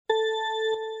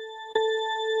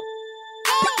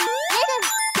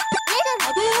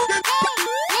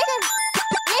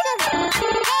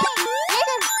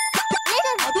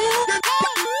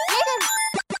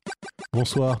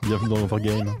bonsoir, bienvenue dans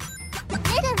Overgame.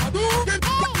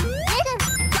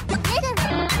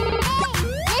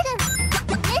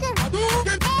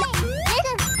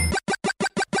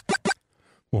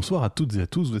 Bonsoir à toutes et à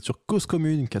tous, vous êtes sur Cause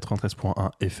Commune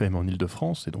 93.1 FM en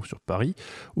Ile-de-France et donc sur Paris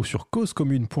ou sur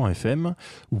causecommune.fm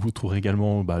où vous trouverez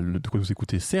également de quoi vous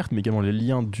écouter certes mais également les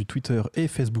liens du Twitter et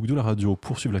Facebook de la radio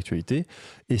pour suivre l'actualité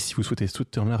et si vous souhaitez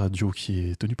soutenir la radio qui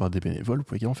est tenue par des bénévoles vous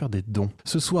pouvez également faire des dons.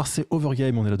 Ce soir c'est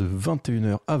Overgame, on est là de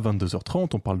 21h à 22h30,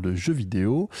 on parle de jeux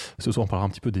vidéo, ce soir on parlera un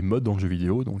petit peu des modes dans le jeu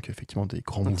vidéo donc effectivement des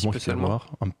grands mouvements qu'il peut y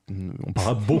avoir. On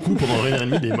parlera beaucoup pendant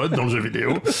 1h30 des modes dans le jeu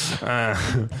vidéo.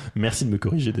 Merci de me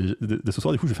corriger de ce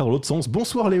soir, du coup je vais faire dans l'autre sens.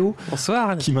 Bonsoir Léo.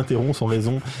 Bonsoir. Qui m'interrompt sans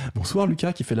raison. Bonsoir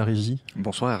Lucas qui fait la régie.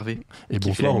 Bonsoir Hervé. Et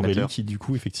bonsoir Aurélie qui du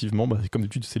coup effectivement, comme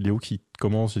d'habitude c'est Léo qui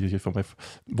commence. Enfin bref,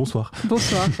 bonsoir.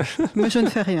 Bonsoir. Moi je ne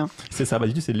fais rien. C'est ça,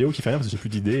 d'habitude c'est Léo qui fait rien parce que j'ai plus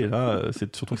d'idées et là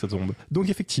c'est surtout que ça tombe. Donc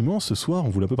effectivement ce soir on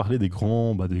voulait un peu parler des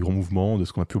grands mouvements, de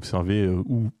ce qu'on a pu observer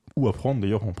ou apprendre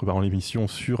d'ailleurs en préparant l'émission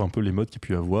sur un peu les modes qu'il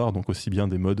peut y avoir, donc aussi bien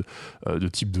des modes de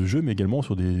type de jeu mais également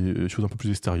sur des choses un peu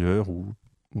plus extérieures ou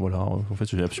voilà, en fait,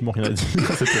 j'ai absolument rien à dire,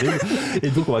 c'est terrible. Et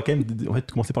donc, on va quand même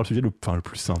commencer par le sujet le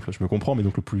plus simple, je me comprends, mais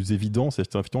donc le plus évident, c'est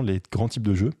effectivement les grands types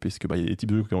de jeux, puisque il y a des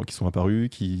types de jeux qui sont apparus,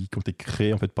 qui ont été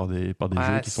créés en fait par des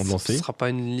jeux qui sont lancés. Ce sera pas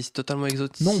une liste totalement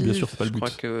exhaustive. Non, bien sûr, c'est pas le but. Je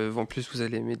crois que en plus vous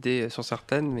allez m'aider sur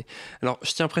certaines, mais alors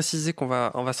je tiens à préciser qu'on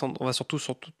va surtout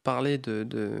parler de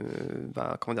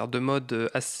modes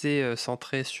assez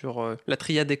centrés sur la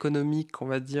triade économique, on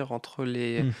va dire, entre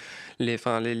les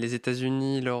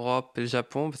États-Unis, l'Europe et le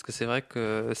Japon. Parce que c'est vrai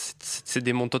que c'est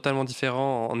des mondes totalement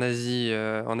différents en Asie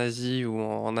ou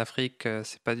en Afrique,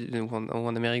 c'est pas ou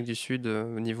en Amérique du Sud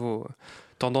au niveau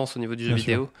tendance au niveau du jeu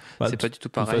vidéo, c'est pas du tout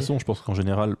pareil. De toute façon, je pense qu'en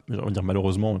général, je veux dire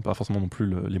malheureusement, pas forcément non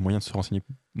plus les moyens de se renseigner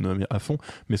à fond,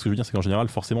 mais ce que je veux dire, c'est qu'en général,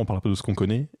 forcément, on parle un peu de ce qu'on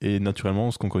connaît, et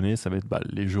naturellement, ce qu'on connaît, ça va être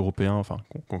les jeux européens,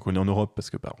 qu'on connaît en Europe, parce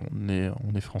que on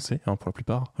est français, pour la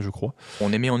plupart, je crois.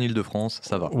 On est né en Île-de-France,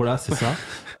 ça va. Voilà, c'est ça.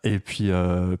 Et puis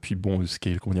bon, ce qui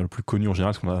est le plus connu en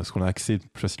général, ce qu'on a accès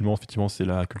plus facilement, effectivement, c'est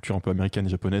la culture un peu américaine et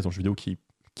japonaise en jeu vidéo qui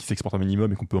s'exporte un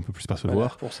minimum et qu'on peut un peu plus percevoir. Voilà,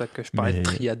 c'est pour ça que je parlais de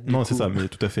triade. Non, c'est ça, mais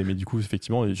tout à fait. Mais du coup,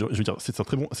 effectivement, je veux dire, c'est un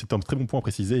très bon point à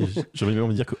préciser. J'aimerais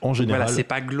même dire qu'en général, voilà, c'est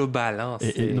pas global. Non,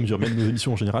 mais même nos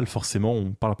émissions en général, forcément,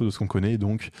 on parle un peu de ce qu'on connaît,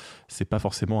 donc c'est pas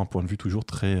forcément un point de vue toujours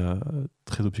très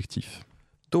objectif.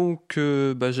 Donc,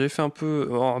 j'avais fait un peu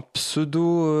en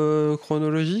pseudo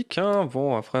chronologique.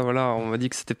 Bon, après, voilà, on m'a dit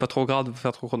que c'était pas trop grave de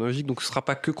faire trop chronologique, donc ce sera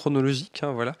pas que chronologique,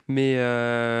 voilà. Mais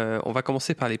on va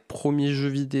commencer par les premiers jeux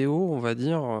vidéo, on va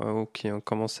dire, qui ont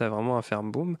commencé vraiment à faire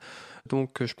boom.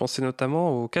 Donc, je pensais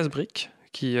notamment au casse-briques,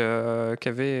 qui a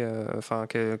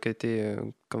été,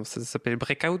 comment ça s'appelle,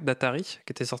 Breakout d'Atari,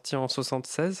 qui était sorti en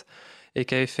 76. Et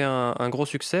qui avait fait un gros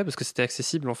succès parce que c'était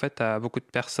accessible en fait à beaucoup de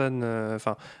personnes,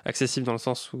 accessible dans le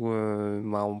sens où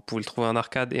on pouvait le trouver en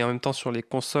arcade et en même temps sur les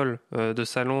consoles de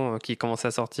salon qui commençaient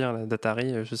à sortir, la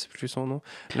d'Atari, je sais plus son nom,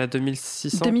 la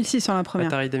 2600. 2600 la première.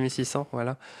 Atari 2600,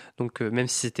 voilà. Donc même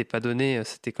si c'était pas donné,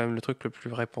 c'était quand même le truc le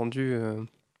plus répandu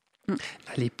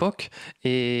à l'époque,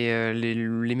 et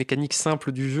les mécaniques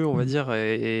simples du jeu, on va dire,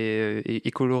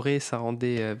 et colorées, ça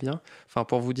rendait bien. Enfin,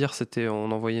 pour vous dire,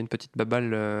 on envoyait une petite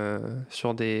baballe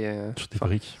sur des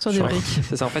briques. Sur des briques.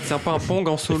 C'est ça, en fait, c'est un peu un Pong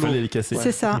en solo. Il fallait les casser.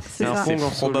 C'est ça. C'est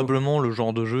probablement le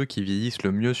genre de jeu qui vieillisse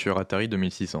le mieux sur Atari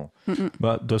 2600. De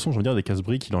toute façon, je veux dire, des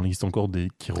casse-briques, il en existe encore des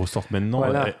qui ressortent maintenant,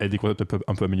 voilà. et des concepts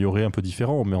un peu améliorés, un peu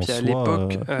différents, mais en Puis soi... à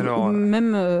l'époque,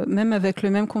 même avec le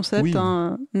même concept, oui.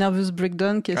 Nervous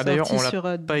Breakdown qui est d'ailleurs, sorti on sur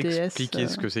l'a pas DS. expliqué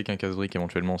ce que c'est qu'un casse-brique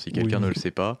éventuellement, si quelqu'un ne le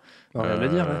sait pas. On va le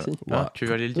dire, là, si. Tu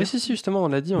vas aller le dire? Oui, si, justement, on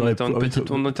l'a dit, on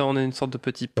était en une sorte de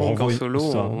petit Pong en solo,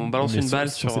 on balance une balle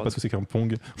sur... On sait pas ce que c'est qu'un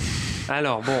Pong.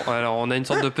 Alors, on a une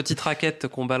sorte de petite raquette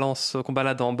qu'on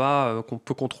balade en bas,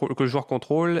 que le joueur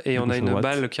contrôle, et on a une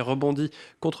balle qui rebondit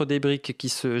contre des briques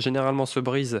qui généralement se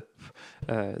brisent.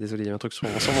 Désolé, il y a un truc sur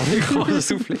mon écran, j'ai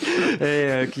soufflé.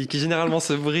 Et qui généralement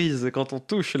se brise quand on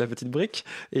touche la petite brique,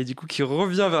 et du coup qui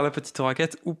revient vers la petite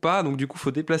raquette ou pas. Donc du coup,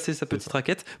 faut déplacer sa petite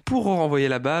raquette pour renvoyer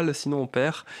la balle, sinon on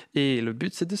perd. Et le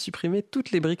but, c'est de supprimer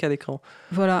toutes les briques à l'écran.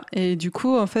 Voilà. Et du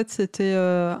coup, en fait, c'était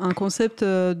un concept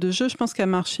de jeu, je pense, qui a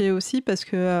marché aussi parce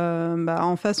que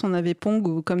en face, on avait Pong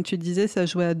où, comme tu disais, ça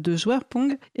jouait à 2 joueurs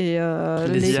Pong. Et à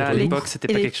l'époque,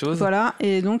 c'était pas quelque chose. Voilà.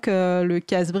 Et donc le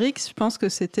casse-briques, je pense que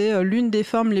c'était l'une des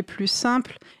formes les plus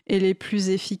simples et les plus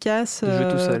efficaces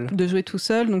de jouer tout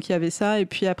seul. Donc il y avait ça, et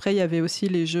puis après il y avait aussi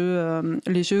les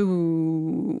jeux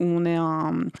où on est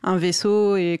un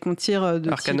vaisseau et qu'on tire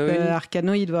de Arkanoid. type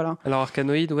Arkanoid, voilà. Alors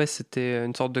Arkanoid, ouais, c'était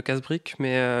une sorte de casse-brique,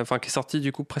 mais qui est sorti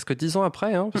du coup presque 10 ans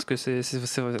après, hein, parce que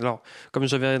alors, comme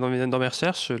j'avais dans mes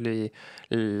recherches,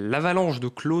 l'avalanche de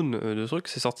clones de trucs,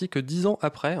 c'est sorti que 10 ans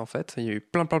après, en fait. Il y a eu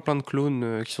plein de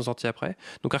clones qui sont sortis après.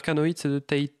 Donc Arkanoid, c'est de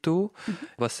Taito.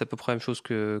 C'est à peu près la même chose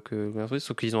que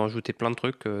sauf qu'ils ont ajouté plein de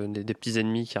trucs, des petits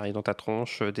ennemis qui arrivent dans ta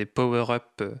tronche, des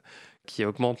power-up qui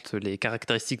augmentent les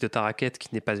caractéristiques de ta raquette, qui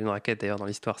n'est pas une raquette d'ailleurs dans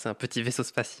l'histoire, c'est un petit vaisseau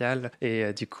spatial.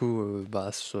 Et du coup,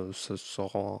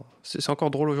 c'est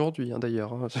encore drôle aujourd'hui, hein,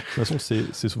 d'ailleurs. De toute façon,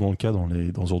 c'est souvent le cas dans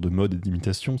ce genre de mode et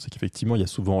d'imitation, c'est qu'effectivement, il y a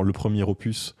souvent le premier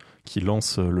opus qui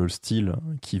lance le style,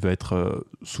 qui va être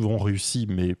souvent réussi,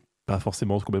 mais pas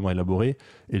forcément complètement élaboré,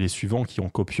 et les suivants qui, en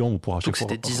copiant, on pourra... Donc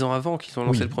c'était 10 ans avant qu'ils ont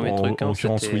lancé le premier truc. En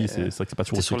l'occurrence, oui, c'est vrai que c'est pas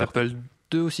toujours... C'était sur l'Apple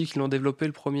II aussi qu'ils l'ont développé,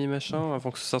 le premier machin,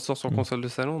 avant que ça sorte sur console de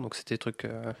salon, donc c'était des trucs...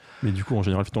 Mais du coup, en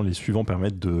général, les suivants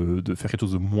permettent de faire quelque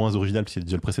chose de moins original, parce qu'il y a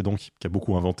déjà le précédent qui a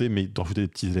beaucoup inventé, mais de rajouter des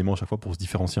petits éléments à chaque fois pour se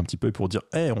différencier un petit peu et pour dire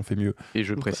 « on fait mieux ». Et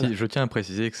je tiens à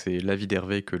préciser que c'est l'avis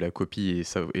d'Hervé que la copie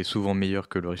est souvent meilleure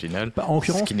que l'original,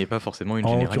 ce qui n'est pas forcément une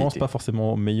généralité. En l'occurrence, pas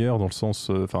forcément meilleur dans le sens...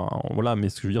 voilà, mais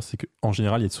ce que je veux dire, c'est qu'en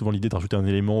général, il y a souvent l'idée de rajouter un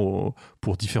élément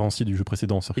pour différencier du jeu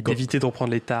précédent. Et d'éviter de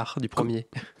reprendre les tares du premier.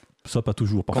 Ça, pas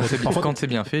toujours. Parfois, quand c'est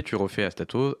bien fait, tu refais à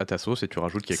ta sauce et tu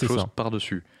rajoutes quelque chose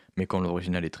par-dessus. Mais quand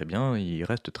l'original est très bien, il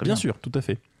reste très bien. Bien sûr, tout à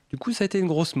fait. Du coup, ça a été une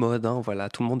grosse mode. Hein, voilà,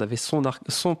 tout le monde avait son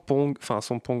Pong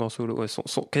en solo,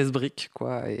 son casse-brique,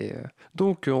 quoi. Et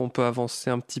donc, on peut avancer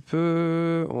un petit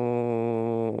peu.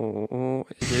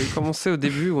 Il y a commencé au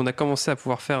début, on a commencé à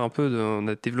pouvoir faire un peu. On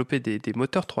a développé des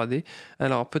moteurs 3D.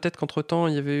 Alors, peut-être qu'entre-temps,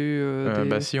 il y avait eu.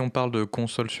 Si on parle de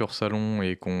console sur salon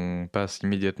et qu'on passe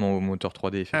immédiatement au moteur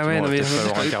 3D, effectivement,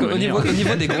 au niveau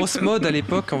des grosses modes à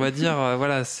l'époque, on va dire,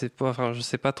 voilà, c'est pas. Enfin, je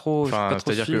sais pas trop.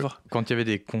 C'est-à-dire que quand il y avait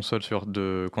des consoles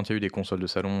quand il y a eu des consoles de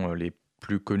salon, les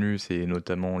plus connues, c'est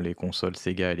notamment les consoles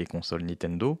Sega et les consoles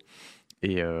Nintendo.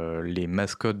 Et les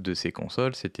mascottes de ces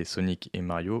consoles, c'était Sonic et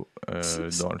Mario.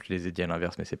 Je les ai dit à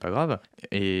l'inverse, mais c'est pas grave.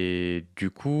 Et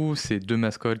du coup, ces deux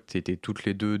mascottes étaient toutes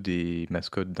les deux des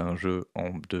mascottes d'un jeu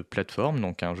de plateforme,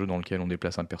 donc un jeu dans lequel on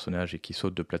déplace un personnage et qui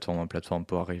saute de plateforme en plateforme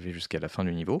pour arriver jusqu'à la fin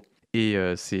du niveau. Et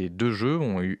ces deux jeux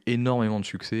ont eu énormément de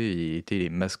succès et étaient les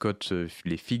mascottes,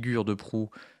 les figures de proue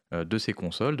de ces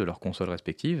consoles, de leurs consoles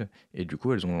respectives. Et du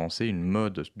coup, elles ont lancé une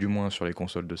mode, du moins sur les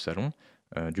consoles de salon,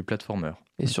 du platformer.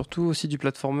 Et surtout aussi du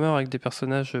platformer avec des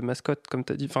personnages mascottes, comme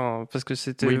tu as dit. Enfin, parce que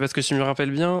parce que si je me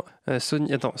rappelle bien,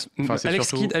 Sony. Attends,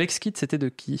 Alex Kidd, c'était de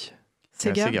qui ?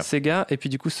 Sega, et puis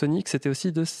du coup Sonic, c'était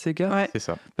aussi de Sega. Ouais. C'est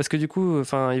ça. Parce que du coup,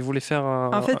 ils voulaient faire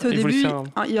un. En fait,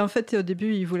 au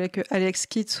début, ils voulaient que Alex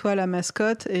Kidd soit la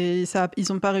mascotte, et ils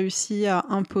n'ont pas réussi à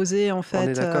imposer en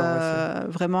fait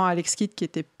vraiment Alex Kidd qui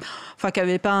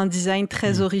avait pas un design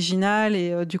très original,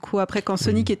 et du coup après quand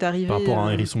Sonic est arrivé. Par rapport à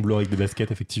un hérisson bleu avec des baskets,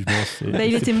 effectivement,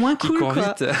 il était moins cool,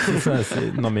 quoi. C'est ça.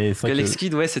 Non mais c'est Alex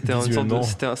Kidd, c'était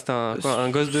un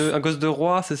gosse de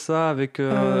roi, c'est ça, avec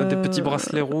des petits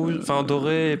bracelets rouges, enfin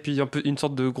doré, et puis une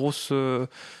sorte de grosse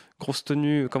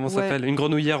tenue, comment ça s'appelle, une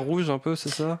grenouillère rouge un peu, c'est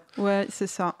ça? Ouais, c'est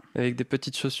ça. Avec des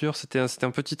petites chaussures, c'était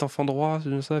un petit enfant droit,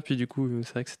 ça, et puis du coup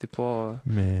c'est vrai que c'était pas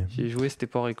j'y ai joué, c'était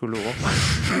pas rigolo,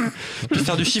 hein. Puis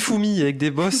faire du Shifumi avec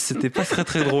des boss, c'était pas très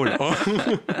très drôle, hein.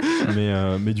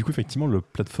 mais du coup effectivement le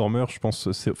platformer, je pense,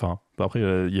 après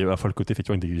il y a à la fois le côté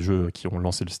effectivement avec des jeux qui ont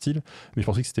lancé le style, mais je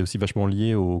pensais que c'était aussi vachement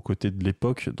lié au côté de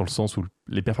l'époque, dans le sens où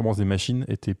les performances des machines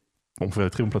étaient... On faisait un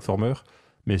très bon platformer,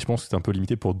 mais je pense que c'était un peu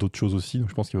limité pour d'autres choses aussi. Donc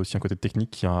je pense qu'il y a aussi un côté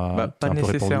technique qui a pas un peu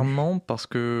nécessairement, parce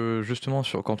que justement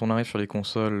quand on arrive sur les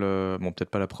consoles, peut-être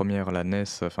pas la première, la NES,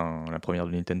 enfin la première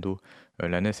de Nintendo,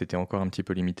 la NES était encore un petit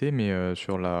peu limitée, mais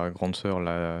sur la grande sœur,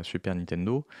 la Super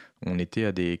Nintendo, on était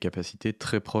à des capacités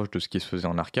très proches de ce qui se faisait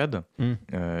en arcade.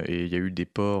 Et il y a eu des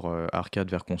ports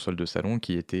arcade vers console de salon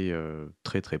qui étaient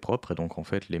très très propres, et donc en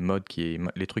fait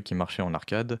les trucs qui marchaient en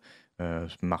arcade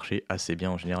marchaient assez bien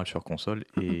en général sur console,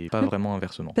 et pas vraiment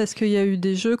inversement. Parce qu'il y a eu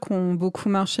des jeux qui ont beaucoup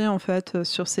marché en fait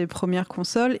sur ces premières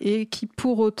consoles, et qui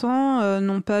pour autant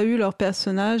n'ont pas eu leur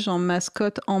personnage en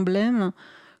mascotte emblème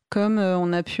comme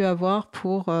on a pu avoir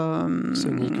pour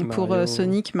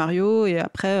Sonic, Mario, et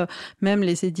après même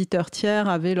les éditeurs tiers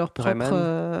avaient leur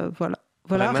propre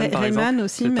Rayman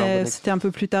aussi, mais c'était un peu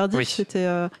plus tardif. Oui.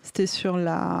 C'était sur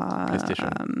la PlayStation.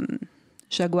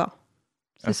 Jaguar.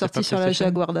 C'est sorti sur la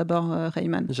Jaguar d'abord,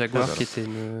 Rayman. Jaguar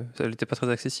elle n'était pas très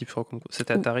accessible, je crois.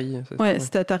 C'était Atari. Ouais,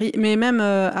 c'était Atari. Mais même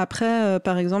après,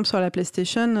 par exemple, sur la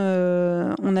PlayStation,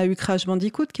 on a eu Crash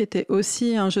Bandicoot, qui était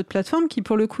aussi un jeu de plateforme, qui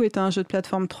pour le coup était un jeu de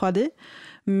plateforme 3D.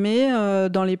 Mais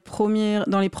dans les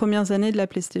premières années de la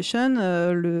PlayStation,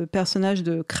 le personnage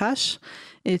de Crash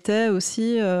était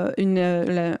aussi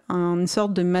une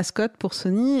sorte de mascotte pour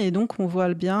Sony, et donc on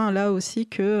voit bien là aussi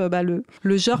que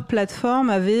le genre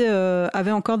plateforme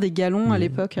avait encore des galons à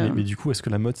l'époque. Mais du coup, est-ce que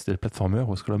la mode c'était les platformers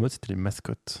ou est-ce que la mode c'était les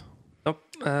mascottes? Non.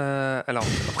 Alors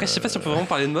après, je sais pas si on peut vraiment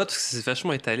parler de mode parce que c'est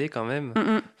vachement étalé quand même.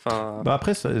 Enfin,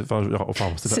 après, c'est un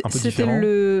peu différent.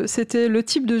 C'était le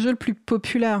type de jeu le plus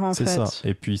populaire en fait. C'est ça.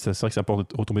 Et puis c'est vrai que ça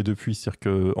porte retombé depuis, c'est-à-dire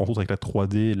que en avec la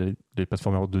 3D, les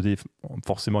platformers 2D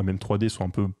forcément et même 3D sont un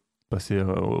peu passer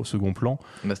au second plan.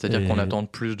 C'est-à-dire qu'on attend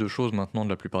plus de choses maintenant de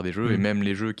la plupart des jeux, et même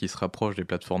les jeux qui se rapprochent des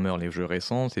platformers, les jeux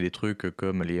récents, c'est des trucs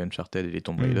comme les Uncharted et les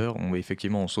Tomb Raider.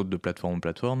 On saute de plateforme en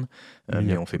plateforme,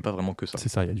 mais on fait pas vraiment que ça. C'est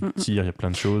ça, il y a du tir, il y a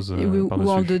plein de choses. Ou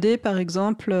en 2D, par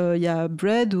exemple, il y a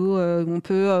Bread où on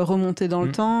peut remonter dans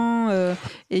le temps,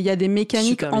 et il y a des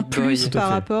mécaniques en plus par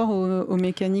rapport aux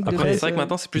mécaniques de base. C'est vrai que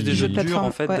maintenant, c'est plus des jeux durs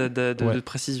en fait, de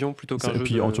précision plutôt qu'un jeu. Et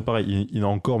puis, toujours pareil, il y en a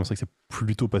encore, mais c'est vrai que c'est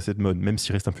plutôt passé de mode, même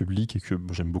s'il reste un public et que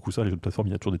j'aime beaucoup ça, les jeux de plateforme,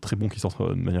 il y a toujours des très bons qui sortent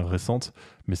de manière récente,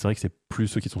 mais c'est vrai que c'est plus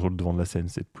ceux qui sont sur le devant de la scène,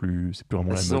 c'est plus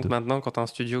vraiment la mode. Donc maintenant, quand t'as un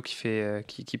studio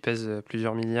qui pèse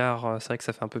plusieurs milliards, c'est vrai que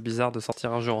ça fait un peu bizarre de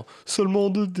sortir un jeu seulement en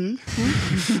 2D.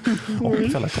 On peut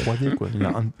faire la 3D, quoi. Il y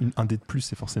a un D de plus,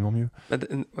 c'est forcément mieux.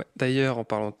 D'ailleurs, en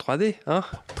parlant de 3D,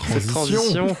 cette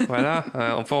transition, voilà,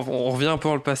 on revient un peu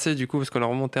dans le passé du coup, parce qu'on a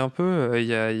remonté un peu. Il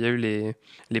y a eu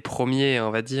les premiers, on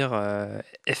va dire,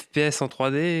 FPS en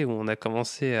 3D, où on a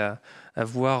commencé à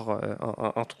voir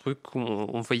un truc où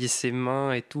on voyait ses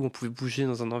mains et tout, on pouvait bouger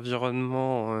dans un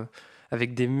environnement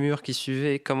avec des murs qui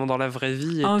suivaient, comme dans la vraie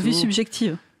vie. En vue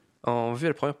subjective. En vue à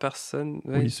la première personne.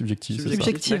 Oui, subjective.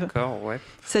 D'accord, ouais.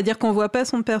 C'est-à-dire qu'on voit pas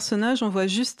son personnage, on voit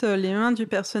juste les mains du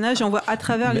personnage et on voit à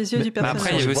travers les yeux du personnage.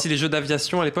 Après, il y avait aussi les jeux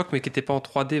d'aviation à l'époque, mais qui n'étaient pas en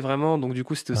 3D vraiment, donc du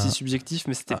coup c'était aussi subjectif,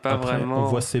 mais c'était pas vraiment. On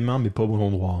voit ses mains, mais pas au bon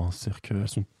endroit. C'est-à-dire qu'elles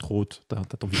sont trop hautes. T'as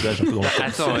ton visage un peu dans le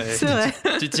Attends, c'est vrai.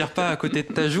 Tu tires pas à côté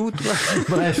de ta joue, toi.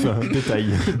 Bref,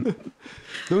 détail.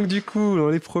 Donc du coup, dans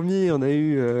les premiers, on a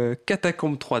eu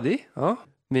Catacombe 3D,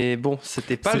 mais bon,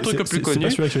 c'était pas le truc le plus connu.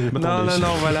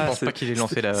 Non, voilà. Je pense pas qu'il ait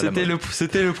lancé la C'était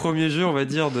le premier jeu, on va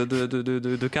dire,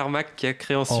 de Carmack qui a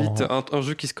créé ensuite un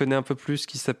jeu qui se connaît un peu plus,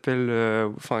 qui s'appelle,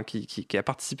 qui a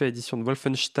participé à l'édition de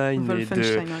Wolfenstein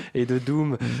et de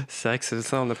Doom. C'est vrai que c'est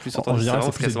ça, on a plus entendu ça.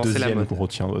 C'est le deuxième qu'on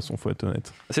retient, faut être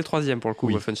honnête. C'est le troisième pour le coup,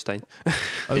 Wolfenstein.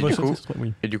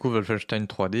 Et du coup, Wolfenstein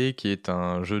 3D, qui est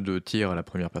un jeu de tir à la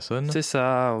première personne. C'est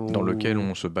ça. Dans lequel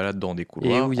on se balade dans des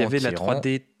couloirs. Et où il y avait la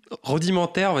 3D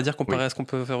rudimentaire, on va dire, comparé à ce qu'on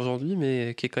peut faire aujourd'hui,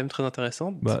 mais qui est quand même très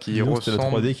intéressant. C'était la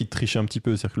 3D qui trichait un petit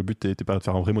peu, c'est-à-dire que le but n'était pas de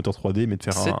faire un vrai moteur 3D, mais de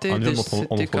faire un environnement en 3D.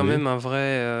 C'était quand même un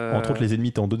vrai... Entre autres, les ennemis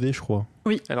étaient en 2D, je crois.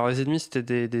 Oui. Alors les ennemis,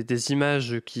 c'était des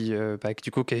images qui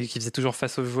faisaient toujours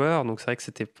face aux joueurs, donc c'est vrai que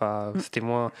c'était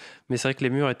moins... Mais c'est vrai que les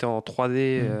murs étaient en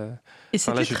 3D... Et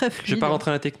c'était très fluide. Je vais pas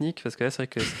rentrer dans la technique, parce que là, c'est vrai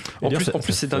que... En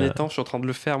plus ces derniers temps, je suis en train de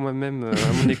le faire moi-même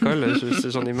à mon école,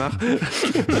 j'en ai marre.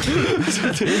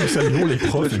 Saluons les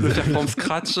profs. Le faire from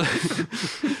scratch.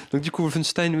 Donc du coup,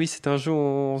 Wolfenstein, oui, c'était un jeu où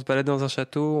on se baladait dans un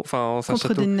château.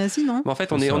 Contre des nazis, non ? Mais en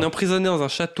fait, on est emprisonné dans un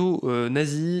château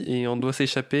nazi et on doit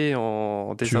s'échapper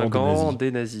en désinguant des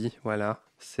nazis. Voilà.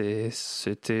 C'est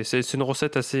une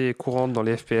recette assez courante dans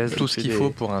les FPS. Tout ce qu'il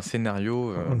faut pour un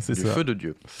scénario du feu de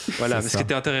Dieu. Voilà, mais ce qui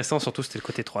était intéressant surtout, c'était le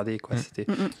côté 3D. Quoi.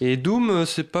 Et Doom,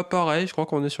 c'est pas pareil. Je crois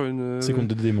qu'on est sur une... C'est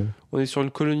contre des démons. On est sur une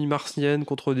colonie martienne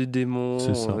contre des démons.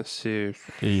 C'est ça.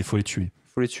 Et il faut les tuer.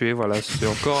 Faut les tuer, voilà. C'est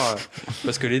encore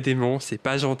parce que les démons, c'est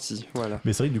pas gentil, voilà.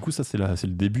 Mais c'est vrai que du coup, ça c'est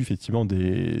le début effectivement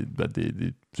des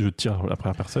jeux de tir à la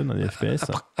première personne, des FPS.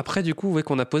 Après du coup,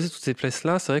 qu'on a posé toutes ces places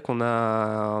là, c'est vrai qu'on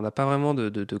a pas vraiment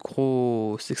de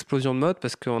grosses explosions de mode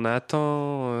parce qu'on a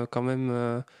atteint quand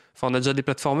même. On a déjà des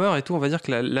platformers et tout. On va dire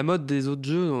que la mode des autres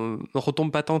jeux ne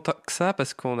retombe pas tant que ça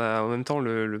parce qu'on a en même temps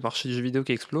le marché du jeu vidéo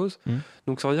qui explose.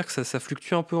 Donc ça veut dire que ça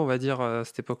fluctue un peu, on va dire, à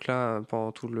cette époque-là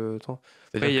pendant tout le temps.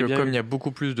 C'est-à-dire que comme il y a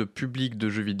beaucoup plus de public de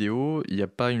jeux vidéo, il n'y a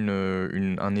pas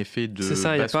un effet de... C'est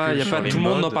ça, il y a pas tout le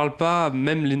monde n'en parle pas,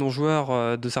 même les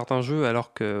non-joueurs de certains jeux,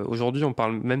 alors qu'aujourd'hui, on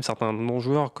parle, même certains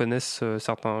non-joueurs connaissent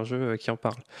certains jeux qui en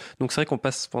parlent. Donc c'est vrai qu'on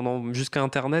passe jusqu'à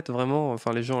Internet, vraiment,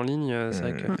 les jeux en ligne, c'est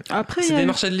vrai que... Après, c'est des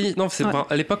marchés de ligne. Non,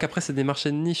 à l'époque, après, c'est des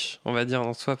marchés de niche, on va dire,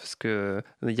 en soi, parce que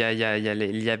il y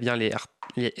a bien les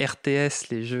RTS,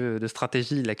 les jeux de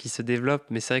stratégie là, qui se développent,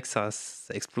 mais c'est vrai que ça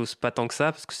explose pas tant que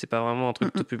ça, parce que c'est pas vraiment un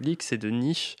truc tout public, c'est de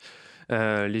niche.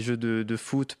 Les jeux de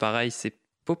foot, pareil, c'est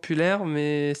populaire,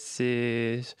 mais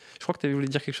je crois que tu avais voulu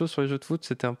dire quelque chose sur les jeux de foot,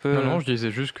 c'était un peu... Non, je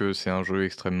disais juste que c'est un jeu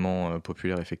extrêmement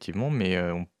populaire, effectivement, mais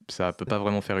ça peut pas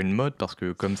vraiment faire une mode parce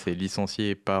que comme c'est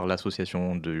licencié par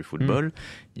l'association du football,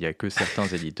 il y a que certains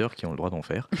éditeurs qui ont le droit d'en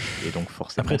faire. Et donc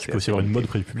forcément... Après, tu peux aussi avoir une mode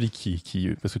auprès du public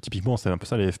parce que typiquement, c'est un peu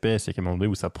ça les FPS, il y a un moment donné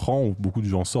où ça prend, où beaucoup de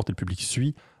gens sortent et le public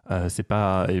suit. C'est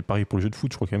pas... Et pareil pour le jeu de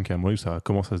foot, je crois quand même qu'à un moment donné où ça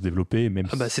commence à se développer. Même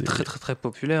c'est très très très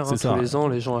populaire. C'est tous les ans,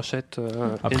 les gens achètent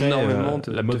Après, énormément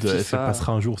de la mode, de FIFA. ça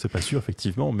passera un jour, c'est pas sûr,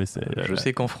 effectivement. Mais je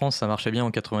sais qu'en France, ça marchait bien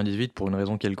en 98 pour une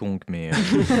raison quelconque, mais...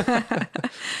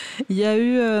 Il y a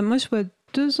eu... moi, je vois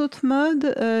 2 autres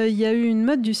modes. Il y a eu une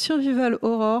mode du survival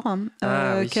horror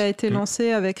qui a été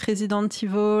lancée avec Resident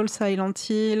Evil, Silent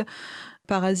Hill,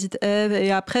 Parasite Eve,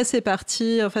 et après c'est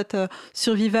parti en fait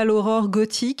survival horror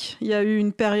gothique. Il y a eu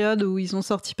une période où ils ont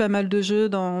sorti pas mal de jeux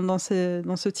dans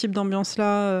ce type d'ambiance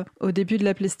là au début de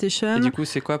la PlayStation. Et du coup,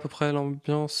 c'est quoi à peu près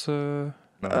l'ambiance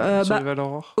survival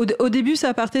horror? Au début,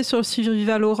 ça partait sur le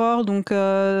survival horror, donc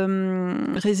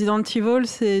Resident Evil,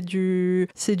 c'est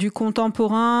du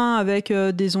contemporain avec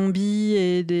des zombies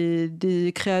et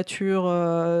des créatures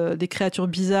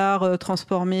bizarres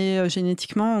transformées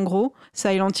génétiquement, en gros.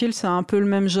 Silent Hill, c'est un peu le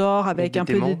même genre avec un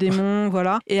peu des démons,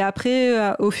 voilà. Et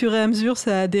après, au fur et à mesure,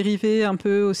 ça a dérivé un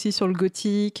peu aussi sur le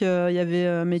gothique. Il y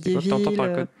avait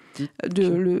Medieval.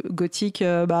 Le gothique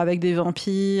avec des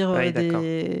vampires,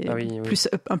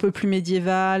 un peu plus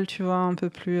médiéval, tu vois, un peu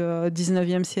plus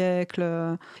 19e siècle.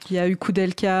 Il y a eu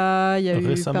Koudelka, il y a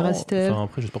eu Parasite Eve.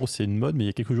 Après, je sais pas trop si c'est une mode, mais il y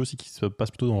a quelque chose aussi qui se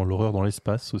passe plutôt dans l'horreur dans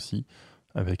l'espace aussi.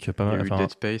 Avec pas mal.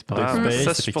 Dead Space, par exemple.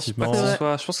 Ça, je pense pas que ce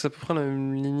soit. Je pense que c'est à peu près la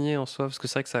même lignée en soi, parce que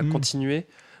c'est vrai que ça a continué.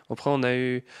 Après, on a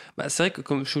eu... c'est vrai que,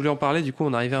 comme je voulais en parler, du coup,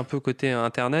 on arrivait un peu côté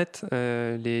Internet.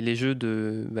 Les jeux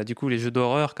les jeux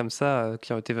d'horreur comme ça,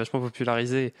 qui ont été vachement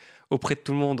popularisés auprès de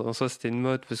tout le monde. En soi, c'était une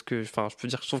mode parce que... Enfin, je peux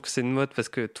dire que je trouve que c'est une mode parce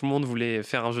que tout le monde voulait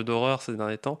faire un jeu d'horreur ces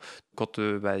derniers temps. Quand,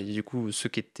 du coup, ceux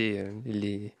qui étaient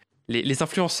les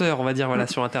influenceurs, on va dire,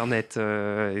 sur Internet,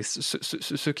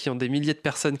 ceux qui ont des milliers de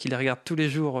personnes qui les regardent tous les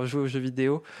jours jouer aux jeux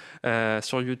vidéo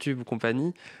sur YouTube ou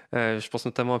compagnie. Je pense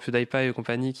notamment à PewDiePie et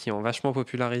compagnie qui ont vachement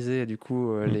popularisé du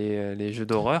coup les jeux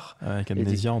d'horreur. Avec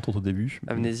Amnesia entre autres au début.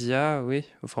 Amnesia, oui.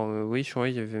 Enfin, oui, je crois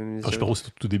qu'il y avait Amnesia. Je sais pas où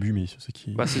c'est tout au début, mais c'est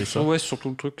qui. C'est surtout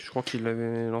le truc, je crois qu'il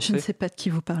l'avait lancé. Je ne sais pas de qui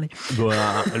vous parlez.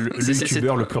 Le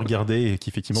youtubeur le plus regardé, et qui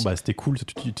effectivement, c'était cool.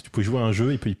 Tu pouvais jouer à un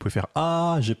jeu et puis il pouvait faire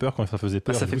j'ai peur quand ça faisait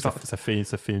peur. Ça fait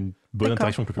une bonne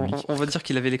interaction avec le public. On va dire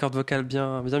qu'il avait les cordes vocales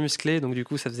bien musclées, donc du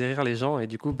coup ça faisait rire les gens et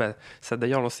du coup ça a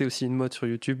d'ailleurs lancé aussi une mode sur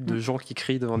YouTube de gens qui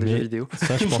crient devant des jeux vidéo.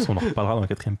 Ça, je pense qu'on en reparlera dans la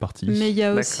 4e partie. Mais il y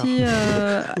a aussi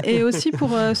et aussi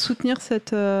pour soutenir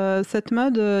cette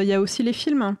mode, il y a aussi les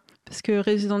films, parce que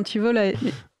Resident Evil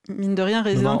mine de rien,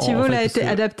 Evil a été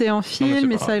adapté en film,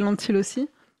 mais Silent Hill aussi.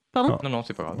 Pardon ? Non,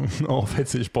 c'est pas grave. Non, en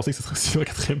fait, je pensais que ce serait aussi dans la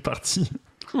 4e partie.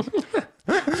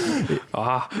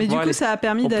 Mais du coup, ça a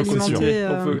permis d'alimenter.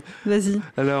 Vas-y.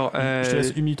 Alors, je te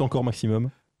laisse 1 minute encore maximum.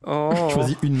 Oh.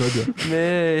 Choisis une mode.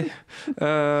 Mais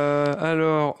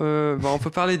on peut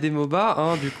parler des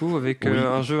MOBA, du coup, avec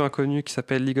un jeu inconnu qui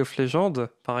s'appelle League of Legends,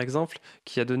 par exemple,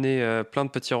 qui a donné plein de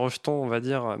petits rejetons, on va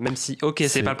dire, même si,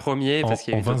 c'est pas le premier, parce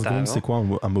qu'il y a eu 20 secondes, c'est quoi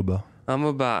un MOBA ? Un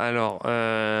MOBA, alors,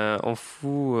 on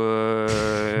fout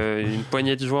une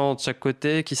poignée de joueurs de chaque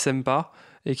côté qui s'aiment pas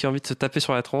et qui ont envie de se taper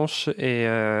sur la tronche et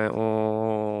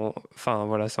c'est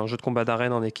un jeu de combat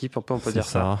d'arène en équipe, on peut dire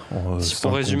ça.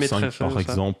 Pour résumer très par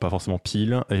exemple, pas forcément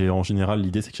pile, et en général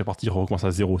l'idée c'est que chaque partie recommence à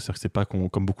 0, c'est-à-dire que c'est pas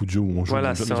comme beaucoup de jeux où on joue.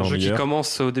 Voilà, c'est un jeu qui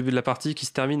commence au début de la partie, qui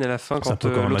se termine à la fin quand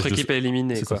l'autre équipe est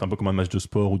éliminée. C'est un peu comme un match de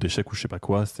sport ou d'échecs ou je sais pas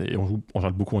quoi, et on joue en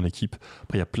général beaucoup en équipe.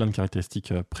 Après il y a plein de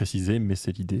caractéristiques précisées, mais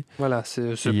c'est l'idée. Voilà,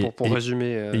 c'est pour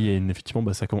résumer. Et il y a effectivement,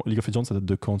 League of Legends, ça date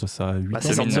de quand? Ça a 8 ans.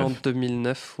 C'est sorti en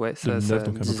 2009, ouais. 2009,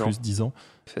 donc un peu plus 10 ans.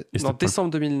 En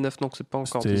décembre 2009, donc c'est pas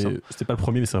encore 10 ans. C'était pas le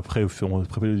premier, mais c'est après au début de la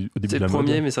mode. C'est le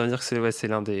premier, mais ça veut dire que c'est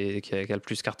l'un des qui a le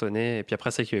plus cartonné. Et puis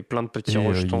après, c'est qu'il y avait plein de petits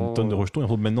rejetons. Il y a une tonne de rejetons.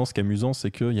 Et maintenant, ce qui est amusant,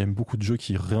 c'est qu'il y a beaucoup de jeux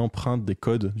qui réempruntent des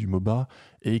codes du MOBA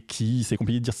et c'est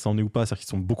compliqué de dire si ça en est ou pas, c'est-à-dire qu'ils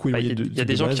sont beaucoup éloignés Il y a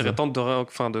des gens qui tentent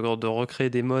de recréer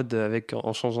des modes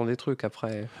en changeant des trucs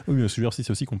après. Oui, mais ce que je veux dire,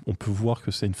 c'est aussi qu'on peut voir que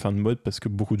c'est une fin de mode parce que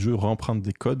beaucoup de jeux réempruntent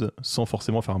des codes sans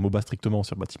forcément faire un MOBA strictement.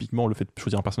 Typiquement, le fait de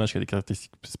choisir un personnage qui a des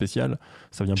caractéristiques spéciales,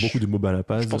 ça vient beaucoup du MOBA à la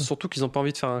base. Je pense surtout qu'ils n'ont pas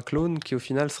envie de faire un clone qui au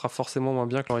final sera forcément moins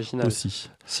bien que l'original. Aussi.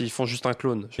 S'ils font juste un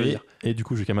clone, je veux dire. Et du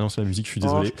coup, je vais quand même annoncer la musique, je suis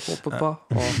désolé. On peut pas.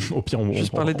 Au pire, on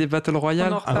juste parler des Battle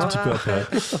Royale. Un tout petit peu après.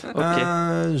 Ok.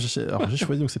 Alors j'ai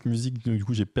choisi donc cette musique, du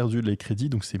coup j'ai perdu les crédits,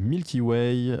 donc c'est Milky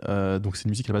Way, donc c'est une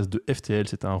musique à la base de FTL,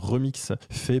 c'est un remix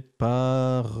fait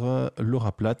par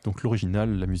Laura Platt, donc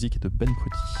l'original, la musique est de Ben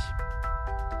Prodi.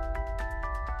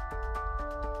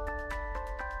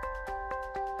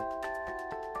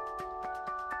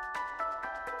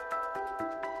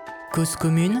 Cause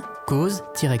commune,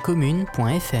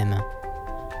 cause-commune.fm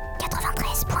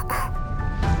 93.1.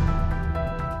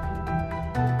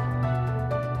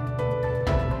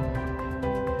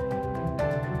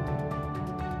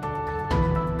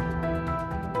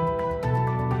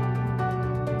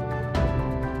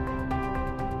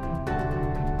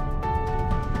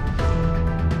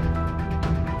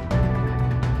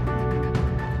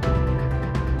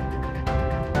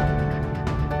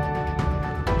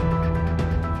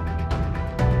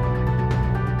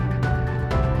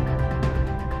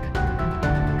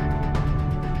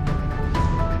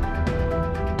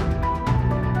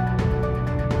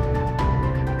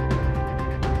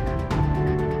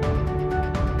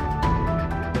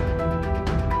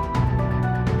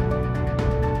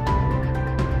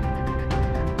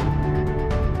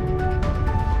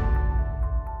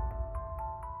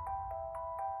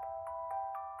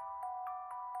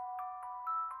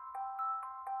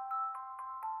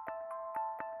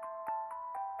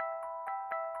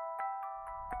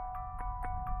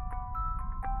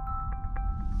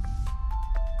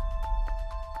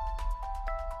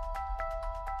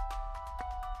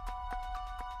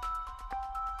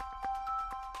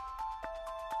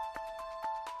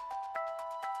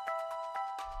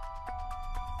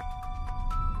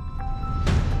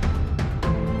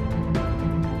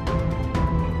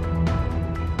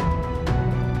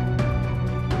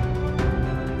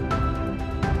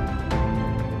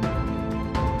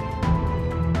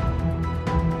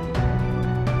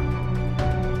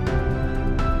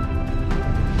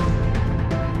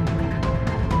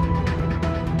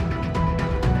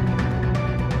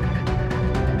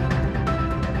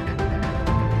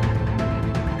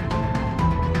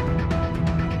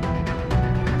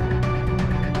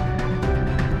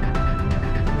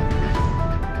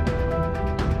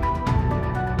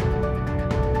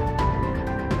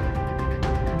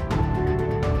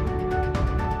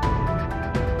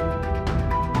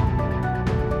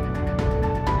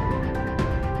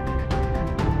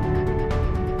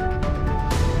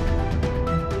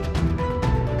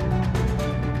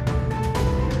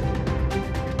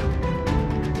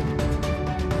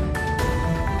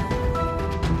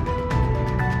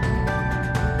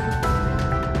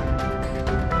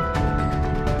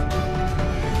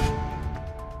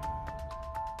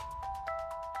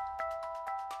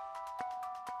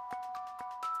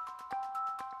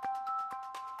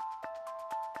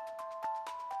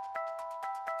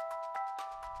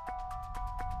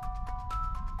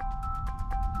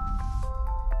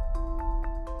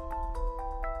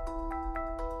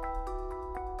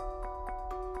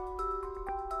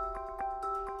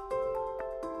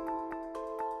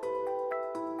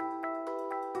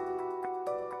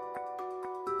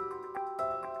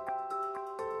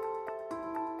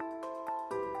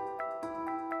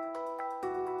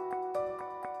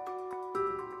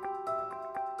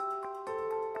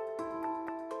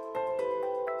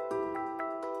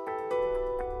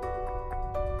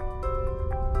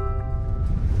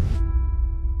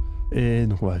 Et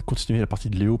donc on va continuer la partie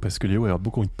de Léo parce que Léo a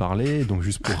beaucoup envie de parler. Donc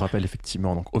juste pour rappel,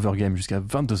 effectivement, donc Overgame jusqu'à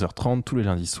 22h30 tous les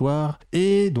lundis soirs.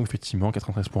 Et donc effectivement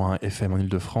 93.1 FM en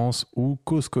Ile-de-France ou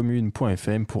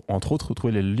causecommune.fm pour entre autres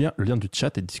retrouver le lien du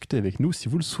chat et discuter avec nous si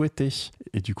vous le souhaitez.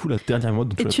 Et du coup la dernière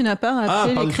mode. Et tu n'as pas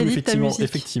rappelé les crédits de ta musique.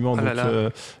 Effectivement, donc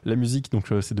la musique donc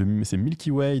c'est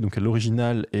Milky Way, donc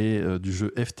l'original est du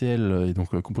jeu FTL et donc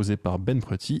composé par Ben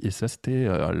Prutty et ça c'était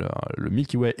le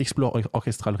Milky Way Explore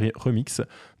Orchestral Remix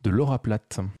de Laura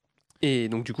Platt. Et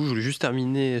donc du coup je voulais juste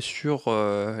terminer sur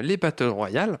les Battle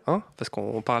Royale, hein, parce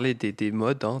qu'on parlait des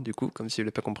modes, hein, du coup, comme si vous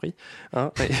l'avez pas compris.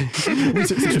 Hein. Oui,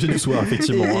 c'est le sujet du soir,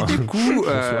 effectivement. Et du coup,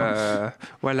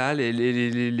 voilà,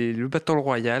 le Battle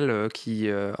Royale qui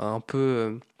a un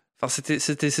peu... Enfin,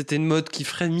 c'était une mode qui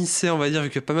frémissait, on va dire, vu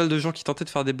qu'il y a pas mal de gens qui tentaient de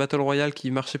faire des Battle Royale qui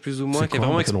marchaient plus ou moins, qui a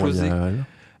vraiment explosé.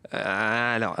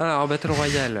 Alors, Battle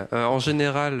Royale, en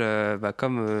général,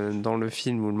 comme dans le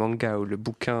film ou le manga ou le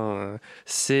bouquin,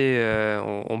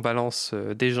 on balance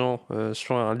des gens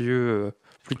sur un lieu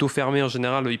plutôt fermé en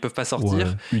général, ils peuvent pas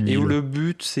sortir, et où le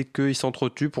but c'est qu'ils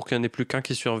s'entretuent pour qu'il n'y en ait plus qu'un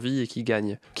qui survit et qui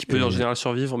gagne, qui peut en général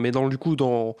survivre, mais dans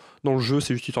le jeu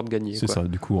c'est juste histoire de gagner. C'est ça,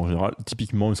 du coup en général,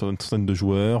 typiquement une centaine de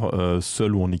joueurs,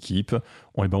 seuls ou en équipe,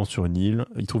 on les balance sur une île,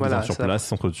 ils trouvent des armes sur place, ils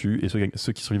s'entretuent, et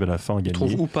ceux qui survivent à la fin gagnent. Ils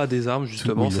trouvent ou pas des armes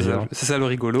justement, c'est ça le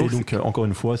rigolo. Et donc encore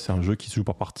une fois, c'est un jeu qui se joue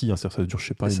par partie, hein, ça dure je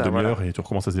sais pas une demi-heure et tu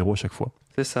recommences à zéro à chaque fois.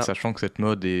 C'est ça. Sachant que cette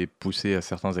mode est poussée à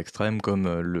certains extrêmes,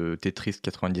 comme le Tetris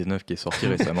 99 qui est sorti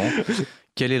récemment.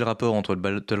 Quel est le rapport entre le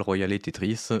Battle Royale et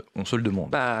Tetris ? On se le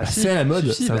demande. C'est à la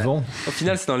mode, ça vend. Au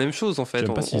final, c'est dans la même chose en fait. Je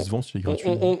sais pas s'il se vend, c'est gratuit.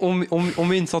 On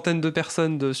met une centaine de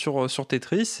personnes sur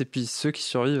Tetris, et puis ceux qui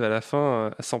survivent à la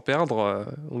fin sans perdre,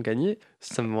 ont gagné.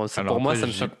 Alors pour moi, après, ça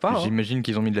me choque pas. J'imagine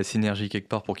qu'ils ont mis de la synergie quelque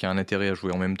part pour qu'il y ait un intérêt à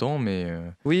jouer en même temps, mais...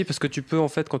 Oui, parce que tu peux, en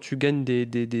fait, quand tu gagnes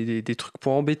des trucs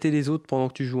pour embêter les autres pendant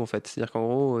que tu joues, en fait. C'est-à-dire qu'en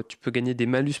gros, tu peux gagner des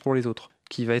malus pour les autres,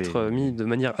 qui va être mis de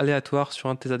manière aléatoire sur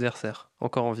un de tes adversaires,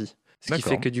 encore en vie. Ce qui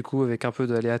fait que du coup, avec un peu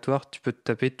d'aléatoire, tu peux te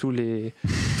taper tous les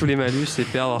malus et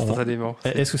perdre instantanément.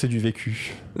 Est-ce que c'est du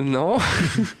vécu ? Non,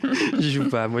 j'y joue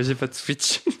pas. Moi, j'ai pas de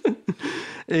Switch.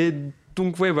 Et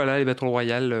donc, ouais, voilà, les Battle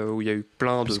Royale où il y a eu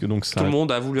plein de. Donc, tout le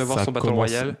monde a voulu avoir son Battle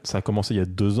Royale. Ça a commencé il y a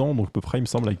 2 ans, donc à peu près, il me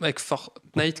semble. Avec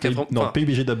Fortnite.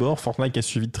 PUBG d'abord, Fortnite qui a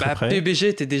suivi de très près. PUBG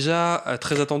était déjà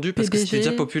très attendu parce que c'était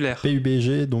déjà populaire.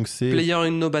 PUBG, donc c'est.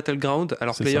 PlayerUnknown Battleground.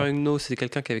 Alors, PlayerUnknown, c'est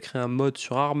quelqu'un qui avait créé un mode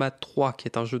sur Arma 3, qui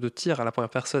est un jeu de tir à la première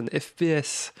personne,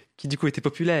 FPS, qui du coup était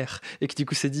populaire et qui du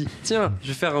coup s'est dit tiens, je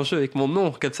vais faire un jeu avec mon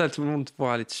nom, comme ça tout le monde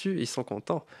pourra aller dessus, et ils sont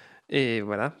contents. Et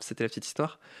voilà, c'était la petite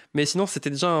histoire. Mais sinon, c'était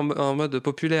déjà un mode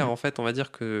populaire, en fait. On va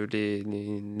dire que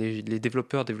les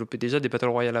développeurs développaient déjà des Battle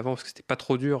Royale avant, parce que c'était pas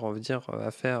trop dur, on va dire,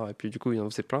 à faire. Et puis du coup, ils en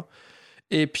faisaient plein.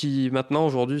 Et puis maintenant,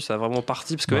 aujourd'hui, ça a vraiment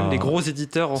parti, parce que même les gros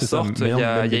éditeurs en sortent. Il y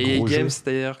a EA Games,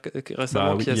 d'ailleurs,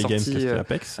 récemment, qui a sorti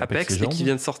Apex et qui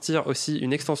vient de sortir aussi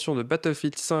une extension de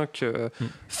Battlefield 5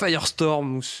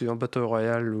 Firestorm, où c'est un Battle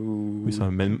Royale. Oui,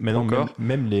 ça, maintenant,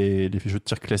 même les jeux de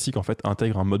tir classiques, en fait,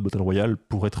 intègrent un mode Battle Royale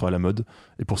pour être à la mode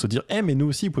et pour se dire, mais nous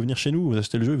aussi, vous pouvez venir chez nous, vous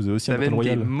achetez le jeu, vous avez aussi un Battle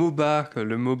Royale. Des MOBA,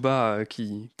 le MOBA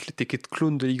qui était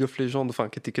clone de League of Legends, enfin,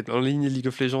 qui était en ligne de League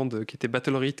of Legends, qui était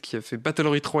Battlerite, qui a fait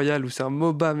Battlerite Royale, où c'est un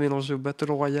MOBA mélangé au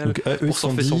Battle Royale. Donc, pour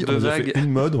surfer sur 2 vagues.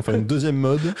 Une mode, on fait une deuxième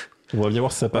mode. On va bien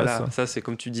voir si ça passe. Voilà, ça c'est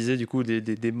comme tu disais, du coup,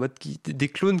 des modes des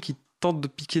clones qui tentent de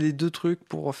piquer les deux trucs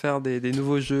pour faire des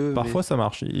nouveaux jeux. Parfois ça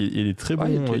marche. Il y a des très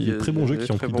bons jeux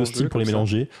qui ont pris 2 styles pour les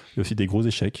mélanger. Il y a aussi des gros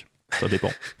échecs. Ça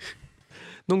dépend.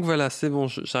 Donc voilà, c'est bon,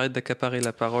 j'arrête d'accaparer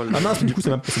la parole. Ah mince, du coup,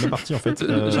 c'est ma partie en fait.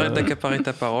 J'arrête d'accaparer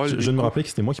ta parole. Je me rappelais que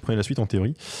c'était moi qui prenais la suite en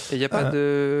théorie. Et il n'y a pas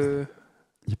de.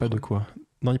 Il n'y a pas de quoi ?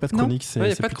 Non, il n'y a pas de chronique, c'est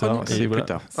plus tard. C'est plus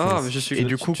tard. Ah, mais je suis. Et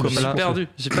du coup, comme là, perdu.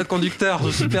 J'ai pas de conducteur, je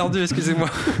suis perdu, excusez-moi.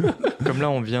 Comme là,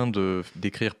 on vient de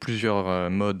décrire plusieurs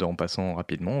modes en passant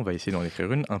rapidement, on va essayer d'en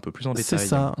décrire une un peu plus en détail. C'est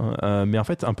ça, mais en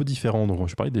fait un peu différent. Donc,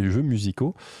 je parlais des jeux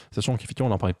musicaux, sachant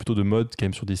qu'effectivement, on en parlait plutôt de modes quand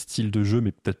même sur des styles de jeu,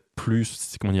 mais peut-être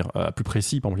plus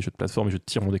précis. Par exemple, les jeux de plateforme, les jeux de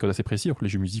tir ont des codes assez précis, alors que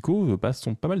les jeux musicaux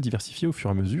sont pas mal diversifiés au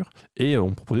fur et à mesure et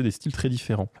ont proposé des styles très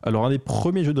différents. Alors, un des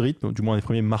premiers jeux de rythme, du moins un des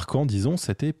premiers marquants, disons,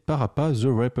 c'était Parappa The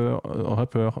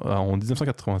Rapper en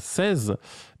 1996,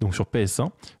 donc sur PS1,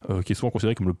 qui est souvent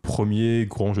considéré comme le premier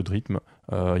grand jeu de rythme.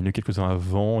 Il y en a quelques-uns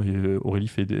avant, et Aurélie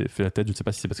fait la tête, je ne sais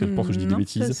pas si c'est parce qu'elle pense que je dis des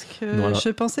bêtises. Parce que je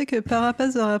pensais que Parappa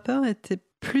The Rapper était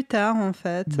plus tard en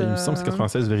fait. Il me semble que c'est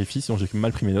 96, vérifie, sinon j'ai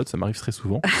mal pris mes notes, ça m'arrive très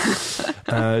souvent.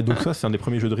 Donc ça c'est un des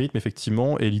premiers jeux de rythme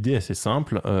effectivement, et l'idée est assez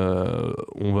simple.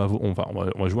 On va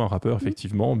jouer un rappeur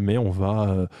effectivement, mais on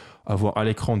va avoir à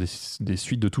l'écran des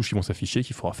suites de touches qui vont s'afficher,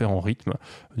 qu'il faudra faire en rythme.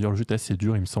 D'ailleurs le jeu est assez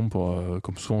dur il me semble,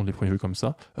 comme souvent les premiers jeux comme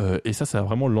ça. Et ça a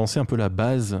vraiment lancé un peu la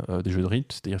base des jeux de rythme,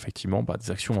 c'est-à-dire effectivement des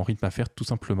actions en rythme à faire tout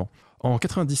simplement. En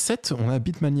 97, on a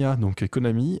Beatmania, donc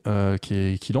Konami,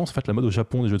 qui lance en fait la mode au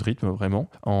Japon des jeux de rythme, vraiment,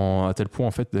 à tel point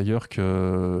en fait d'ailleurs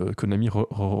que Konami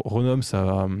renomme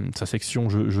sa section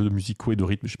jeux musicaux et de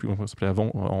rythme, je ne sais plus comment ça s'appelait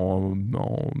avant, en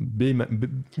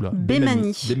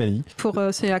Bemani.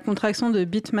 C'est la contraction de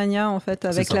Beatmania en fait,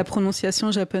 avec la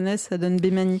prononciation japonaise, ça donne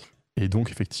Bemani. Et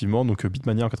donc effectivement,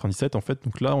 Beatmania en 97, en fait,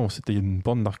 donc là c'était une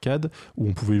borne d'arcade où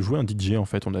on pouvait jouer un DJ en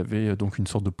fait. On avait donc une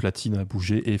sorte de platine à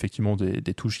bouger et effectivement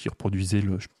des touches qui reproduisaient je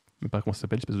ne sais pas comment ça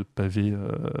s'appelle, l'espèce de pavé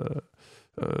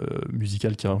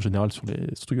musical qu'il y a en général sur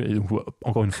les trucs. Et donc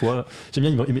encore une fois,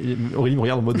 j'aime bien, Aurélie me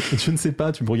regarde en mode je ne sais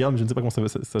pas, tu me regardes mais je ne sais pas comment ça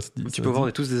se dit. Tu peux voir, on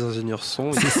est tous des ingénieurs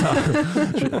son. C'est ça.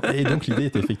 Et donc l'idée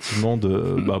était effectivement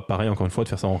pareil encore une fois, de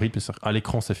faire ça en rythme, à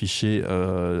l'écran s'afficher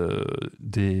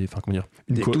des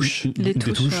touches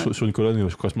sur une colonne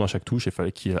correspondant à chaque touche, et il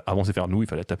fallait qu'il avance vers nous, il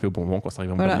fallait taper au bon moment quand ça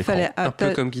arrivait en bas de l'écran. Un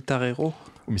peu comme Guitar Hero.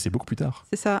 Mais c'est beaucoup plus tard.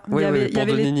 C'est ça. Pour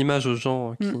donner une image aux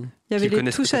gens qui il y avait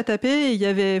les touches à taper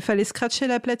et fallait scratcher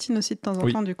la platine aussi de temps en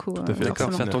temps du coup. Tout à fait.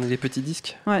 D'accord, faire tourner les petits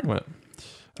disques. Ouais. Voilà.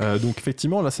 Donc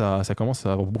effectivement là ça commence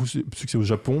à avoir beaucoup de succès au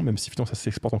Japon, même si finalement ça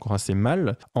s'exporte encore assez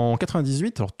mal. En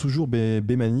 98, alors toujours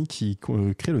Bemani qui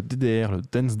crée le DDR, le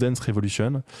Dance Dance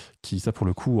Revolution, qui ça pour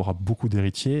le coup aura beaucoup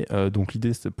d'héritiers. Donc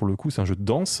l'idée pour le coup c'est un jeu de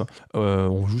danse.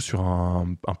 On joue sur un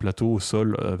plateau au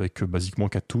sol avec basiquement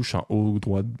 4 touches, un haut,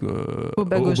 droite,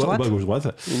 bas, gauche,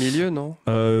 droite. Et milieu non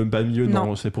milieu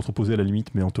non, c'est pour te reposer à la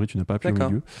limite, mais en théorie tu n'as pas appuyé au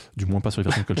milieu, du moins pas sur les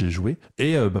versions que j'ai joué.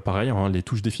 Et pareil, les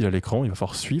touches défilent à l'écran, il va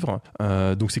falloir suivre.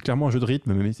 Donc c'est clairement un jeu de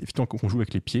rythme, mais effectivement qu'on joue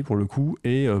avec les pieds pour le coup,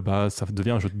 et ça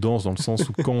devient un jeu de danse dans le sens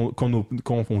où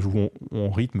quand on joue en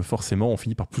rythme, forcément on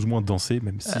finit par plus ou moins danser,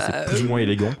 même si c'est plus ou moins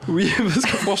élégant. Oui, parce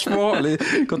que franchement,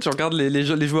 quand tu regardes les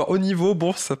joueurs haut niveau,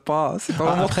 bon, c'est pas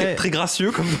vraiment très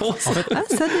gracieux comme danse. En fait,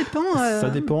 ça dépend. Ça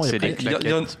dépend. C'est les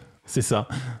claquettes. C'est ça.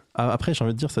 Après, j'ai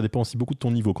envie de dire, ça dépend aussi beaucoup de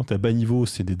ton niveau. Quand tu es à bas niveau,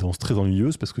 c'est des danses très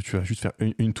ennuyeuses parce que tu vas juste faire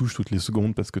une touche toutes les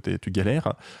secondes parce que tu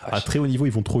galères. À très haut niveau,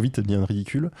 ils vont trop vite, ça devient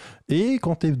ridicule. Et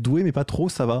quand tu es doué, mais pas trop,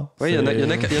 ça va. Oui, il y en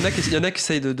a qui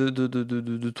essayent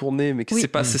de tourner, mais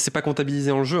c'est pas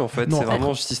comptabilisé en jeu en fait. Non, c'est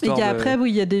vraiment juste histoire. Après,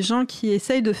 il y a des gens qui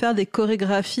essayent de faire des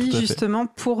chorégraphies justement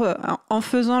pour en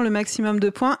faisant le maximum de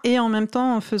points et en même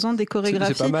temps en faisant des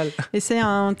chorégraphies. C'est pas mal. Et c'est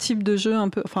un type de jeu un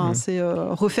peu. Enfin, c'est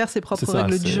refaire ses propres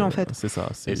règles du jeu en fait. C'est ça.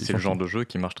 C'est le genre de jeu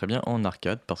qui marche très bien en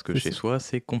arcade parce que chez soi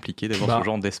c'est compliqué d'avoir ce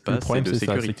genre d'espace et de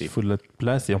sécurité. Il faut de la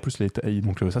place et en plus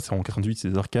donc ça c'est en 98, c'est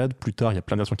des arcades. Plus tard il y a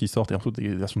plein de versions qui sortent et surtout des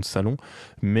versions de salon.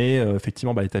 Mais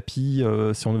effectivement les tapis,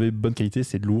 si on avait bonne qualité,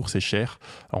 c'est lourd, c'est cher.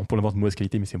 Alors on peut l'avoir de mauvaise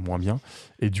qualité mais c'est moins bien.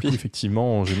 Et du coup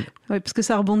effectivement, oui, parce que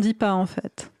ça rebondit pas en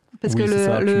fait. Parce que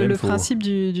le principe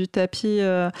du tapis,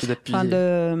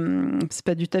 c'est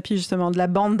pas du tapis justement, de la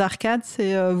bande d'arcade,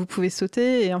 c'est vous pouvez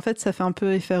sauter et en fait ça fait un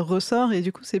peu effet ressort et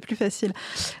du coup c'est plus facile.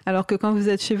 Alors que quand vous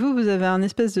êtes chez vous, vous avez un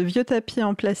espèce de vieux tapis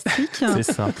en plastique. C'est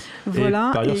ça. Voilà.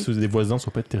 Et par ailleurs, si vous avez des voisins, ça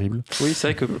peut être terrible. Oui, c'est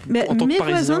vrai que mais mes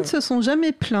voisins ne se sont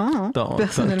jamais plaints.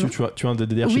 Personnellement. Tu as un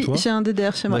DDR chez toi ? Oui, j'ai un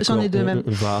DDR chez moi. J'en ai deux même.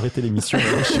 On va arrêter l'émission.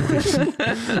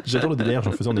 J'adore le DDR,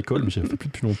 j'en faisais en école, mais j'en fais plus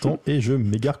depuis longtemps et je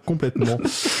m'égare complètement.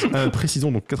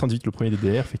 Précisons donc 98 le premier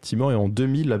DDR effectivement et en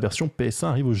 2000 la version PS1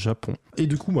 arrive au Japon et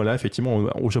du coup voilà effectivement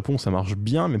au Japon ça marche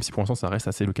bien même si pour l'instant ça reste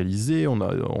assez localisé. On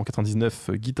a en 99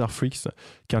 Guitar Freaks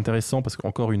qui est intéressant parce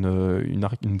qu'encore une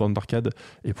bande d'arcade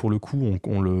et pour le coup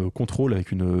on le contrôle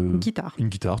avec une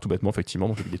guitare tout bêtement effectivement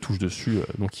donc avec des touches dessus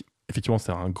donc effectivement,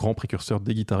 c'est un grand précurseur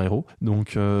des Guitar Hero.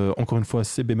 Donc, encore une fois,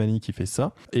 c'est Bemani qui fait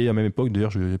ça. Et à la même époque,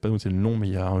 d'ailleurs, je n'ai pas noté le nom, mais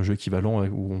il y a un jeu équivalent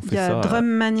où on fait ça. Il y a Drum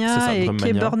Mania et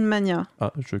Keyboard Mania.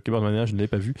 Keyboard Mania, je ne l'avais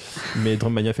pas vu. Mais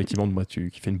Drum Mania, effectivement,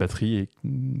 qui fait une batterie. Et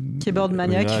Keyboard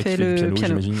Mania qui fait le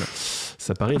piano. J'imagine.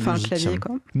 Ça paraît logique. Le clavier,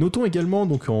 quoi. Notons également,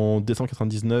 donc en décembre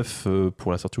 99,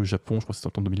 pour la sortie au Japon, je crois que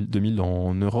c'était en 2000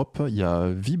 en Europe, il y a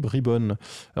Vib Ribbon.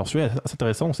 Alors, celui-là est assez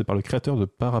intéressant. C'est par le créateur de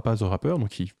Parappa the Rapper, donc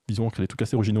qui, disons, crée des trucs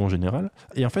assez originaux en général.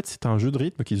 Et en fait, c'est un jeu de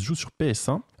rythme qui se joue sur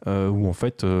PS1 où en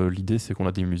fait l'idée c'est qu'on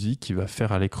a des musiques qui va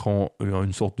faire à l'écran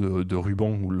une sorte de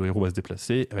ruban où le héros va se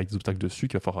déplacer avec des obstacles dessus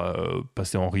qui va falloir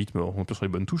passer en rythme un peu sur les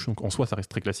bonnes touches. Donc en soi, ça reste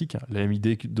très classique. La même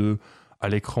idée à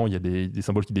l'écran, il y a des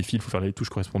symboles qui défilent, il faut faire les touches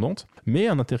correspondantes. Mais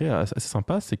un intérêt assez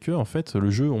sympa, c'est que en fait,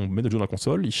 le jeu, on met le jeu dans la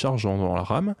console, il charge dans la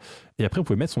RAM, et après on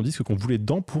pouvait mettre son disque qu'on voulait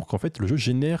dedans pour qu'en fait le jeu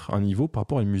génère un niveau par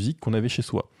rapport à une musique qu'on avait chez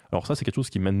soi. Alors ça, c'est quelque chose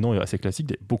qui maintenant est assez classique.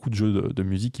 Il y a beaucoup de jeux de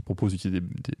musique qui proposent d'utiliser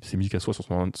ces musiques à soi sur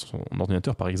son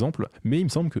ordinateur, par exemple. Mais il me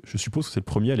semble que, je suppose que c'est le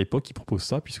premier à l'époque qui propose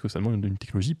ça, puisque ça demande une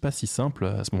technologie pas si simple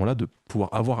à ce moment-là de pouvoir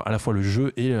avoir à la fois le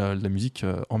jeu et la musique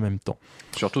en même temps.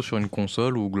 Surtout sur une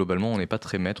console où globalement on n'est pas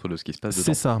très maître de ce qui se passe dedans.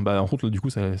 C'est ça. En fait, du coup,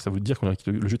 ça veut dire que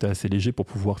le jeu était assez léger pour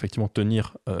pouvoir effectivement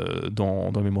tenir dans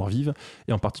la mémoire vive.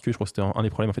 Et en particulier, je crois que c'était un des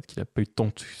problèmes en fait, qu'il n'a pas eu tant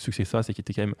de succès que ça, c'est qu'il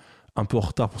était quand même un peu en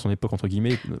retard pour son époque entre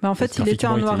guillemets. En fait, il était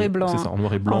en noir et blanc. C'est ça, en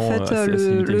noir et blanc. En fait,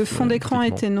 le fond d'écran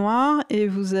était noir et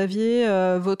vous aviez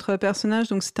votre personnage,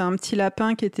 donc c'était un petit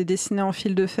lapin qui était dessiné en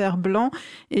fil de fer blanc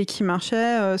et qui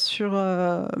marchait sur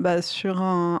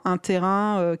un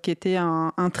terrain qui était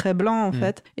un trait blanc en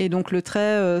fait. Et donc le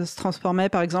trait se transformait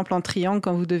par exemple en triangle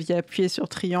quand vous deviez appuyer sur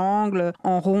triangle,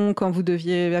 en rond quand vous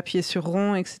deviez appuyer sur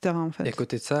rond, etc. En fait. Et à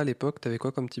côté de ça, à l'époque, t'avais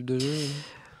quoi comme type de jeu ?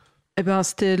 Eh ben,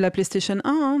 c'était de la PlayStation 1.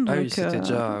 Hein, donc, oui, c'était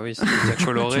déjà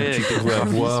coloré. Tu pouvais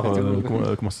avoir,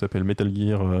 comment ça s'appelle, Metal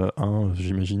Gear 1,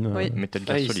 j'imagine. Oui. Metal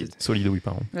Gear Solid. Solid, oui,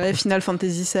 pardon. Ouais, Final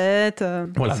Fantasy 7.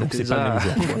 Voilà, donc c'est pas le même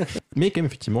genre. Mais quand même,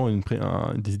 effectivement,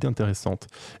 des idées intéressantes.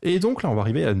 Et donc là, on va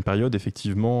arriver à une période,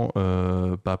 effectivement,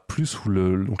 plus où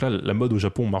donc là, la mode au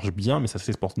Japon marche bien, mais ça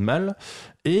s'exporte mal.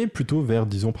 Et plutôt vers,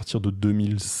 disons, à partir de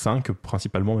 2005,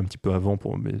 principalement, un petit peu avant,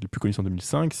 mais le plus connu c'est en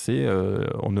 2005, c'est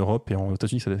en Europe et en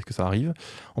États-Unis que ça arrive.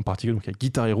 En particulier, donc il y a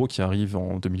Guitar Hero qui arrive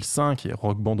en 2005 et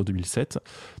Rock Band en 2007.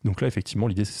 Donc là, effectivement,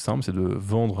 l'idée c'est simple, c'est de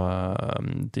vendre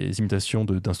des imitations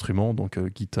d'instruments, donc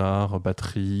guitare,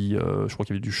 batterie, je crois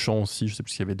qu'il y avait du chant aussi, je sais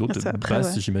plus s'il y avait d'autres,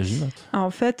 basse, j'imagine. En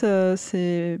fait,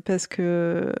 c'est parce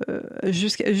que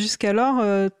jusqu'alors,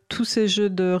 tous ces jeux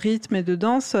de rythme et de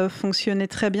danse fonctionnaient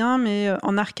très bien, mais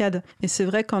en arcade. Et c'est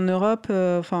vrai qu'en Europe,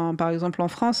 par exemple en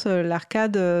France,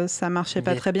 l'arcade, ça marchait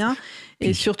pas très bien.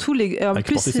 Et surtout, en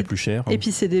plus, c'est plus cher. Et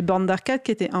puis, c'est des bornes d'arcade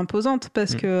qui étaient imposantes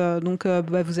parce que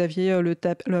vous aviez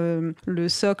le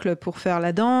socle pour faire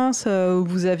la danse,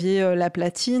 vous aviez la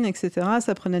platine, etc.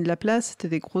 Ça prenait de la place. C'était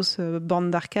des grosses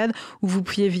bornes d'arcade où vous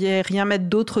pouviez rien mettre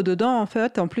d'autre dedans, en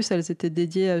fait. En plus, elles étaient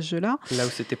dédiées à ce jeu-là. Là où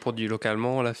c'était produit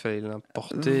localement, là, il fallait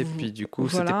l'importer. Et puis, du coup,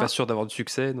 c'était pas sûr d'avoir du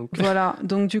succès. Donc... Voilà.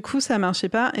 Donc, du coup, ça marchait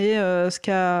pas. Et ce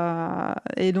qui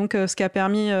a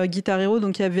permis Guitar Hero,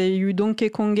 donc il y avait eu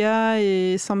Donkey Konga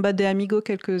et Samba de Amigo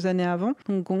quelques années avant.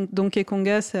 Donc Donkey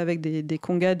Konga, c'est avec des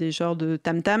congas, des genres de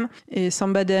tam-tam. Et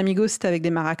Samba de Amigo, c'est avec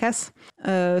des maracas.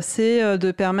 C'est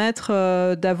de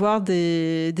permettre d'avoir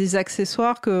des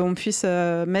accessoires qu'on puisse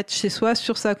mettre chez soi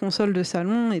sur sa console de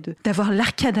salon et d'avoir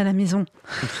l'arcade à la maison.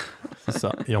 C'est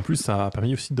ça. Et en plus, ça a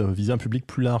permis aussi de viser un public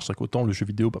plus large. C'est qu'autant le jeu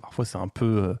vidéo, parfois c'est un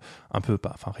peu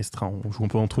restreint. On joue un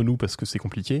peu entre nous parce que c'est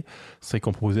compliqué. C'est vrai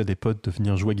qu'on proposait à des potes de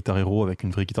venir jouer à Guitar Hero avec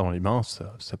une vraie guitare dans les mains,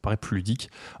 ça paraît plus ludique.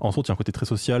 Entre autres, il y a un côté très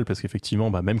social parce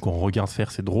qu'effectivement, même quand on regarde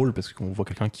faire, c'est drôle parce qu'on voit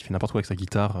quelqu'un qui fait n'importe quoi avec sa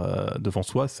guitare devant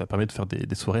soi. Ça permet de faire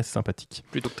des soirées sympathiques.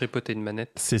 Plutôt que tripoter une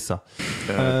manette. C'est ça.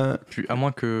 Puis, à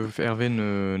moins que Hervé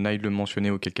n'aille le mentionner,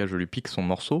 auquel cas je lui pique son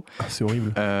morceau. C'est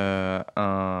horrible.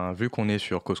 Vu qu'on est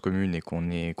sur Cause Commune et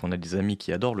qu'on a des amis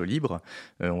qui adorent le libre,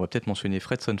 on va peut-être mentionner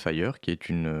Fred Sunfire, qui est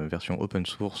une version open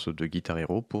source de Guitar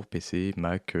Hero pour PC,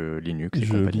 Mac, Linux et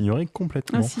compagnie. Je l'ignorais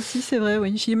complètement. Ah si, c'est vrai,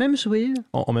 oui. J'y ai même joué.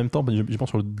 En même temps, je pense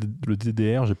sur le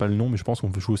DDR, j'ai pas le nom, mais je pense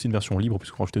qu'on joue aussi une version libre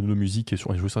puisqu'on rajoutait de nos musiques et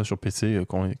on jouait ça sur PC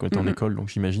quand on était en école, donc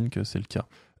j'imagine que c'est le cas.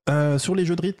 Sur les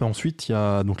jeux de rythme, ensuite, il y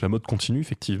a donc la mode continue,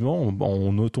 effectivement,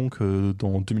 en notant que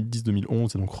dans 2010-2011, il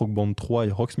y a donc Rock Band 3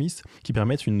 et Rocksmith qui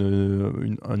permettent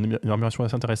une amélioration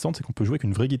assez intéressante, c'est qu'on peut jouer avec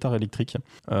une vraie guitare électrique.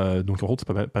 Donc en gros,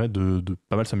 ça permet de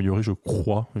pas mal s'améliorer, je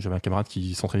crois. J'avais un camarade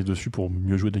qui s'entraînait dessus pour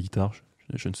mieux jouer de la guitare.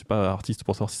 Je ne suis pas artiste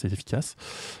pour savoir si c'est efficace,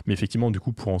 mais effectivement, du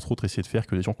coup, pour entre autres essayer de faire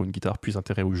que les gens qui ont une guitare puissent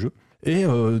intérêt au jeu. Et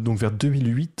donc vers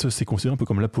 2008, c'est considéré un peu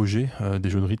comme l'apogée des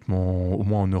jeux de rythme, au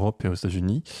moins en Europe et aux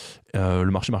États-Unis. Le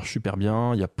marché marche super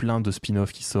bien, il y a plein de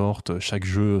spin-offs qui sortent, chaque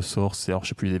jeu sort, alors je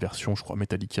sais plus, des versions, je crois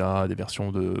Metallica, des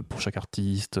versions pour chaque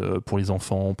artiste, pour les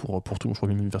enfants, pour tout, je crois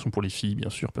même une version pour les filles, bien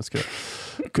sûr, parce que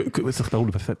ça serait pas drôle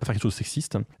de pas faire quelque chose de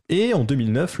sexiste. Et en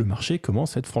 2009, le marché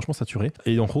commence à être franchement saturé.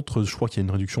 Et entre autres, je crois qu'il y a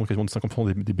une réduction quasiment de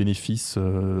 50% des bénéfices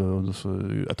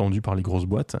attendus par les grosses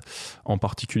boîtes. En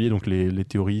particulier, donc les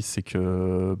théories, c'est que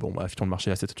effectivement, le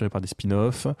marché est assez saturé par des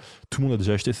spin-offs. Tout le monde a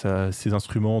déjà acheté ses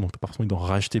instruments, donc t'as pas forcément envie d'en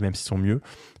racheter, même s'ils sont mieux.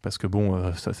 Parce que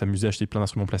s'amuser à acheter plein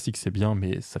d'instruments plastiques, c'est bien,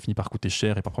 mais ça finit par coûter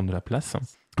cher et par prendre de la place.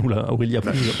 Oula, Aurélie a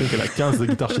pris qu'elle a 15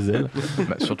 guitares chez elle.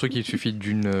 Surtout qu'il suffit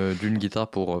d'une guitare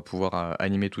pour pouvoir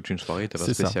animer toute une soirée, t'as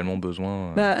pas spécialement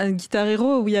besoin. Guitar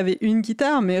Hero, où il y avait une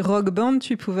guitare, mais Rock Band,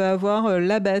 tu pouvais avoir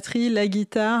la batterie, la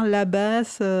guitare, la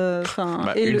basse,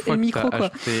 et le micro. Une fois que t'as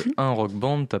acheté un Rock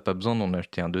Band, t'as pas besoin d'en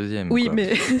acheter un deuxième. Oui, quoi.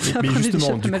 mais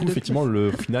justement, du coup, effectivement,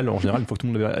 le final, en général, une fois que tout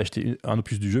le monde avait acheté un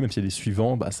opus du jeu, même s'il y a des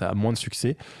suivants, ça a moins de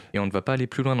succès. Et on ne va pas aller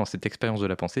plus loin dans cette expérience de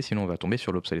la pensée, sinon on va tomber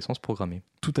sur l'obsolescence programmée.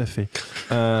 Tout à fait.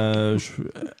 Tu vas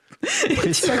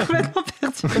complètement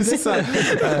perdu. C'est ça.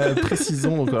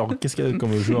 Précisons. Donc, alors, qu'est-ce qu'il y a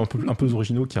comme jeu un peu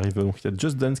originaux qui arrivent? Donc, il y a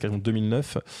Just Dance qui arrive en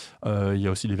 2009. Il y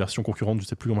a aussi les versions concurrentes, je ne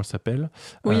sais plus comment elles s'appellent.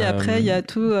 Oui, après, il y a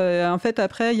tout. En fait,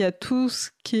 après, il y a tout ce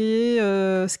qui est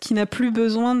ce qui n'a plus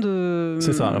besoin de.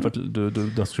 C'est ça, en fait,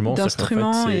 d'instruments.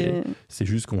 D'instruments. C'est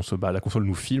juste qu'on la console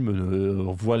nous filme,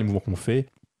 voit les mouvements qu'on fait.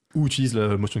 Ou utilise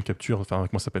la motion capture, comment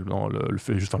ça s'appelle,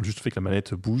 juste fait que la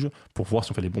manette bouge pour voir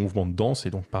si on fait les bons mouvements de danse. Et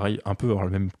donc pareil, un peu avoir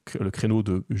le créneau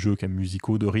de jeux quand même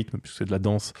musicaux, de rythme, puisque c'est de la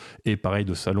danse, et pareil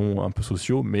de salons un peu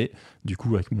sociaux, mais du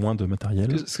coup avec moins de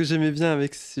matériel. Ce que j'aimais bien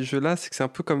avec ces jeux-là, c'est que c'est un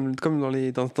peu comme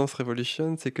dans Dance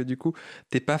Revolution, c'est que du coup,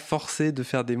 t'es pas forcé de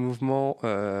faire des mouvements...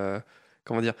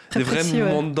 des vrais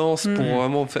mouvements de danse pour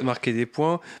vraiment marquer des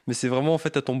points, mais c'est vraiment en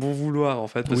fait à ton bon vouloir en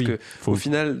fait, parce que au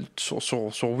final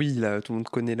sur Wii, là, tout le monde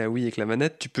connaît la Wii avec la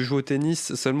manette, tu peux jouer au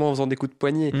tennis seulement en faisant des coups de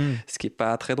poignet, ce qui est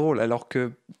pas très drôle, alors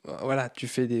que tu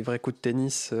fais des vrais coups de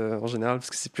tennis en général parce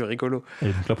que c'est plus rigolo. Et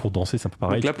donc là pour danser c'est un peu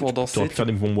pareil. Donc là pour danser, tu peux faire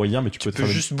des mouvements moyens, mais tu peux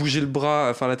juste bouger le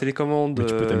bras, la télécommande. Mais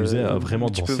tu peux t'amuser à vraiment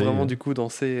danser. Tu peux vraiment du coup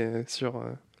danser sur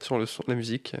la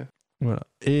musique. Voilà.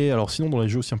 Et alors sinon, dans les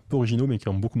jeux aussi un peu originaux, mais qui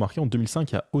ont beaucoup marqué, en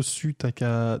 2005, il y a Osu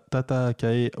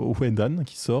Tatakae Ouendan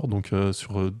qui sort, donc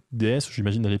sur DS,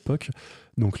 j'imagine à l'époque.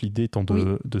 Donc l'idée étant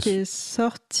qui est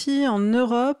sorti en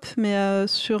Europe, mais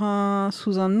sous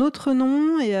un autre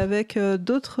nom et avec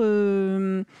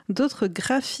d'autres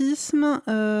graphismes.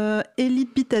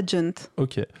 Elite Beat Agent.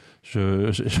 Ok. Je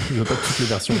ne veux pas toutes les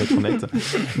versions, pour être honnête.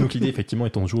 Donc l'idée effectivement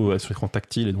étant de jouer sur l'écran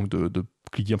tactile et donc de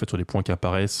cliquer en fait sur les points qui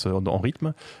apparaissent en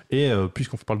rythme. Et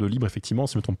puisqu'on parle de libre, effectivement,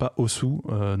 si je ne me trompe pas, Osu,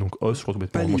 donc Os, je crois que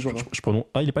pas libre.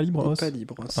 Il n'est pas libre, Os. Il n'est pas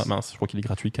libre. Ah mince, je crois qu'il est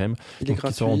gratuit quand même. Il donc, est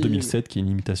gratuit. Qui sort en 2007, qui est une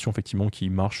imitation effectivement qui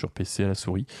marche sur PC à la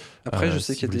souris. Après, je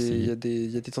sais qu'il y a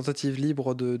des tentatives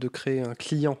libres de créer un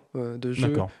client de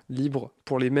jeu libre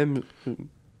pour les mêmes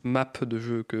maps de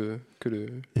jeu que le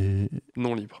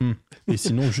non libre. Et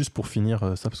sinon, juste pour finir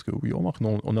ça, parce que oui, remarque,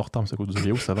 non, on est en retard, mais c'est à cause de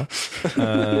Zéléo, ça va.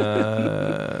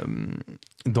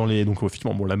 Donc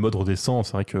effectivement, bon, la mode redescend.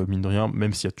 C'est vrai que mine de rien,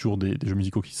 même s'il y a toujours des jeux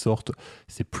musicaux qui sortent,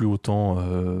 c'est plus autant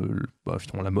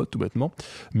finalement la mode tout bêtement.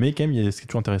 Mais quand même, ce qui est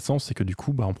toujours intéressant, c'est que du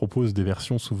coup, on propose des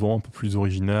versions souvent un peu plus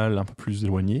originales, un peu plus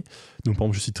éloignées. Donc par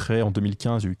exemple, je citerai en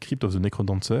 2015, il y a eu Crypt of the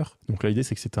Necrodancer. Donc l'idée,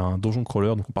 c'est que c'est un donjon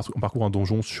crawler. Donc on parcourt un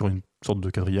donjon sur une sorte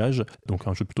de quadrillage, donc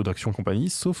un jeu plutôt d'action et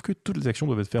compagnie, sauf que toutes les actions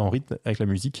doivent être faites en rythme avec la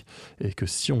musique, et que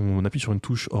si on appuie sur une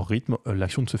touche hors rythme,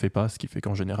 l'action ne se fait pas, ce qui fait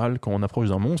qu'en général, quand on approche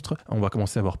d'un monstre, on va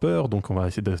commencer à avoir peur, donc on va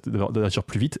essayer d'agir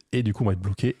plus vite, et du coup on va être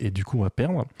bloqué, et du coup on va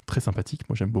perdre. Très sympathique,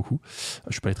 moi j'aime beaucoup,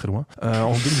 je suis pas allé très loin.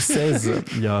 En 2016,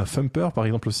 il y a Thumper par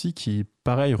exemple aussi, qui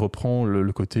pareil reprend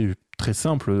le côté très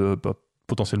simple,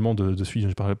 potentiellement de celui dont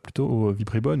je parlais plus tôt, au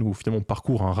Vibribone, où finalement on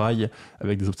parcourt un rail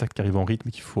avec des obstacles qui arrivent en rythme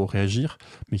et qu'il faut réagir,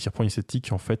 mais qui reprend une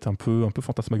esthétique en fait un peu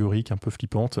fantasmagorique, un peu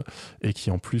flippante, et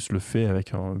qui en plus le fait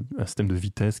avec un système de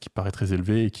vitesse qui paraît très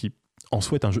élevé et qui en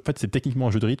soi est un jeu. En fait, c'est techniquement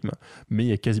un jeu de rythme, mais il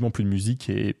y a quasiment plus de musique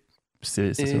et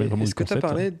est-ce que tu as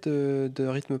parlé de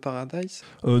Rhythm Paradise ?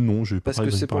 Non, je n'ai pas parce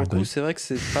parlé de que Rhythm Paradise. pour le coup, c'est vrai que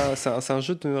c'est un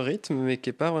jeu de rythme, mais qui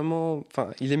est pas vraiment.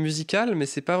 Enfin, il est musical, mais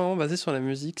c'est pas vraiment basé sur la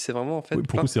musique. C'est vraiment en fait. Oui,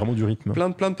 pour le coup, c'est vraiment du rythme. Plein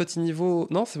de petits niveaux.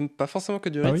 Non, c'est pas forcément que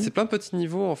du rythme. C'est plein de petits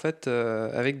niveaux en fait,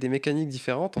 avec des mécaniques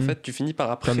différentes. En fait, tu finis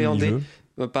par appréhender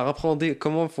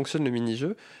comment fonctionne le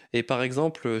mini-jeu. Et par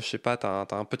exemple, je sais pas, t'as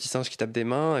un petit singe qui tape des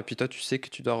mains, et puis toi, tu sais que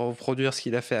tu dois reproduire ce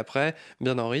qu'il a fait après,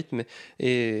 bien en rythme,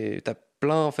 et t'as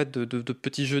plein en fait de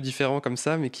petits jeux différents comme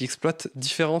ça, mais qui exploitent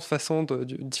différentes façons,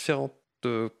 différentes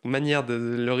manières de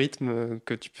le rythme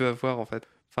que tu peux avoir en fait.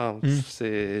 Enfin,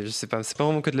 je sais pas, c'est pas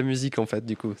vraiment que de la musique en fait,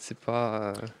 du coup, c'est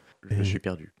pas. Je suis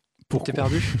perdu. T'es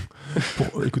perdu.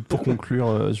 Pour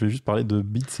conclure, je vais juste parler de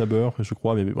Beat Saber, je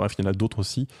crois, mais bref, il y en a d'autres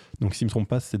aussi. Donc, si je ne me trompe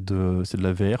pas, c'est de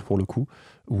la VR pour le coup,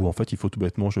 où en fait, il faut tout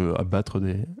bêtement abattre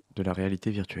de la réalité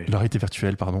virtuelle. La réalité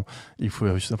virtuelle, pardon. Il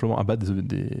faut simplement abattre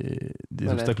des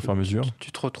obstacles au fur et à mesure.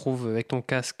 Tu te retrouves avec ton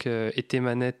casque et tes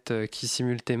manettes qui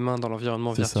simulent tes mains dans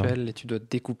l'environnement virtuel, et tu dois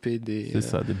découper des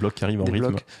blocs qui arrivent en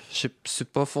rythme.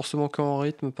 C'est pas forcément qu'en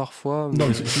rythme parfois. Mais... Non,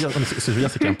 mais ce que je veux dire,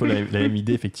 c'est qu'il y a un peu la même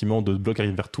idée, effectivement, de blocs qui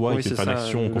arrivent vers toi et qui fait une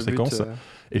action en conséquence.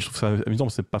 Et je trouve ça amusant,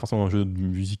 c'est pas forcément un jeu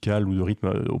musical ou de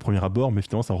rythme au premier abord, mais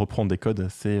finalement, ça reprend des codes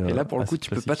assez. Et là, pour le coup, tu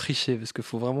peux pas tricher, parce qu'il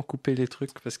faut vraiment couper les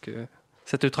trucs, parce que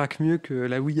ça te traque mieux que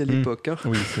la Wii à l'époque. Hein.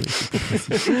 Oui, c'est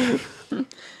précis.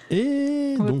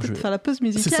 Et on va donc peut-être faire la pause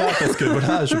musicale. C'est ça, parce que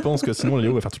voilà, je pense que sinon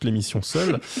Léo va faire toute l'émission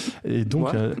seule. Et donc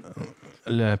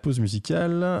la pause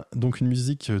musicale, donc une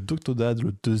musique d'Octodad,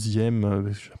 le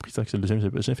deuxième. J'ai appris ça que c'est le deuxième, j'ai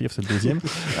jamais fait gaffe, c'est le deuxième.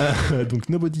 Donc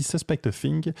Nobody Suspect a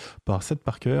Thing par Seth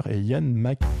Parker et Ian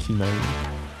McKinney.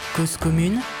 Cause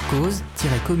commune,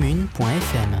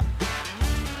 cause-commune.fm.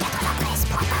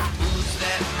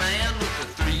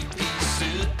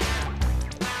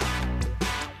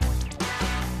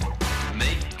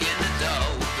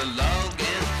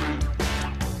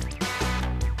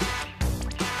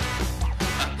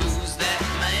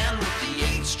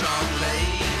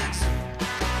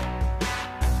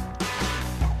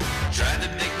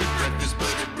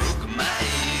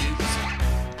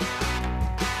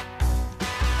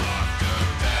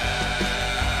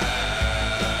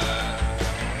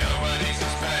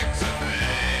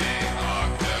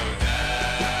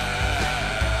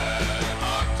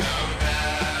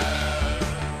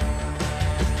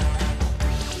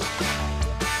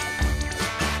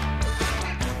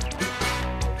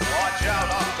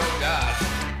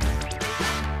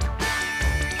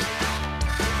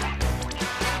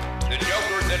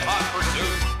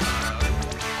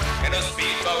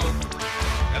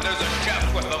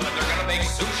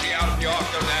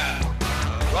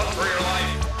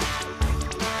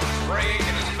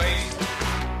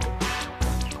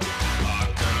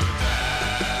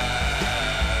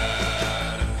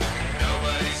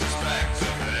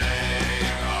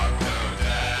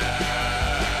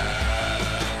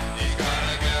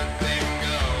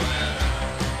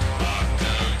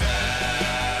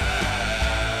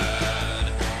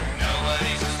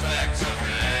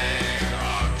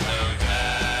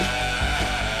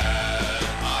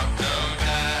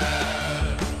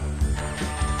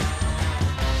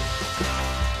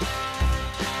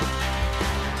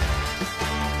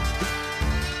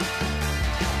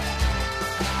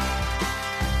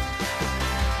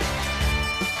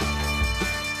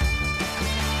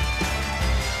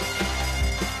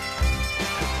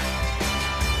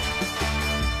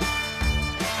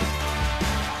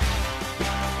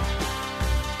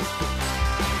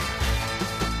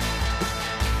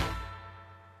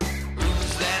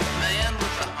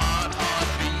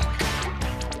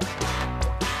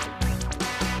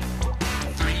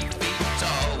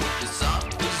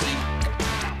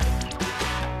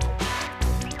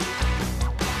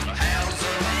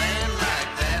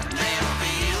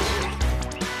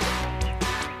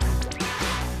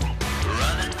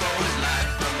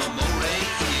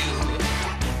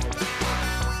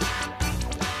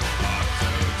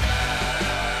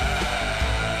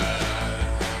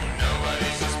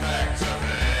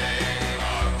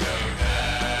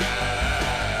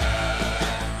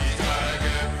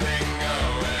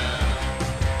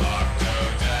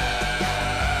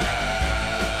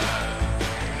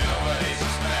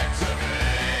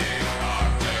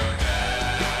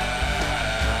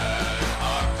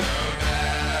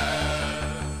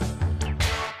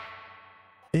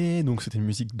 donc c'était une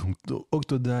musique donc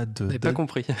d'Octodad. J'ai pas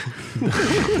compris.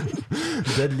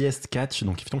 Deadliest Catch,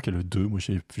 donc effectivement qui est le 2. Moi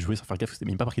j'ai joué sans faire gaffe, c'était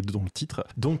même pas marqué 2 dans le titre.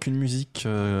 Donc une musique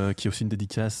qui est aussi une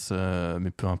dédicace, mais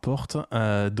peu importe.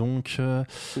 Le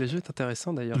jeu est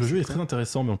intéressant d'ailleurs. Le jeu est très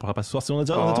intéressant, mais on ne parlera pas ce soir si on a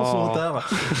déjà un en retard.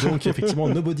 Donc effectivement,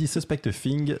 Nobody Suspect a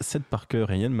Thing, Seth Parker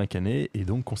et Ian McCanney, et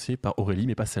donc conseillé par Aurélie,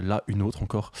 mais pas celle-là, une autre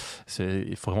encore.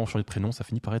 Il faut vraiment changer de prénom, ça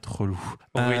finit par être relou.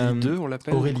 Aurélie 2, on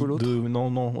l'appelle Aurélie ou l'autre 2,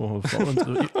 non. Bon,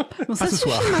 pas ça ce suffit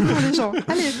soir. maintenant les gens.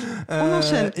 Allez, on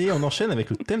enchaîne. Et on enchaîne avec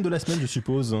le thème de la semaine, je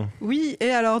suppose. Oui,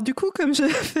 et alors du coup, comme je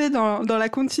fais dans la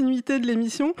continuité de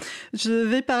l'émission, je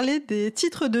vais parler des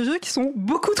titres de jeux qui sont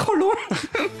beaucoup trop longs.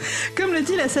 Comme le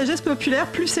dit la sagesse populaire,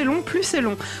 plus c'est long, plus c'est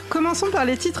long. Commençons par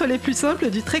les titres les plus simples,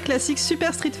 du très classique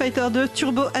Super Street Fighter 2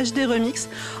 Turbo HD Remix,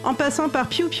 en passant par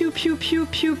Piu Piu Piu Piu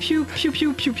Piu Piu Piu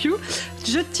Piu Piu Piu,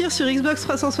 jeu de tir sur Xbox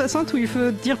 360 où il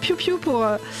faut dire Piu Piu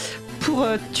pour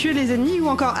tuer les ennemis, ou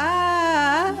encore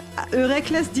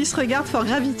Reckless Disregard for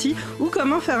Gravity, ou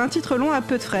comment faire un titre long à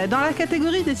peu de frais. Dans la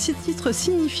catégorie des titres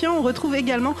signifiants, on retrouve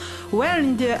également Where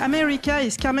in the America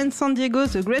is Carmen Sandiego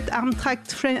The Great Amtrak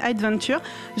Train Adventure,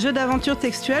 jeu d'aventure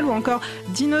textuel, ou encore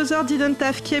Dinosaur didn't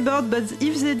have keyboard but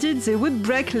if they did they would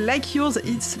break like yours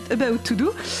it's about to do.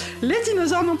 Les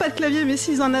dinosaures n'ont pas de clavier, mais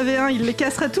s'ils en avaient un, ils les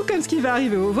casseraient tout comme ce qui va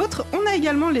arriver au vôtre. On a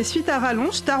également les suites à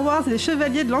rallonge, Star Wars, les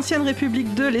Chevaliers de l'Ancienne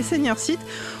République 2, les Seigneurs Sith,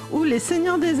 ou les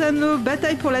Seigneurs des Anneaux,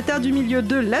 Bataille pour la Terre du Milieu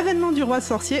 2, l'avènement du roi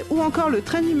sorcier, ou encore le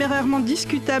très numérairement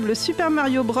discutable Super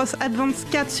Mario Bros Advance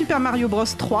 4, Super Mario Bros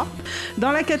 3.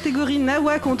 Dans la catégorie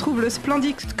Nawak, on trouve le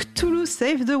splendide Cthulhu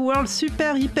Save the World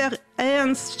Super Hyper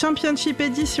Enhanced Championship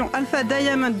Edition Alpha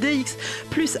Diamond DX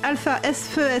plus Alpha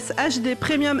SFES HD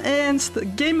Premium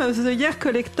Enhanced Game of the Year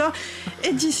Collector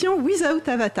Edition Without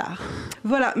Avatar.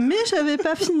 Voilà, mais j'avais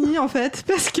pas fini en fait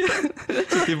parce que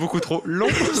c'était beaucoup trop long.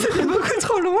 C'était beaucoup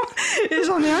trop long, et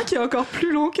j'en ai un qui est encore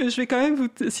plus long que je vais quand même vous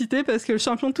citer parce que le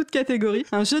champion de toute catégorie,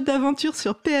 un jeu d'aventure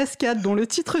sur PS4 dont le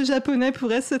titre japonais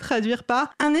pourrait se traduire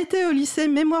par Un été au lycée,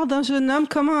 mémoire d'un jeune homme,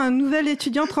 comment un nouvel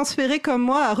étudiant transféré comme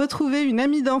moi a retrouvé une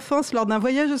amie d'enfance lors d'un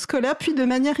voyage scolaire, puis de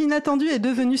manière inattendue est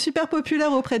devenu super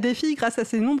populaire auprès des filles grâce à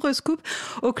ses nombreuses coupes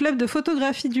au club de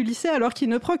photographie du lycée, alors qu'il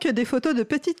ne prend que des photos de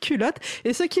petites culottes,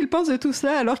 et ce qu'il pense de tout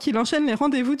cela alors qu'il enchaîne les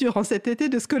rendez-vous durant cet été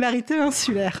de scolarité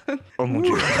insulaire. Oh mon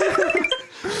Dieu.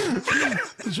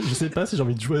 Je sais pas si j'ai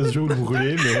envie de jouer à ce jeu ou de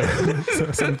brûler,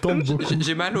 mais ça me tente beaucoup.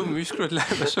 J'ai mal aux muscles de la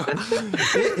mâchoire.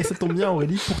 Et ça tombe bien,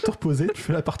 Aurélie, pour te reposer, tu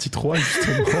fais la partie 3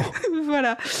 justement.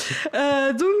 Voilà.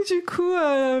 Donc du coup,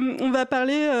 on va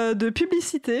parler de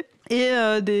publicité et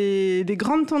des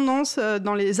grandes tendances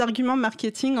dans les arguments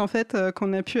marketing en fait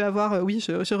qu'on a pu avoir. Oui,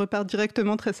 je repars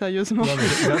directement très sérieusement. Non,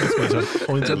 mais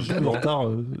on est déjà en retard,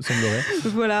 semblerait.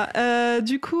 Voilà.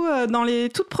 Du coup, dans les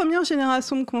toutes premières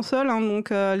générations de consoles, hein, donc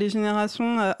les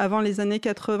générations avant les années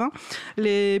 80,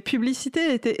 les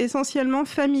publicités étaient essentiellement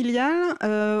familiales,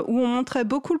 où on montrait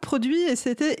beaucoup le produit et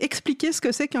c'était expliquer ce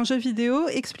que c'est qu'un jeu vidéo,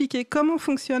 expliquer comment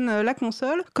fonctionne la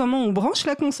console, comment on branche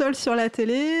la console sur la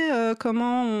télé,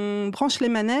 comment on branche les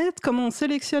manettes, comment on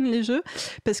sélectionne les jeux,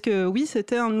 parce que oui,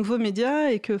 c'était un nouveau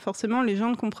média et que forcément les gens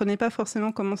ne comprenaient pas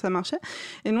forcément comment ça marchait.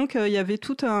 Et donc il y avait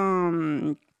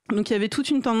Donc il y avait toute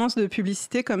une tendance de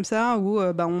publicité comme ça où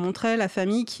on montrait la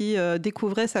famille qui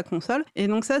découvrait sa console. Et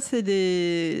donc ça,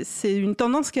 c'est une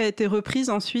tendance qui a été reprise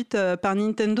ensuite par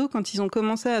Nintendo quand ils ont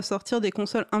commencé à sortir des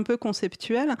consoles un peu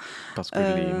conceptuelles. Parce que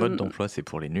les modes d'emploi, c'est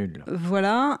pour les nuls.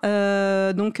 Voilà.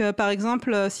 Donc par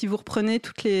exemple, si vous reprenez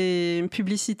toutes les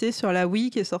publicités sur la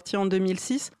Wii qui est sortie en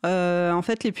 2006, en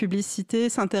fait les publicités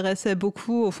s'intéressaient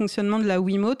beaucoup au fonctionnement de la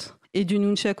Wiimote et du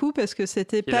nunchaku parce que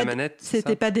c'était pas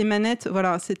des manettes,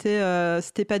 voilà,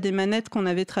 c'était pas des manettes qu'on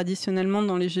avait traditionnellement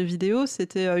dans les jeux vidéo,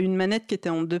 c'était une manette qui était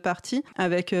en deux parties,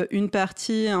 avec une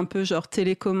partie un peu genre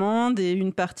télécommande et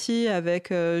une partie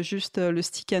avec juste le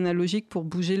stick analogique pour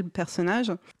bouger le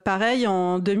personnage. Pareil,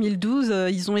 en 2012,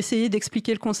 ils ont essayé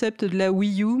d'expliquer le concept de la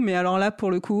Wii U, mais alors là,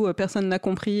 pour le coup, personne n'a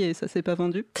compris et ça s'est pas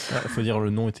vendu. Faut dire, le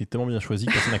nom était tellement bien choisi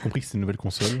que personne n'a compris que c'était une nouvelle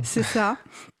console. C'est ça.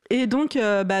 Et donc,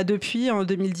 depuis, en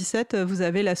 2017, vous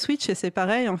avez la Switch et c'est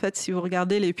pareil. En fait, si vous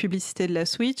regardez les publicités de la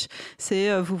Switch,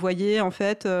 vous voyez en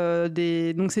fait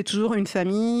donc c'est toujours une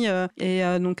famille et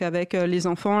donc avec les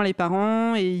enfants, les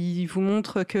parents, et ils vous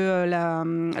montrent que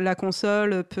la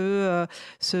console peut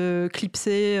se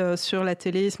clipser sur la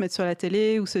télé, se mettre sur la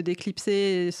télé, ou se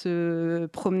déclipser et se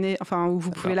promener. Enfin, où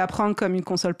vous pouvez la prendre comme une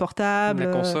console portable.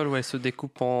 La console, ouais, se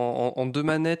découpe en deux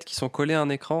manettes qui sont collées à un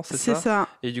écran, c'est ça. C'est ça.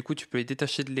 Et du coup, tu peux les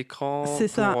détacher de l'écran l'écran. C'est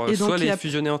ça. Pour, et donc, soit les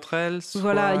fusionner entre elles, soit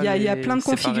voilà, il y a plein de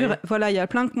voilà, il y a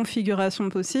plein de configurations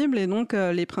possibles. Et donc,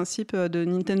 les principes de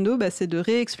Nintendo, c'est de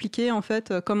réexpliquer en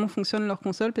fait comment fonctionnent leurs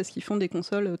consoles parce qu'ils font des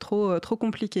consoles trop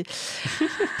compliquées.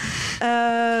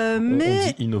 On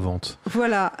dit innovantes.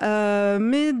 Voilà.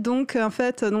 Mais donc, en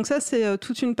fait, donc ça, c'est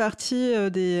toute une partie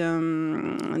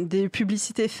des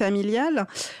publicités familiales.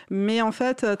 Mais en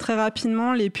fait, très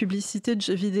rapidement, les publicités de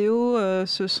jeux vidéo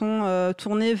se sont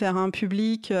tournées vers un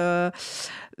public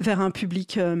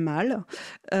mâle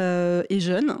et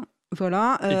jeune.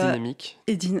 Voilà.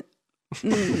 Et dynamique.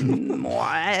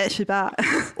 Ouais, je sais pas.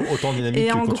 Autant dynamique et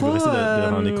que en quand gros, tu veux rester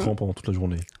derrière un écran pendant toute la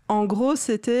journée. En gros,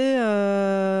 c'était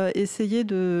essayer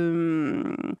de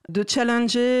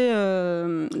challenger,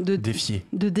 défier.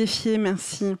 De défier,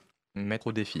 merci. Mettre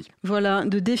au défi. Voilà,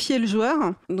 de défier le joueur.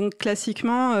 Donc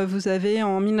classiquement, vous avez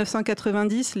en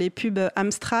 1990 les pubs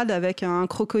Amstrad avec un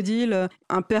crocodile,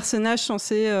 un personnage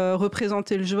censé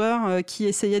représenter le joueur qui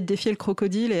essayait de défier le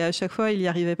crocodile et à chaque fois, il n'y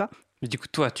arrivait pas. Mais du coup,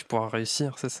 toi, tu pourras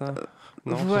réussir, c'est ça?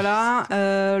 Non, voilà,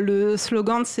 le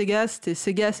slogan de Sega, c'était «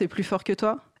 Sega, c'est plus fort que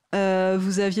toi ».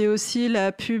 Vous aviez aussi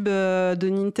la pub de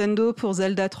Nintendo pour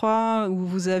Zelda 3 où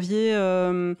vous aviez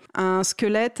un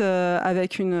squelette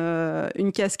avec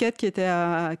une casquette qui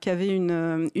avait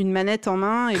une manette en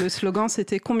main et le slogan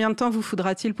c'était « Combien de temps vous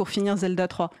faudra-t-il pour finir Zelda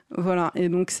 3 ?» Voilà, et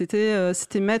donc c'était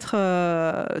mettre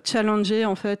challenger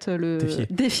en fait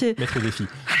défier. Mettre au défi.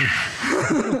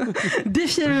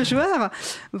 Défier le joueur.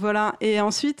 Voilà, et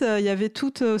ensuite il y avait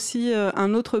tout aussi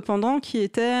un autre pendant qui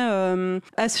était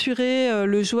assurer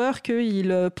le joueur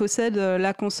qu'il possède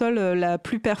la console la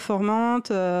plus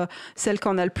performante, celle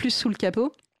qu'on a le plus sous le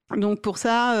capot. Donc pour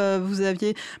ça, vous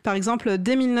aviez, par exemple,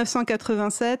 dès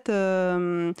 1987,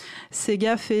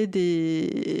 Sega fait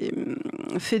des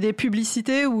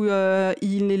publicités où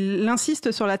il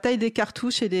insiste sur la taille des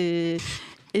cartouches et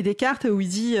des cartes où il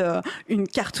dit une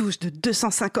cartouche de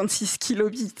 256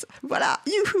 kilobits. Voilà,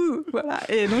 youhou, voilà.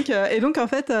 Et donc en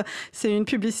fait, c'est une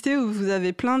publicité où vous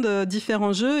avez plein de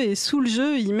différents jeux et sous le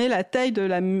jeu, il met la taille de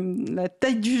la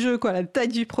taille du jeu, quoi, la taille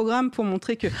du programme pour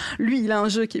montrer que lui, il a un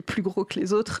jeu qui est plus gros que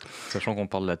les autres. Sachant qu'on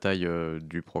parle de la taille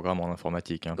du programme en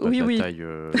informatique, pas oui, de la oui. taille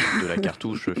de la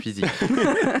cartouche physique.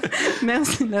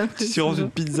 Merci. Tu ranges une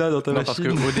pizza dans ta machine. Parce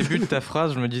qu'au début de ta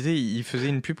phrase, je me disais, il faisait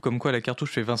une pub comme quoi la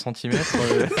cartouche fait 20 cm.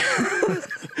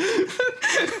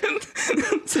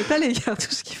 C'est pas les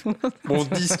cartouches qui font. Mon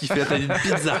disque qui fait la taille d'une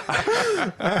pizza.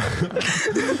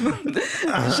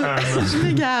 Je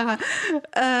m'égare.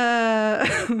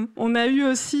 On a eu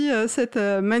aussi cette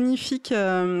magnifique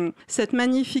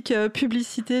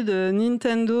publicité de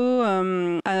Nintendo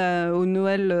au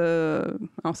Noël.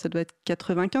 Alors ça doit être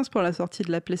 95 pour la sortie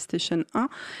de la PlayStation 1,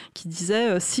 qui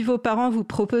disait si vos parents vous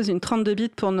proposent une 32 bits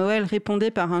pour Noël,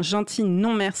 répondez par un gentil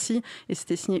non merci. Et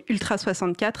c'était signé Ultra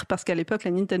 64 parce qu'à l'époque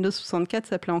la Nintendo 64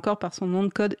 s'appelait encore par son nom de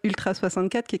code Ultra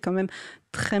 64 qui est quand même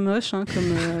très moche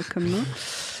comme nom.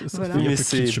 Voilà. Mais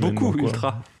c'est beaucoup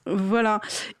Ultra. Voilà.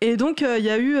 Et donc il y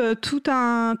a eu toute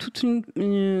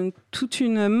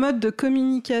une mode de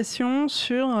communication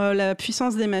sur la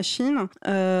puissance des machines,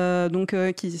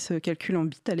 qui se calcule en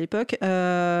bits à l'époque.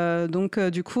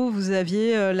 Du coup, vous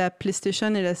aviez la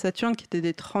PlayStation et la Saturn qui étaient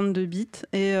des 32 bits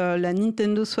et la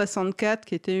Nintendo 64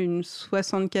 qui était une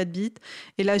 64 bits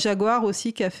et la Jaguar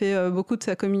aussi qui a fait beaucoup de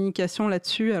sa communication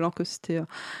là-dessus alors que c'était...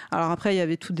 Alors après, il y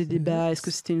avait tous des débats. Est-ce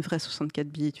que c'était une vraie 64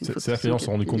 bits? C'est là que les gens se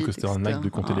sont rendus compte que c'était un acte de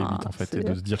compter les bits en fait et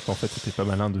de se dire qu'en fait c'était pas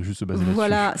malin de juste se baser là-dessus.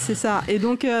 Voilà, c'est ça. Et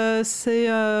donc c'est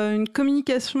une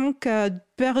communication qui a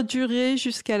perduré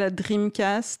jusqu'à la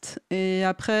Dreamcast et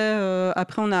après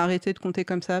on a arrêté de compter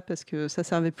comme ça parce que ça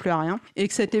servait plus à rien et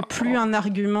que c'était plus un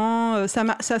argument,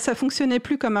 ça fonctionnait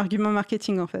plus comme argument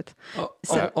marketing en fait.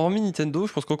 Hormis Nintendo,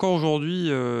 je pense qu'encore aujourd'hui,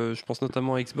 je pense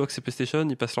notamment à Xbox et PlayStation,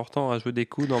 ils passent leur temps à jouer des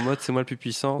coudes en mode c'est moi le plus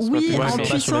puissant. Oui, en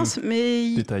puissance,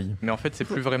 mais détail. Mais en fait, c'est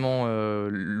plus vraiment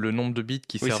le nombre de bits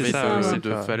qui servait de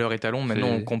valeur étalon. Maintenant,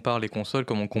 on compare les consoles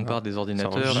comme on compare des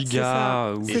ordinateurs.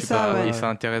 Giga ou et ça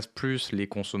intéresse plus les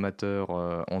consommateurs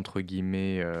entre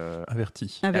guillemets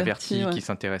avertis qui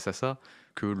s'intéressent à ça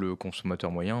que le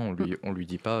consommateur moyen. On lui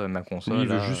dit pas ma console. Il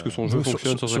veut juste que son jeu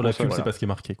fonctionne sur la pub, c'est pas ce qui est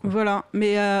marqué. Quoi. Voilà,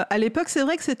 mais à l'époque, c'est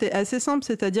vrai que c'était assez simple,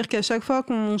 c'est-à-dire qu'à chaque fois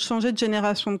qu'on changeait de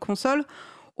génération de console,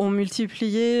 on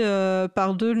multipliait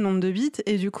par 2 le nombre de bits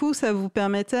et du coup ça vous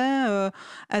permettait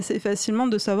assez facilement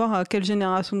de savoir à quelle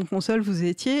génération de console vous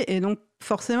étiez et donc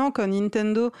forcément quand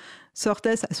Nintendo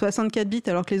sortait à 64 bits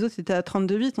alors que les autres étaient à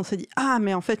 32 bits, on s'est dit ah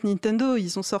mais en fait Nintendo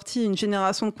ils ont sorti une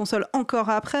génération de console encore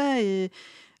après et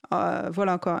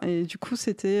Voilà quoi. Et du coup,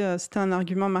 c'était un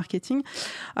argument marketing.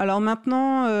 Alors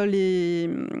maintenant, les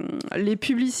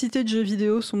publicités de jeux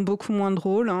vidéo sont beaucoup moins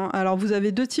drôles. Hein. Alors vous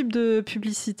avez 2 types de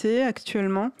publicités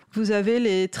actuellement. Vous avez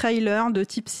les trailers de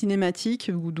type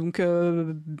cinématique, où donc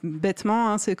bêtement,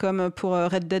 hein, c'est comme pour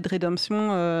Red Dead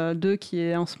Redemption 2 qui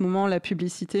est en ce moment la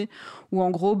publicité, où en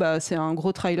gros c'est un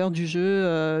gros trailer du jeu,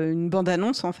 une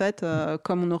bande-annonce en fait,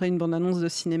 comme on aurait une bande-annonce de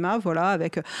cinéma, voilà,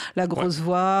 avec la grosse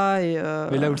voix.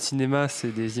 Mais là où le cinéma,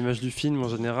 c'est des images du film en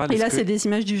général. Et là, c'est des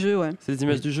images du jeu, ouais. C'est des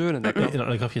images du jeu, là, d'accord. Et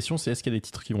la grave question, c'est est-ce qu'il y a des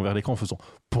titres qui vont vers l'écran en faisant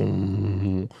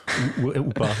POM ou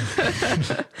pas?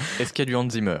 Est-ce qu'il y a du Hans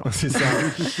Zimmer? C'est ça.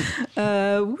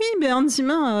 Oui, mais Hans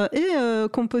Zimmer est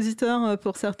compositeur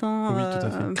pour certains. Oui, tout à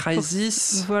fait.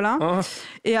 Crysis. Voilà.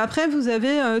 Et après, vous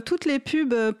avez toutes les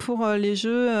pubs pour les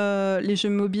jeux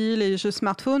mobiles, les jeux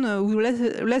smartphones, où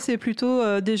là c'est plutôt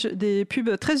des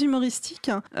pubs très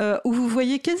humoristiques, où vous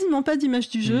voyez quasiment pas d'image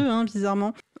du jeu, hein,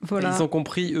 bizarrement. Voilà. Ils ont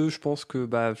compris, eux, je pense que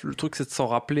le truc, c'est de s'en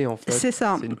rappeler, en fait. C'est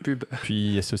ça. C'est une pub.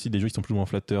 Puis c'est aussi des jeux qui sont plus ou moins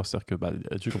flatteurs, c'est-à-dire que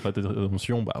les jeux comme Red Dead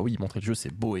Redemption, oui, montrer le jeu,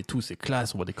 c'est beau et tout, c'est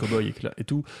classe, on voit des cow-boys et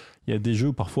tout. Il y a des jeux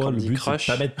où parfois Candy le but Crush.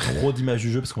 c'est de pas mettre trop d'images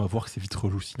du jeu parce qu'on va voir que c'est vite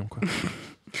relou sinon quoi.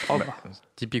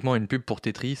 Typiquement, une pub pour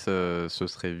Tetris, ce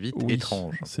serait vite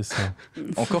étrange. C'est ça.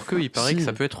 Encore que, il paraît que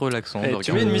ça peut être relaxant.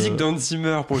 Tu mets une musique d'Hans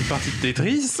Zimmer pour une partie de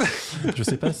Tetris. Je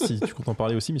sais pas si tu comptes en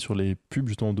parler aussi, mais sur les pubs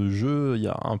justement de jeux, il y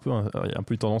a un peu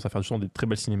une tendance à faire justement des très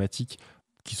belles cinématiques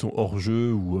qui sont hors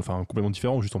jeu ou enfin complètement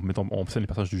différents, juste en mettant en scène les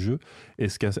personnages du jeu. Et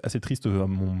ce qui est assez triste de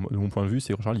mon point de vue,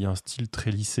 c'est qu'en général il y a un style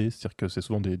très lissé, c'est-à-dire que c'est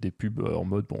souvent des pubs en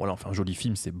mode bon voilà, on fait un joli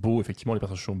film, c'est beau, effectivement les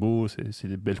personnages sont beaux, c'est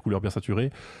des belles couleurs bien saturées,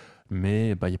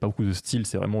 mais il n'y a pas beaucoup de style,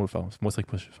 c'est vraiment, enfin moi c'est vrai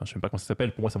que je sais même pas comment ça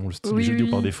s'appelle, pour moi c'est vraiment le style du jeu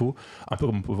vidéo par défaut, un peu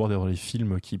comme on peut voir dans les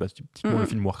films qui typiquement le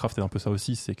film Warcraft c'est un peu ça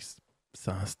aussi, c'est que c'est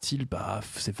un style,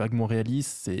 c'est vaguement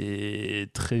réaliste, c'est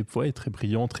très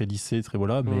brillant, très lissé, très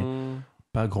voilà, mais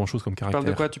pas grand chose comme caractère.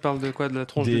 Tu parles de quoi? De la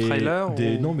tronche du trailer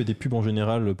Non, mais des pubs en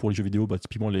général pour les jeux vidéo,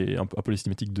 typiquement un peu les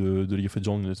cinématiques de League of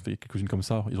Legends, ça fait quelques-unes comme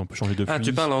ça, ils ont un peu changé depuis. Ah,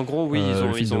 tu parles en gros, oui,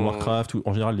 ils ont Warcraft, ou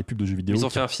en général les pubs de jeux vidéo. Ils ont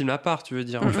fait un film à part, tu veux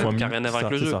dire, en fait, qui n'a rien à voir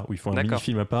avec le jeu. Ça, oui, ils font un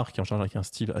mini-film à part qui en général avec un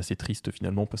style assez triste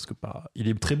finalement, parce que il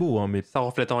est très beau, hein, mais ça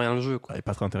reflète en rien le jeu, quoi. Et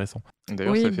pas très intéressant.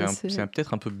 D'ailleurs, c'est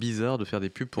peut-être un peu bizarre de faire des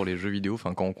pubs pour les jeux vidéo,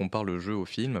 enfin quand on compare le jeu au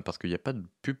film, parce qu'il n'y a pas de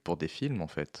pub pour des films en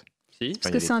fait. Si.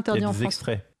 Parce que c'est interdit en France.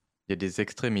 Extraits. Il y a des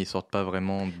extraits, mais ils sortent pas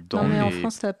vraiment dans Non, mais en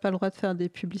France, t'as pas le droit de faire des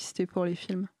publicités pour les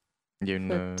films. Il y a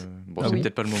une. Bon, Ah c'est oui.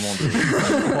 peut-être pas le moment de.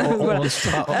 On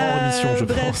sera hors émission, je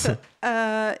pense.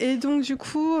 Et donc, du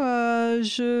coup,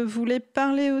 je voulais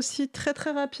parler aussi très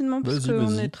très rapidement, parce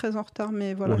qu'on est très en retard,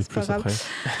 mais voilà, c'est pas grave.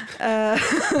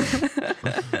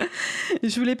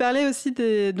 Je voulais parler aussi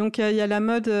donc il y a la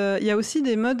mode, il y a aussi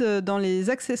des modes dans les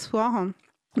accessoires.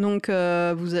 Donc,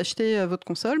 vous achetez votre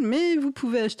console, mais vous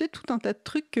pouvez acheter tout un tas de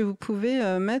trucs que vous pouvez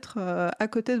mettre à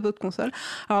côté de votre console.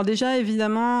 Alors déjà,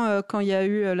 évidemment, quand il y a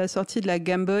eu la sortie de la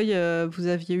Game Boy, vous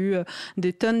aviez eu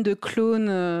des tonnes de clones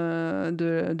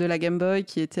de la Game Boy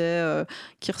qui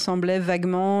ressemblaient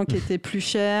vaguement, qui étaient plus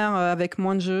chères, avec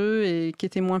moins de jeux et qui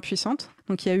étaient moins puissantes.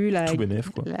 Donc il y a eu la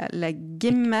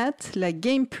Game Mat, la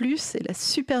Game Plus et la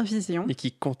Supervision. Et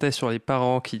qui comptait sur les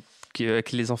parents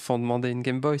que les enfants demandaient une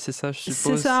Game Boy, c'est ça, je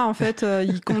suppose? C'est ça, en fait.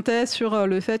 Ils comptaient sur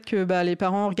le fait que les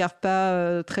parents ne regardent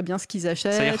pas très bien ce qu'ils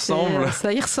achètent. Ça y ressemble.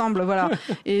 Ça y ressemble, voilà.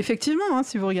 Et effectivement, hein,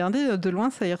 si vous regardez de loin,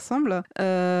 ça y ressemble.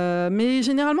 Mais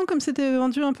généralement, comme c'était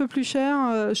vendu un peu plus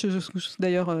cher,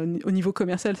 d'ailleurs, au niveau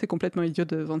commercial, c'est complètement idiot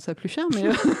de vendre ça plus cher, mais,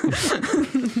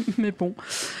 mais bon.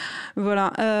 Voilà.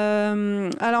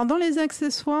 Alors, dans les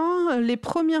accessoires, les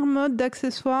premières modes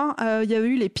d'accessoires, il y a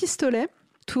eu les pistolets.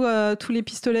 Tous les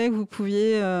pistolets que vous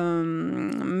pouviez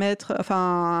mettre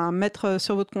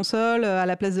sur votre console à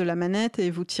la place de la manette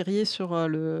et vous tiriez sur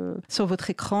votre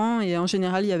écran. Et en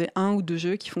général, il y avait 1 ou 2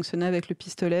 jeux qui fonctionnaient avec le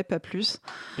pistolet, pas plus.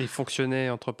 Et il fonctionnait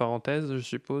entre parenthèses, je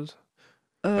suppose?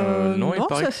 Non, il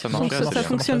paraît que ça marchait. Ça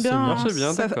fonctionne bien.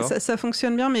 Ça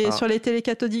fonctionne bien, mais sur les télés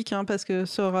cathodiques, hein, parce que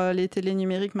sur les télés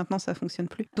numériques, maintenant, ça fonctionne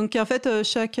plus. Donc, en fait,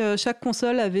 chaque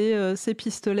console avait ses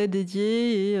pistolets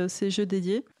dédiés et ses jeux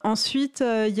dédiés. Ensuite,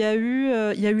 il y a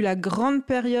eu la grande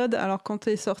période. Alors, quand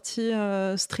est sorti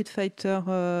Super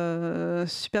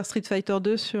Street Fighter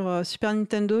 2 sur Super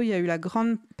Nintendo, il y a eu la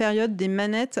grande période des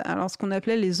manettes. Alors, ce qu'on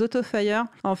appelait les autofire.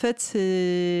 En fait,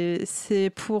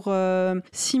 c'est pour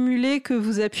simuler que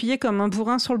vous appuyez comme un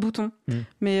bourrin sur le bouton.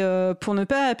 Mais pour ne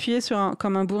pas appuyer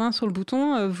comme un bourrin sur le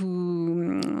bouton,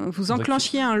 vous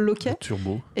enclenchiez un loquet. Un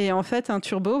turbo. Et en fait, un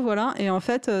turbo, voilà. Et en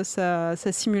fait, ça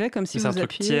simulait comme si vous appuyez. C'est un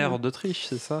truc tiers d'Autriche,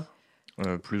 c'est ça?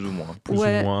 plus ou moins. Plus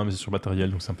ou moins, mais c'est sur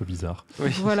matériel, donc c'est un peu bizarre. Oui.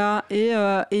 Voilà, et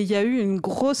il y a eu une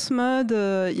grosse mode,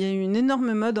 il y a eu une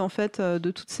énorme mode en fait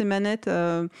de toutes ces manettes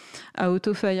à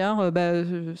AutoFire,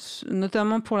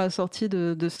 notamment pour la sortie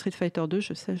de Street Fighter 2,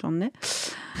 je sais, j'en ai.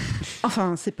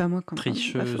 Enfin, c'est pas moi quand même.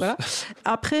 Tricheuse. Voilà.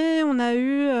 Après, on a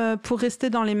eu, pour rester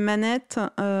dans les manettes,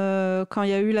 quand il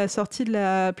y a eu la sortie de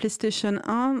la PlayStation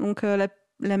 1, donc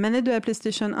la manette de la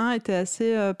PlayStation 1 était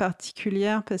assez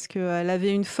particulière parce qu'elle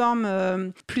avait une forme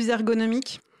plus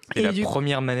ergonomique. Et la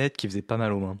première manette qui faisait pas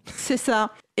mal aux mains. C'est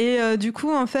ça. Et du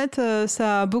coup, en fait,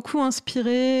 ça a beaucoup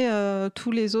inspiré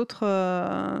tous les autres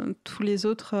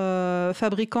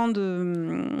fabricants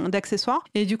d'accessoires.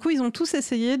 Et du coup, ils ont tous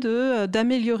essayé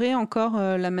d'améliorer encore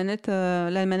la manette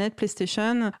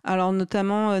PlayStation. Alors,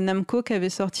 notamment Namco qui avait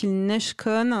sorti le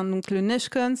Neshcon. Donc, le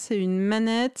Neshcon, c'est une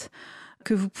manette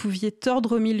que vous pouviez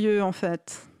tordre au milieu, en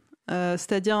fait.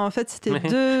 C'est-à-dire, en fait, c'était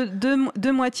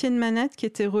deux moitiés de manette qui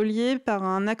étaient reliées par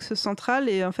un axe central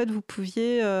et en fait, vous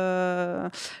pouviez...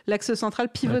 l'axe central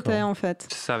pivotait, D'accord. en fait.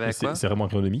 Ça va quoi? C'est vraiment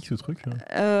ergonomique, ce truc?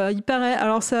 Il paraît.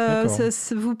 Alors,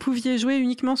 vous pouviez jouer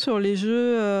uniquement sur les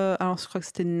jeux... alors, je crois que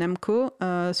c'était Namco,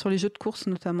 sur les jeux de course,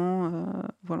 notamment.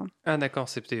 Voilà. Ah, d'accord,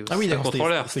 c'était Ah oui, le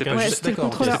contrôleur. c'était C'était pas juste, le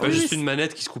contrôleur. c'était pas Oui, juste une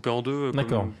manette qui se coupait en deux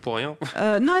pour rien.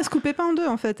 Non, elle se coupait pas en deux,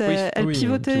 en fait. Elle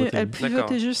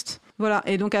pivotait juste. Voilà,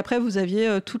 et donc après, vous aviez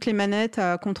toutes les manettes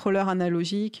à contrôleur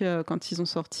analogique quand ils ont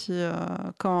sorti,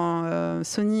 quand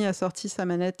Sony a sorti sa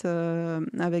manette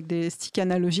avec des sticks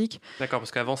analogiques. D'accord,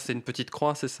 parce qu'avant c'était une petite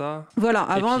croix, c'est ça? Voilà,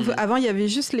 puis- avant il y avait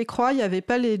juste les croix, il n'y avait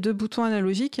pas les deux boutons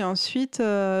analogiques, et ensuite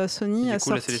Sony Du a coup,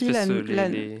 là, sorti c'est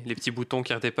les petits boutons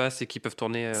qui redépassent et qui peuvent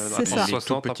tourner à C'est ça.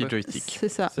 360. Les tout petits un peu. joysticks. C'est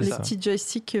ça, C'est les ça. petits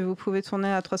joysticks que vous pouvez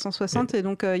tourner à 360, et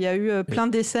donc il y a eu plein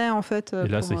d'essais en fait. Et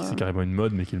là, pour, c'est carrément une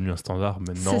mode, mais qui est devenu un standard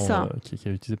maintenant, C'est ça. qui est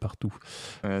utilisé partout.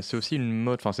 C'est aussi une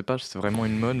mode, enfin c'est vraiment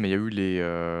une mode, mais il y a eu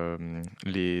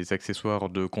les accessoires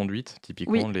de conduite,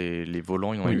 typiquement les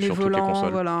volants, il y en a eu les sur volants, toutes les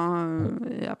consoles. voilà.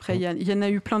 Et après, il y en a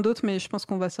eu plein d'autres, mais je pense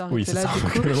qu'on va s'arrêter Oui, c'est là. ça. Du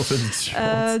coup. On fait une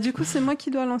suivante. Du coup, c'est moi qui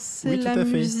dois lancer Oui, tout la à fait.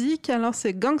 musique. Alors,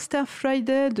 c'est Gangster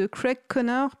Friday de Craig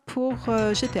Connor pour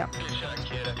GTA.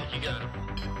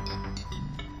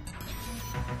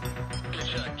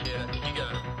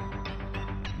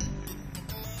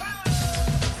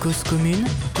 Cause commune,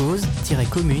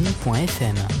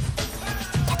 cause-commune.fm.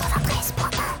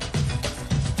 93.1.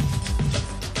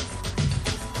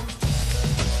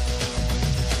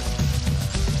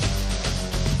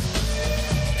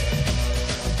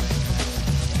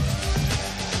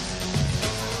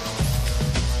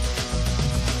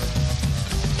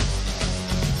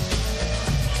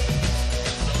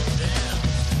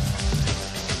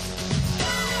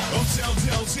 Uptown,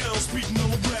 downtown, speeding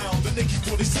all around. The Nike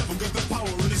 47 got the power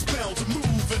and it's bound to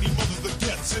move any mother that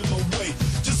gets in my way.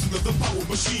 Just another power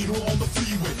machine on the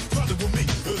freeway. Riding with me,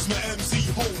 there's my MC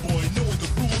homeboy. Knowing the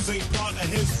rules ain't part of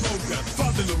his program.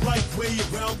 Finding the right way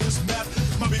around this map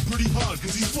might be pretty hard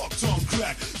cause he's fucked on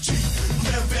crack. G,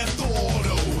 Grand Theft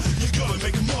Auto. You gotta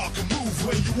make a mark and move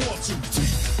where you want to. T,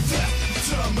 that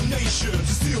determination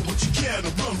to steal what you can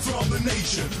and run from the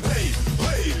nation. Hey,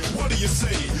 hey, what do you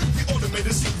say? We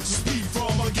automated secret to speed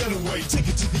from our getaway. Take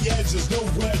it to the edge, there's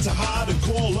nowhere to hide and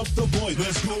call up the boys.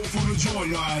 Let's go for the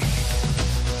joyride.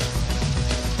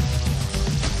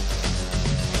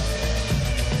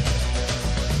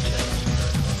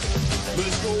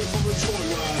 Let's go for a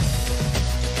joyride.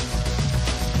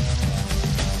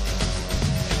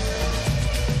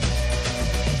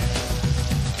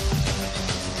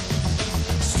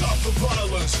 Stop the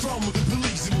violence from the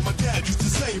police and what my dad used to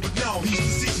say, but now he's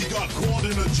deceased. He got caught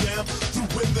in a jam, threw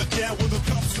in the can with the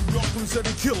cops and rope and said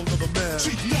he killed another man.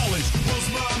 Cheat knowledge was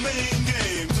my main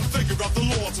game, to figure out the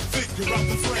law, to figure out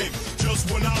the frame. Just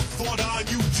when I thought I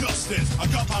knew justice, I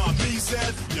got my me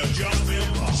said, you're just been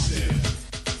busted.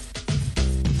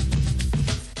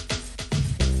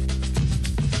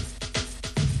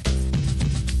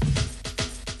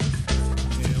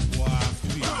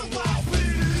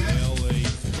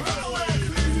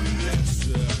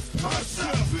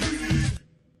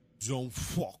 Don't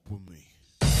fuck with me.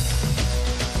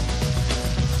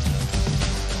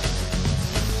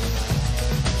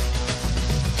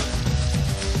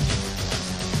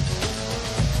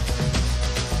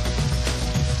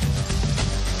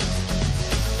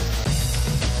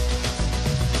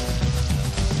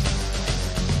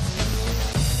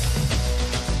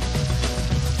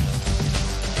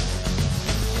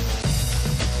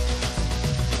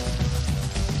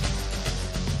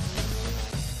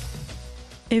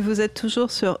 Et vous êtes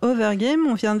toujours sur Overgame.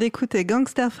 On vient d'écouter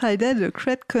Gangster Friday de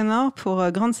Craig Connor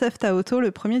pour Grand Theft Auto,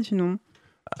 le premier du nom.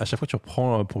 À chaque fois que tu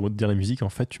reprends pour dire la musique, en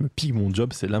fait, tu me piques mon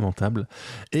job, c'est lamentable.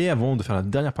 Et avant de faire la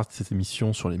dernière partie de cette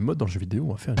émission sur les modes dans le jeu vidéo,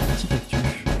 on va faire une petite actu.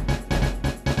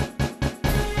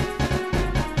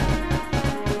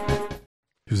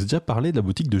 Je vous ai déjà parlé de la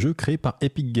boutique de jeux créée par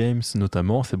Epic Games,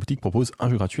 notamment. Cette boutique propose un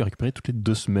jeu gratuit à récupérer toutes les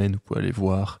 2 semaines, vous pouvez aller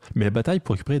voir. Mais la bataille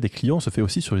pour récupérer des clients se fait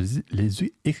aussi sur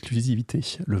les exclusivités.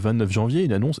 Le 29 janvier,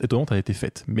 une annonce étonnante a été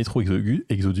faite. Metro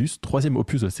Exodus, 3e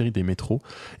opus de la série des Metro,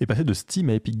 est passé de Steam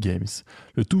à Epic Games.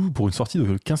 Le tout pour une sortie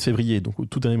le 15 février, donc au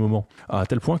tout dernier moment. À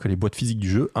tel point que les boîtes physiques du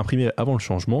jeu, imprimées avant le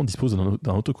changement, disposent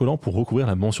d'un autocollant pour recouvrir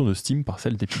la mention de Steam par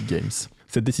celle d'Epic Games.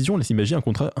 Cette décision laisse imaginer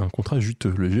un contrat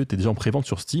juteux. Le jeu était déjà en prévente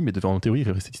sur Steam et devait en théorie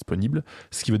rester disponible,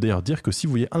 ce qui veut d'ailleurs dire que si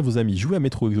vous voyez un de vos amis jouer à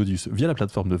Metro Exodus via la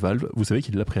plateforme de Valve, vous savez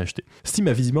qu'il l'a préacheté. Steam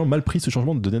a visiblement mal pris ce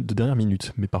changement de dernière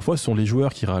minute, mais parfois ce sont les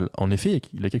joueurs qui râlent. En effet,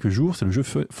 il y a quelques jours, c'est le jeu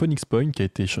Phoenix Point qui a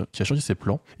changé ses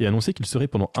plans et annoncé qu'il serait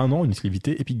pendant 1 an une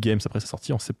exclusivité Epic Games après sa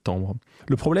sortie en septembre.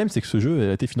 Le problème, c'est que ce jeu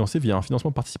a été financé via un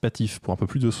financement participatif pour un peu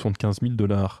plus de $750 000,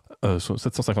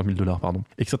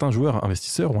 et que certains joueurs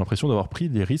investisseurs ont l'impression d'avoir pris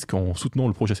des risques en soutenant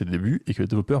le projet à ses débuts et que les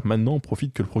développeurs maintenant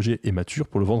profitent que le projet est mature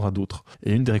pour le vendre à d'autres.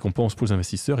 Et une des récompenses pour les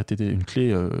investisseurs était une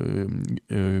clé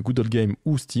Good Old Game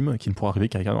ou Steam qui ne pourra arriver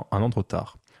qu'avec un an trop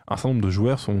tard. Un certain nombre de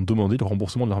joueurs sont demandés le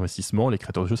remboursement de leur investissement. Les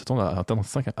créateurs de jeux s'attendent à atteindre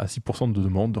 5 à 6% de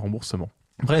demandes de remboursement.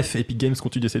 Bref, Epic Games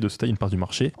continue d'essayer de se tailler une part du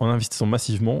marché en investissant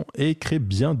massivement et crée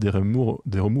bien des remous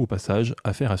au passage,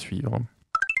 affaire à suivre.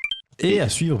 Et à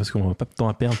suivre, parce qu'on n'a pas de temps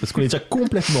à perdre, parce qu'on est déjà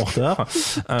complètement en retard,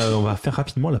 on va faire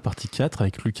rapidement la partie 4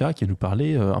 avec Lucas qui va nous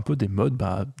parler un peu des modes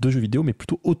de jeux vidéo, mais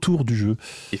plutôt autour du jeu.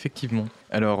 Effectivement.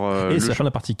 Alors, et c'est la fin de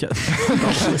la partie 4.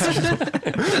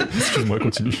 Excuse-moi,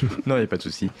 continue. Non, il n'y a pas de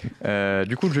souci.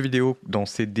 Du coup, le jeu vidéo, dans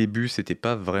ses débuts, c'était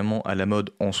pas vraiment à la mode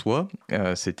en soi.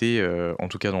 C'était, en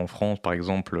tout cas en France, par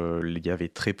exemple, il y avait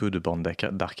très peu de bornes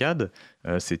d'arcade.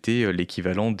 C'était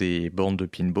l'équivalent des bornes de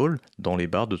pinball. Dans les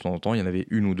bars, de temps en temps, il y en avait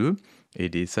une ou deux. Et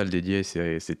des salles dédiées,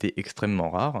 c'était extrêmement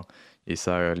rare. Et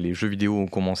ça, les jeux vidéo ont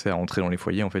commencé à entrer dans les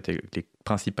foyers, en fait,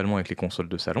 principalement avec les consoles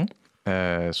de salon.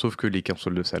 Sauf que les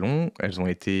consoles de salon, elles ont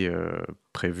été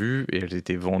prévues et elles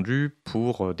étaient vendues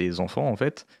pour des enfants, en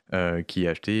fait, qui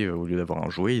achetaient, au lieu d'avoir un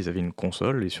jouet, ils avaient une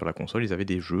console. Et sur la console, ils avaient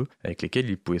des jeux avec lesquels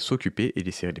ils pouvaient s'occuper et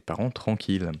laisser les parents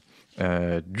tranquilles.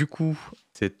 Du coup,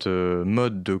 cette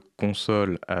mode de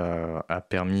console a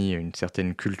permis une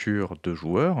certaine culture de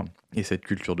joueurs, et cette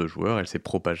culture de joueurs, elle s'est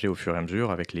propagée au fur et à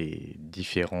mesure avec les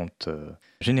différentes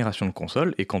générations de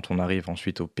consoles, et quand on arrive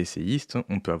ensuite aux PCistes,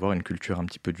 on peut avoir une culture un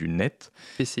petit peu du net.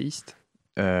 PCiste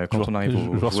quand on arrive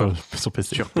aux joueurs sur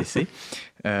PC,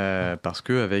 parce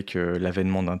qu'avec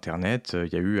l'avènement d'Internet,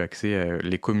 il y a eu accès à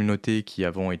les communautés qui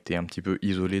avant étaient un petit peu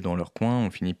isolées dans leur coin, ont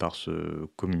fini par se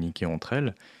communiquer entre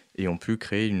elles, et ont pu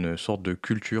créer une sorte de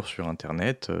culture sur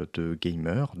Internet de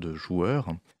gamers, de joueurs,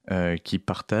 qui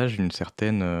partagent une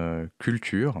certaine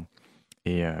culture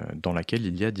et dans laquelle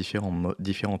il y a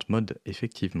différentes modes,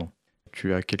 effectivement.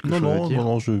 Tu as quelque chose à dire ?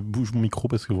 Non, je bouge mon micro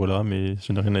parce que voilà, mais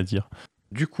je n'ai rien à dire.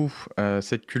 Du coup,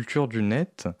 cette culture du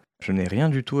net, je n'ai rien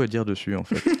du tout à dire dessus, en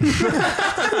fait.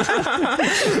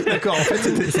 D'accord, en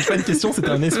fait, c'est pas une question, c'était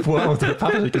un espoir. On t'a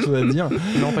pas quelque chose à dire.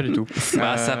 Non, pas du tout.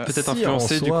 Ça a peut-être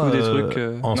influencé du coup des trucs.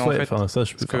 En fait, ça,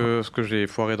 je peux ce que j'ai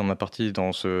foiré dans ma partie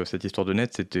dans cette histoire de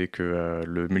net, c'était que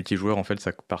le multijoueur, en fait,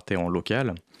 ça partait en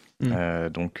local.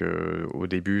 Donc au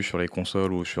début sur les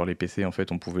consoles ou sur les PC, en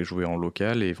fait, on pouvait jouer en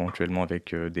local et éventuellement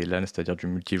avec des LAN, c'est-à-dire du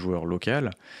multijoueur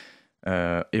local.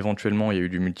 Éventuellement il y a eu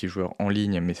du multijoueur en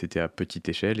ligne, mais c'était à petite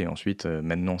échelle, et ensuite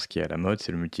maintenant ce qui est à la mode,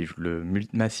 c'est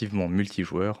massivement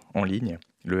multijoueur en ligne,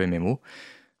 le MMO,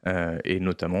 et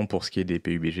notamment pour ce qui est des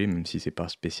PUBG, même si c'est pas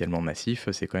spécialement massif,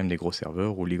 c'est quand même des gros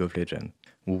serveurs, ou League of Legends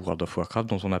ou World of Warcraft,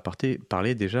 dont on a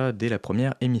parlé déjà dès la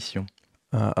première émission.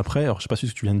 Après, alors je sais pas si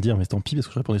ce que tu viens de dire, mais tant pis parce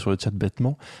que je répondais sur le chat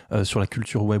bêtement. Sur la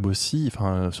culture web aussi,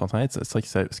 sur Internet, c'est vrai que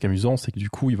ce qui est amusant, c'est que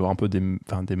du coup il va y avoir un peu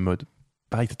des modes,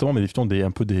 pas exactement, mais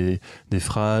un peu des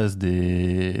phrases,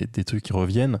 des trucs qui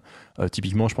reviennent.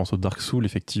 Typiquement, je pense au Dark Souls,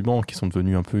 effectivement, qui sont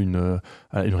devenus un peu une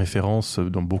référence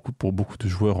pour beaucoup de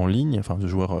joueurs en ligne, enfin de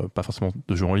joueurs, pas forcément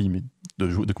de joueurs en ligne, mais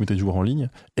de communautés de joueurs en ligne.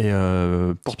 Et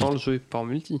pourtant, le jeu est pas en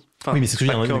multi. Oui, mais c'est ce que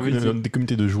je veux dire, des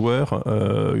communautés de joueurs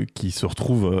qui se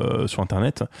retrouvent sur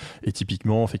Internet, et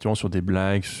typiquement, effectivement, sur des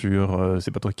blagues, sur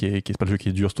c'est pas toi c'est pas le jeu qui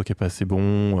est dur, c'est toi qui est pas assez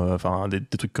bon,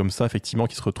 des trucs comme ça, effectivement,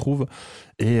 qui se retrouvent,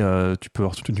 et tu peux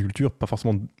avoir toute une culture, pas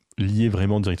forcément lié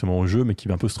vraiment directement au jeu, mais qui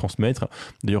va un peu se transmettre.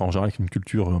 D'ailleurs, en général, avec une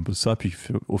culture un peu ça, puis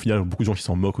au final, beaucoup de gens qui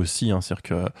s'en moquent aussi. C'est-à-dire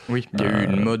que, oui, il y a eu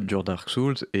une mode sur Dark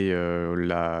Souls, et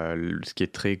ce qui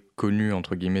est très connu,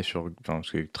 entre guillemets,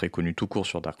 ce qui est très connu tout court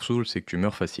sur Dark Souls, c'est que tu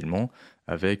meurs facilement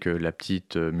avec la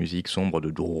petite musique sombre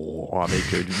de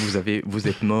avec vous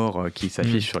êtes mort qui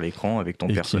s'affiche sur l'écran avec ton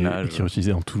personnage. Qui est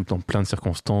utilisé dans plein de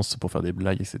circonstances pour faire des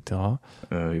blagues, etc.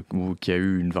 Ou qui a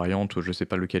eu une variante, je ne sais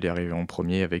pas lequel est arrivé en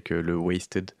premier, avec le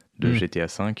Wasted de GTA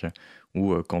V,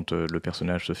 où quand le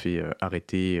personnage se fait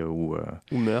arrêter ou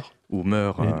meurt.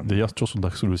 D'ailleurs, toujours sur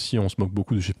Dark Souls aussi, on se moque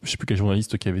beaucoup de je ne sais plus quel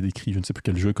journaliste qui avait décrit je ne sais plus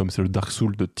quel jeu comme c'est le Dark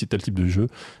Souls de tel type de jeu.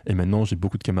 Et maintenant, j'ai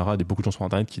beaucoup de camarades et beaucoup de gens sur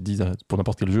Internet qui disent pour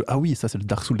n'importe quel jeu, ah oui, ça c'est le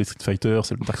Dark Souls des Street Fighter,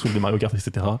 c'est le Dark Souls des Mario Kart,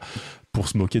 etc. pour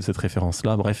se moquer de cette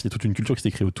référence-là. Bref, il y a toute une culture qui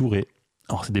s'est créée autour et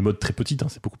alors c'est des modes très petites,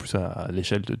 c'est beaucoup plus à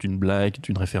l'échelle d'une blague,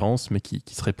 d'une référence, mais qui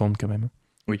se répandent quand même.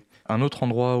 Oui. Un autre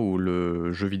endroit où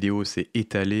le jeu vidéo s'est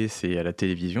étalé, c'est à la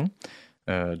télévision.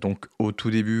 Donc au tout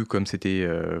début, comme c'était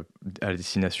à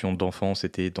destination d'enfants,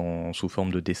 c'était sous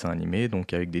forme de dessins animés,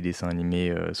 donc avec des dessins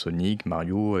animés Sonic,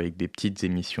 Mario, avec des petites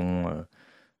émissions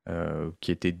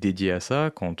qui étaient dédiées à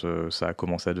ça quand ça a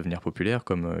commencé à devenir populaire,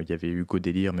 comme il y avait Hugo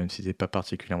Délire, même si c'était pas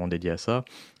particulièrement dédié à ça.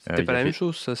 C'était pas la même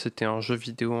chose, ça, c'était un jeu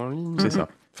vidéo en ligne. C'est ça.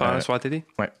 Enfin, sur la télé.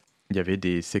 Ouais. Il y avait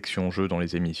des sections jeux dans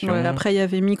les émissions. Ouais, après, il y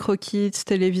avait Micro Kids,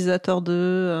 Télévisateur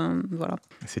 2, voilà.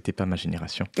 C'était pas ma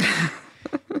génération.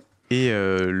 Et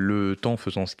le temps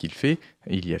faisant ce qu'il fait,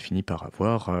 il y a fini par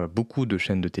avoir beaucoup de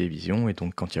chaînes de télévision. Et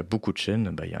donc, quand il y a beaucoup de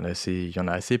chaînes, il y en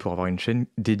a assez pour avoir une chaîne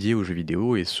dédiée aux jeux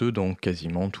vidéo, et ce, dans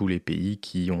quasiment tous les pays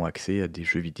qui ont accès à des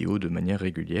jeux vidéo de manière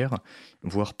régulière,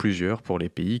 voire plusieurs pour les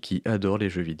pays qui adorent les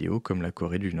jeux vidéo, comme la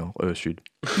Corée du Sud.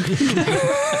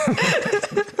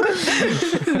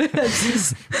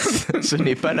 Ce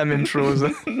n'est pas la même chose.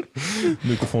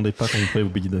 Ne confondez pas quand vous prenez vos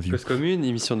billets d'avion. Cause commune,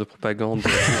 émission de propagande.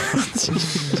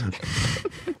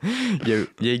 Il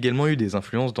y a également eu des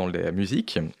influences dans la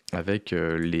musique avec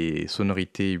les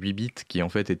sonorités 8 bits qui en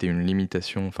fait étaient une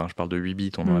limitation. Enfin, je parle de 8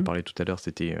 bits, on en a parlé tout à l'heure,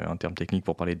 c'était un terme technique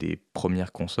pour parler des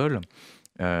premières consoles.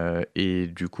 Et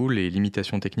du coup, les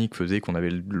limitations techniques faisaient qu'on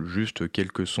avait juste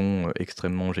quelques sons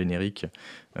extrêmement génériques,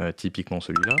 typiquement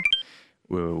celui-là,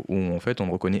 où en fait on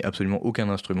ne reconnaît absolument aucun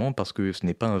instrument parce que ce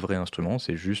n'est pas un vrai instrument,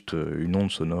 c'est juste une onde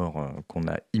sonore qu'on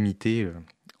a imitée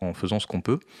en faisant ce qu'on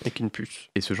peut. Avec une puce.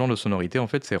 Et ce genre de sonorité, en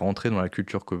fait, c'est rentré dans la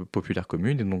culture populaire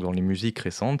commune, et donc dans les musiques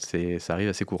récentes, ça arrive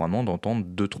assez couramment d'entendre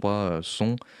 2-3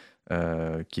 sons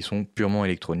qui sont purement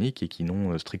électroniques et qui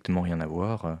n'ont strictement rien à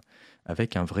voir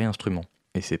avec un vrai instrument.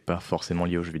 Et c'est pas forcément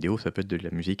lié aux jeux vidéo, ça peut être de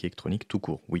la musique électronique tout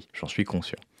court. Oui, j'en suis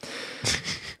conscient.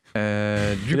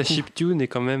 La chiptune est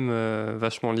quand même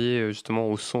vachement liée justement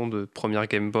au son de première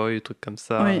Game Boy, trucs comme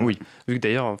ça. Oui. Vu que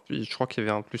d'ailleurs, je crois qu'il y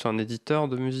avait en plus un éditeur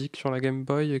de musique sur la Game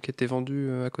Boy qui était vendu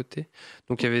à côté.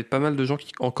 Donc il y avait pas mal de gens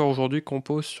qui encore aujourd'hui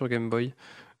composent sur Game Boy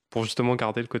pour justement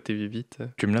garder le côté 8 bits.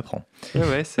 Tu me l'apprends.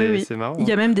 Ouais, c'est marrant. Il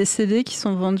y a même des CD qui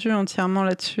sont vendus entièrement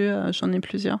là-dessus, j'en ai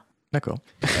plusieurs. D'accord.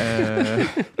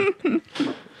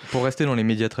 Pour rester dans les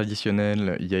médias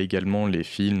traditionnels, il y a également les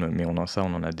films, mais on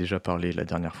en a déjà parlé la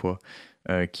dernière fois,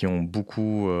 qui ont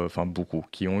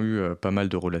qui ont eu pas mal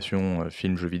de relations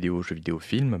film-jeux vidéo,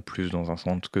 film, plus dans un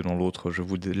sens que dans l'autre. Je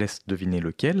vous laisse deviner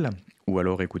lequel, ou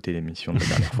alors écouter l'émission de la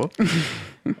dernière fois.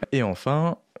 Et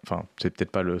enfin, c'est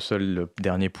peut-être pas le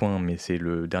dernier point, mais c'est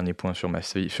le dernier point sur ma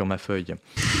feuille.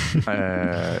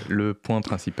 Le point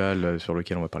principal sur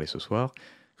lequel on va parler ce soir.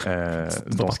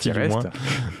 Dans ce qui reste,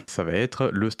 ça va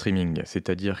être le streaming.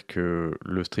 C'est-à-dire que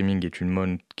le streaming est une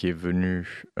mode qui est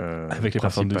venue avec les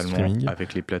plateformes de streaming,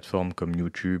 avec les plateformes comme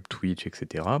YouTube, Twitch,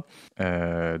 etc.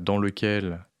 Dans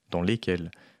lesquelles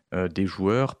des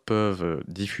joueurs peuvent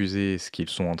diffuser ce qu'ils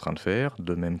sont en train de faire,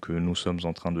 de même que nous sommes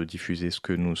en train de diffuser ce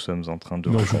que nous sommes en train de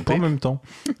raconter. On ne joue pas en même temps.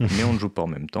 Mais on ne joue pas en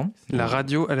même temps. La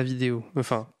radio à la vidéo.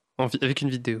 Enfin... avec une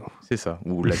vidéo. C'est ça.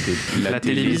 Ou la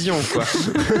télévision, quoi.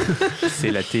 C'est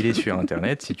la télé sur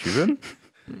Internet, si tu veux.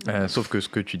 Sauf que ce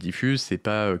que tu diffuses, c'est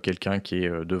pas quelqu'un qui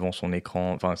est devant son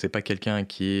écran. Enfin, c'est pas quelqu'un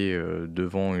qui est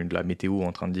devant la météo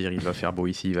en train de dire il va faire beau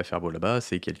ici, il va faire beau là-bas.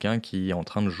 C'est quelqu'un qui est en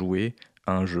train de jouer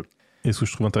à un jeu. Et ce que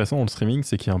je trouve intéressant dans le streaming,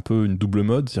 c'est qu'il y a un peu une double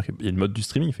mode. C'est-à-dire qu'il y a une mode du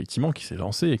streaming, effectivement, qui s'est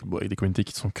lancée, avec des communautés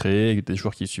qui sont créées, avec des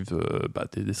joueurs qui suivent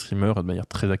des streamers de manière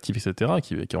très active, etc.,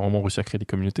 qui a vraiment réussi à créer des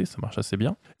communautés, ça marche assez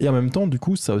bien. Et en même temps, du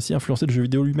coup, ça a aussi influencé le jeu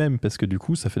vidéo lui-même, parce que du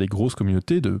coup, ça fait des grosses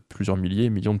communautés de plusieurs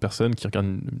millions de personnes qui regardent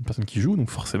une personne qui joue.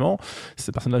 Donc forcément, si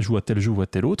cette personne-là joue à tel jeu ou à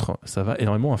tel autre, ça va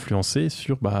énormément influencer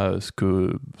sur ce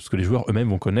que les joueurs eux-mêmes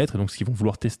vont connaître et donc ce qu'ils vont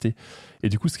vouloir tester. Et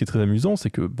du coup, ce qui est très amusant, c'est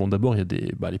que, d'abord, il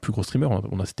y a les plus gros streamers.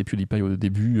 On a cité PewDiePie au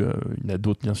début, il y en a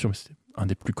d'autres, bien sûr, mais c'est un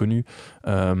des plus connus.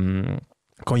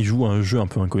 quand ils jouent à un jeu un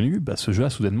peu inconnu, ce jeu-là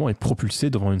soudainement est propulsé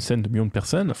devant une scène de millions de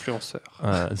personnes.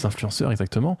 Des influenceurs,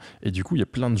 exactement. Et du coup, il y a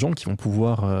plein de gens qui vont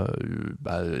pouvoir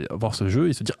avoir ce jeu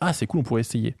et se dire « Ah, c'est cool, on pourrait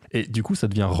essayer ». Et du coup, ça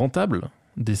devient rentable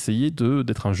d'essayer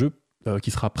d'être un jeu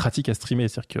qui sera pratique à streamer,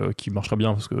 c'est-à-dire qui marchera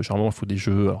bien, parce que généralement, il faut des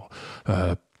jeux...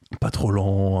 pas trop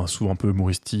lent, souvent un peu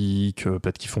humoristique,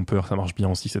 peut-être qui font peur, ça marche bien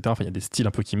aussi, etc. Enfin, il y a des styles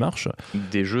un peu qui marchent.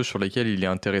 Des jeux sur lesquels il est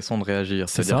intéressant de réagir.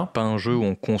 C'est-à-dire pas un jeu où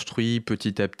on construit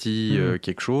petit à petit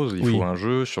quelque chose. Il faut un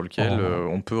jeu sur lequel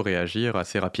on peut réagir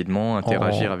assez rapidement,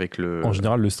 interagir avec le... En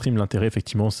général, le stream, l'intérêt,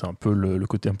 effectivement, c'est un peu le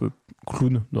côté un peu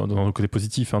clown, dans le côté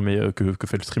positif, mais que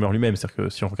fait le streamer lui-même. C'est-à-dire que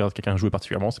si on regarde quelqu'un jouer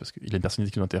particulièrement, c'est parce qu'il a une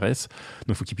personnalité qui nous intéresse. Donc,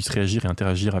 il faut qu'il puisse réagir et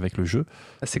interagir avec le jeu.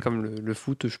 C'est comme le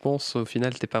foot, je pense. Au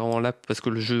final, t'es pas vraiment là parce que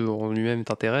le jeu en lui-même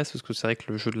t'intéresse, parce que c'est vrai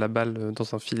que le jeu de la balle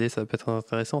dans un filet, ça peut être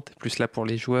intéressant. T'es plus là pour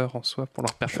les joueurs en soi, pour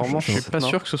leur performance. Je suis pas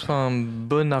sûr que ce soit un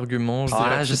bon argument. Je sais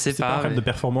pas. C'est pas un problème de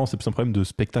performance, c'est plus un problème de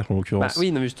spectacle en l'occurrence.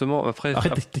 Oui, non, mais justement, après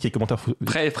les commentaires.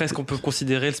 Après, est-ce qu'on peut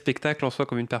considérer le spectacle en soi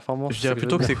comme une performance? Je dirais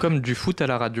plutôt que c'est comme du foot à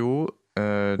la radio.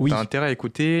 T'as intérêt à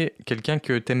écouter quelqu'un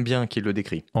que t'aimes bien qui le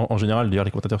décrit. En général, d'ailleurs,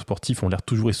 les commentateurs sportifs ont l'air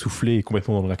toujours essoufflés et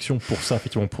complètement dans l'action pour ça,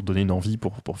 effectivement, pour donner une envie,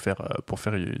 pour faire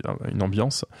une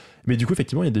ambiance. Mais du coup,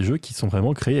 effectivement, il y a des jeux qui sont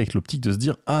vraiment créés avec l'optique de se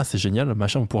dire « Ah, c'est génial,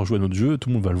 machin, on pourra jouer à notre jeu, tout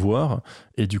le monde va le voir,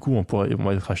 et du coup, on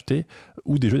va être acheté. »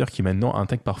 Ou des jeux d'ailleurs qui maintenant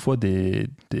intègrent parfois des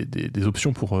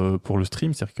options pour le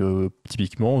stream, c'est-à-dire que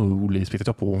typiquement, où les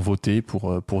spectateurs pourront voter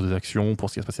pour des actions, pour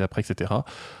ce qui va se passer après, etc.,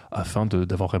 afin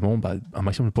d'avoir vraiment un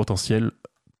maximum de potentiel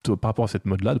par rapport à cette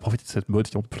mode-là, de profiter de cette mode,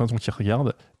 il y a plein de gens qui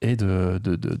regardent, et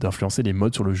d'influencer les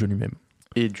modes sur le jeu lui-même.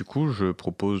 Et du coup, je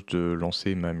propose de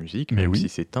lancer ma musique, même si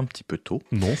c'est un petit peu tôt.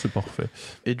 Non, c'est parfait.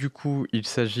 Et du coup, il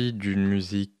s'agit d'une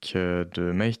musique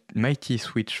de Mighty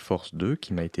Switch Force 2,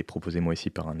 qui m'a été proposée moi ici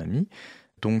par un ami.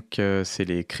 Donc, c'est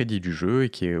les crédits du jeu,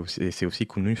 et c'est aussi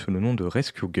connu sous le nom de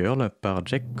Rescue Girl par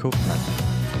Jack Kaufman.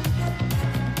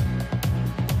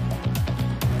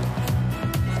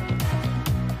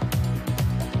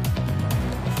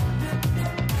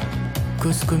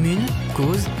 Cause commune,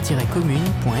 cause-commune.fm.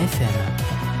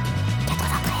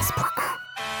 93.1.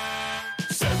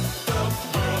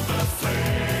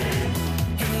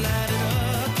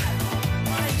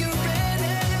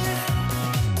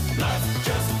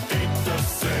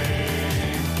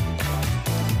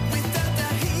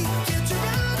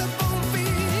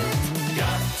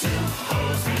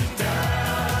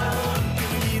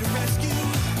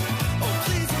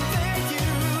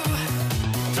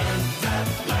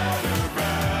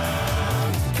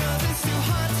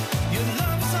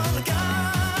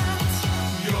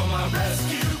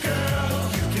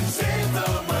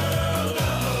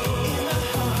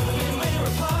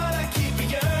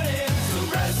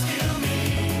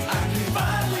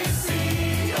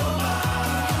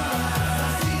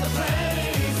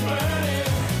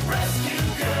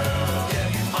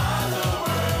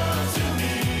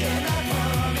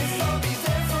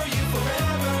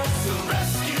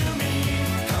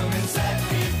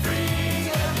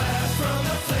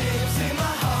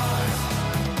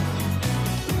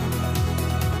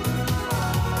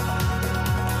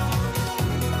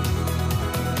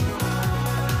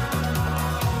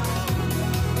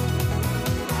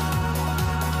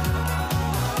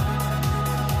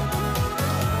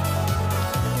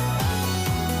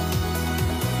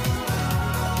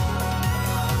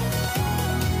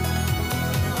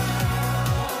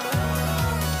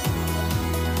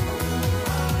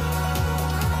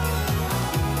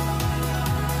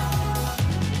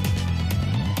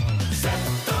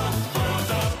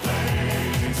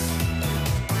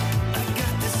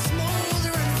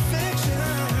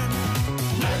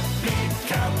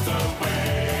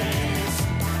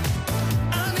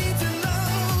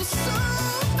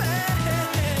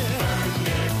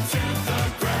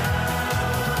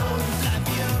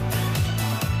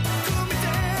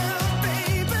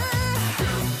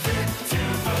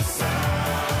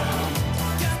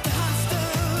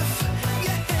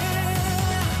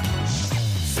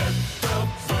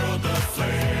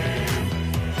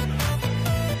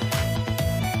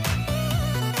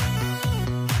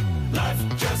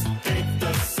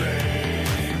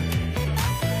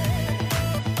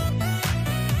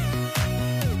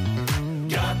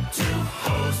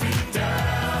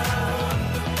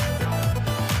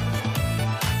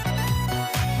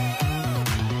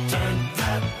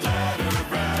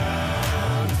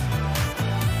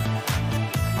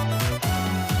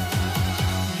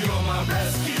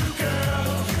 Rescue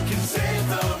girl, you can save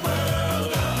the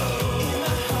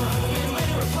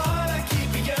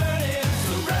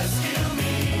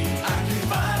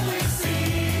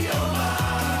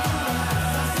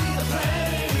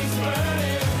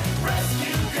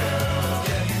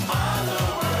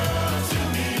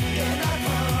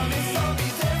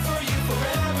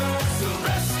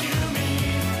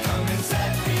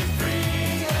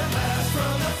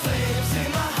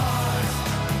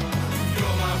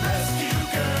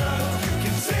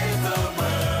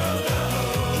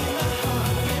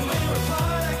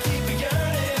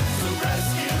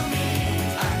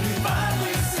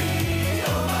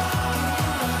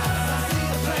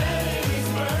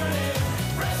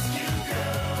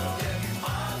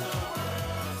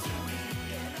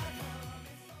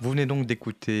Vous venez donc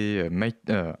d'écouter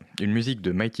une musique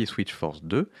de Mighty Switch Force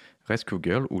 2, Rescue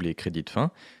Girl, ou les crédits de fin,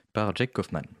 par Jake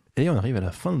Kaufman. Et on arrive à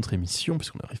la fin de notre émission,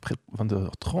 puisqu'on arrive près de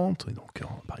 22h30, et donc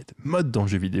on va parler de mode dans le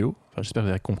jeu vidéo. Enfin, j'espère que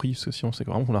vous avez compris, parce que sinon c'est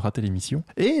vraiment qu'on a raté l'émission.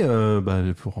 Et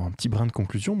pour un petit brin de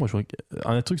conclusion, moi,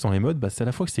 un truc dans les modes, c'est à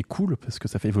la fois que c'est cool, parce que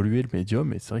ça fait évoluer le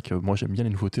médium, et c'est vrai que moi j'aime bien les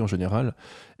nouveautés en général.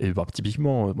 Et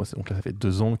typiquement, moi, donc là, ça fait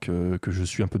 2 ans que je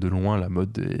suis un peu de loin la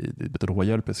mode des Battle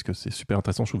Royale, parce que c'est super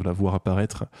intéressant, je trouve, de la voir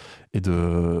apparaître et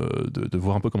de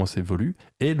voir un peu comment ça évolue.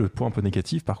 Et le point un peu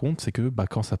négatif, par contre, c'est que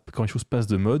quand les choses passent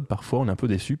de mode, parfois on est un peu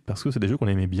déçu, parce que c'est des jeux qu'on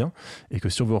aimait bien, et que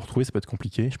si on veut en retrouver, ça peut être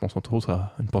compliqué. Je pense entre autres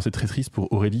à une pensée très triste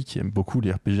pour Aurélie, qui aime beaucoup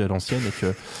les RPG à l'ancienne, et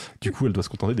que du coup elle doit se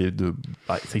contenter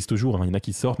ça existe toujours, hein. Il y en a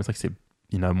qui sortent, mais c'est vrai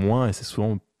qu'il y en a moins, et c'est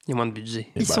souvent... Il y a moins de budget.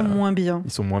 Ils sont moins bien.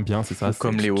 Ils sont moins bien, c'est ça. Ou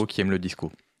comme Léo qui aime le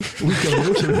disco. Oui, comme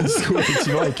Léo qui aime le disco,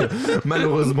 effectivement, et que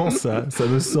malheureusement ça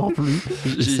ne sort plus.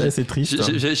 C'est triste.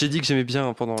 J'ai dit que j'aimais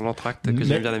bien pendant l'entracte, que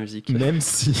j'aimais bien la musique. Même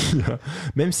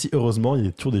si heureusement il y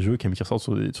a toujours des jeux qui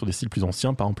ressortent sur des styles plus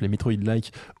anciens, par exemple les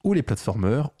Metroid-like ou les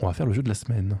platformers. On va faire le jeu de la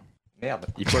semaine. Merde,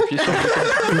 il faut appuyer sur le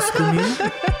Cause commune,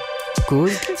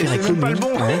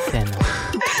 cause-commune.fm.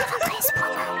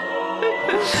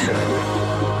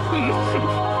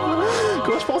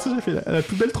 Comment je pense que j'ai fait la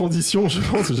plus belle transition, je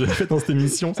pense, que j'ai faite dans cette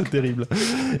émission, c'est terrible.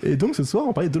 Et donc ce soir,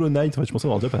 on parlait de Hollow Knight. Enfin, je pensais en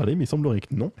avoir déjà parlé, mais il semblerait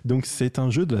que non. Donc c'est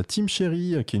un jeu de la Team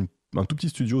Cherry, qui est un tout petit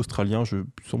studio australien, il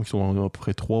semble qu'ils sont à peu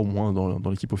près 3 au moins dans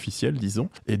l'équipe officielle, disons,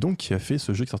 et donc qui a fait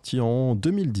ce jeu qui est sorti en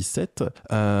 2017.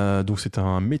 Donc c'est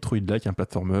un Metroid-like, un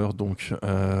platformer, donc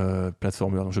un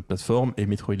jeu de plateforme, et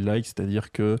Metroid-like,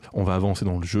 c'est-à-dire que on va avancer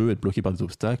dans le jeu, être bloqué par des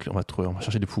obstacles, on va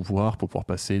chercher des pouvoirs pour pouvoir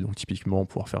passer, donc typiquement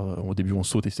pouvoir faire, au début on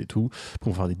saute et c'est tout,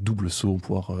 pour faire des doubles sauts,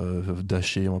 pouvoir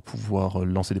dasher, on va pouvoir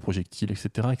lancer des projectiles,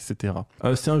 etc.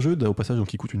 C'est un jeu au passage donc,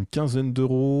 qui coûte une quinzaine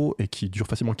d'euros et qui dure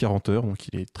facilement 40 heures, donc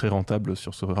il est très rentable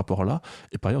sur ce rapport-là,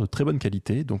 et par ailleurs de très bonne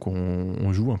qualité. Donc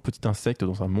on joue un petit insecte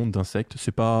dans un monde d'insectes. Il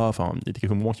y a quelques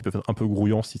moments qui peuvent être un peu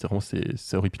grouillants, si vraiment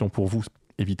c'est horripilant pour vous,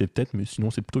 évitez peut-être, mais sinon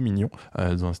c'est plutôt mignon,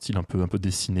 dans un style un peu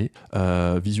dessiné.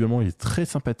 Visuellement il est très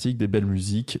sympathique, des belles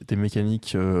musiques, des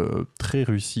mécaniques très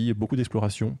réussies, beaucoup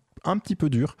d'exploration, un petit peu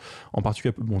dur, en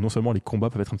particulier, non seulement les combats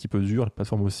peuvent être un petit peu durs, les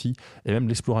plateformes aussi, et même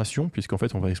l'exploration, puisqu'en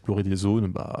fait on va explorer des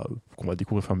zones qu'on va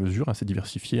découvrir au fur et à mesure, assez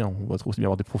diversifiées, hein. On va aussi bien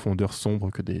avoir des profondeurs sombres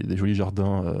que des jolis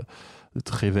jardins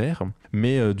très verts,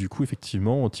 mais du coup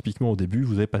effectivement, typiquement au début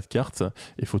vous n'avez pas de carte,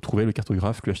 il faut trouver le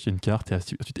cartographe, lui acheter une carte et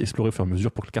ensuite explorer au fur et à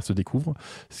mesure pour que la carte se découvre,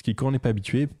 ce qui, quand on n'est pas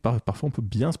habitué, parfois on peut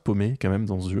bien se paumer quand même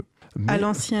dans ce jeu. À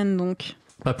l'ancienne donc.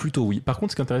 Plutôt oui. Par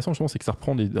contre, ce qui est intéressant, je pense, c'est que ça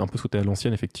reprend un peu ce côté à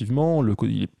l'ancienne, effectivement.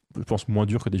 Il est, je pense, moins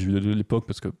dur que des jeux de l'époque,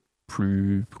 parce que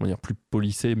plus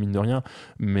polissé, mine de rien,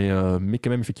 mais quand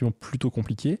même effectivement plutôt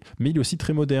compliqué. Mais il est aussi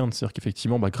très moderne, c'est-à-dire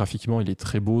qu'effectivement, graphiquement, il est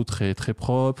très beau, très, très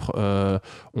propre.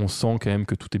 On sent quand même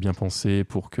que tout est bien pensé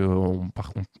pour qu'on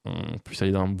puisse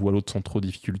aller d'un bout à l'autre sans trop de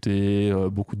difficultés,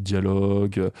 beaucoup de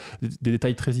dialogue, des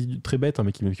détails très, très bêtes, hein,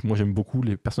 mais qui moi j'aime beaucoup.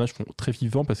 Les personnages sont très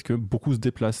vivants parce que beaucoup se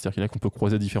déplacent, c'est-à-dire qu'il y en a qu'on peut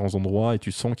croiser à différents endroits et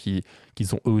tu sens qu'ils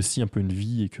ont eux aussi un peu une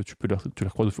vie et que tu les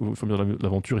croises au fur et à mesure de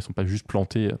l'aventure, ils sont pas juste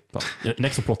plantés. Il y en a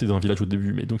qui sont plantés dans un village au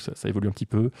début, mais donc ça évolue un petit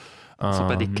peu. Ce sont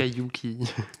pas des cailloux qui...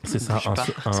 C'est ça.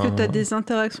 Est-ce que tu as des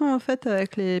interactions en fait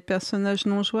avec les personnages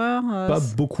non joueurs Pas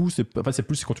beaucoup, c'est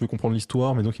plus quand tu veux comprendre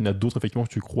l'histoire, mais donc il y en a d'autres effectivement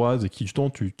que tu croises et qui justement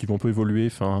qui vont un peu évoluer.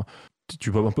 Enfin, tu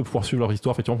vas un peu pouvoir suivre leur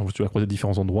histoire, effectivement, quand tu vas croiser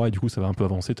différents endroits et du coup ça va un peu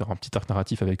avancer, tu auras un petit arc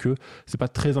narratif avec eux. C'est pas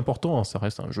très important, hein, ça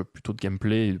reste un jeu plutôt de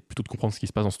gameplay, plutôt de comprendre ce qui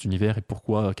se passe dans cet univers et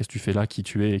pourquoi, qu'est-ce que tu fais là, qui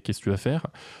tu es et qu'est-ce que tu vas faire.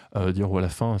 Dire à la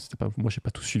fin, moi j'ai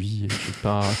pas tout suivi, j'ai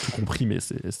pas tout compris, mais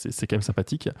c'est quand même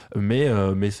sympathique. Mais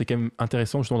c'est quand même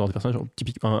intéressant justement d'avoir des personnages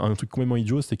typiquement. Un truc complètement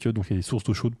idiot, c'est que donc il y a des sources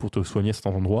d'eau chaude pour te soigner à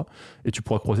certains endroits et tu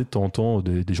pourras croiser de temps en temps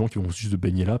des gens qui vont juste se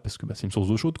baigner là parce que c'est une source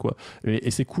d'eau chaude quoi.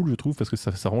 Et c'est cool je trouve parce que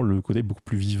ça rend le côté beaucoup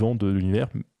plus vivant de l'univers,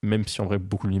 même si en vrai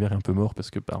beaucoup de l'univers est un peu mort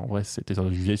parce que en vrai c'était une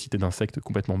vieille cité d'insectes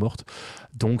complètement morte,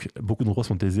 donc beaucoup d'endroits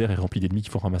sont déserts et remplis d'ennemis qu'il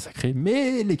faudra massacrer,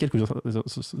 mais les quelques-uns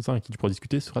avec qui tu pourras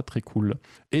discuter sera très cool.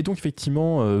 Et donc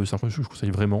effectivement c'est un jeu que je conseille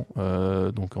vraiment,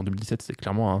 donc en 2017 c'est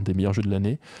clairement un des meilleurs jeux de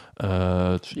l'année.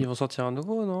 Ils vont sortir un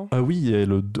nouveau, non? Oui,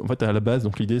 en fait à la base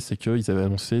donc l'idée c'est qu'ils avaient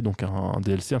annoncé donc un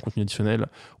DLC, un contenu additionnel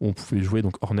où on pouvait jouer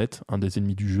donc Hornet, un des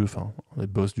ennemis du jeu, enfin un des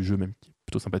boss du jeu même, qui est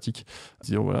plutôt sympathique.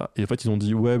 Voilà. Et en fait ils ont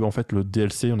dit en fait le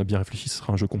DLC on a bien réfléchi, ce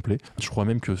sera un jeu complet. Je crois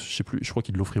même que je crois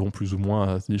qu'ils l'offriront plus ou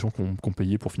moins à des gens qui ont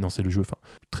payé pour financer le jeu, enfin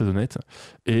très honnête.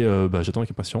 Et j'attends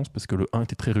avec impatience parce que le 1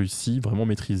 était très réussi, vraiment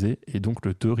maîtrisé, et donc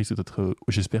le 2 risque d'être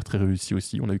j'espère très réussi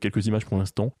aussi. On a eu quelques images pour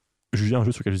l'instant. Juger un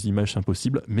jeu sur quelques images c'est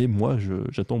impossible, mais moi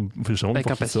j'attends de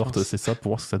voir qu'il sorte, c'est ça, pour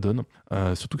voir ce que ça donne.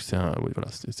 Surtout que c'est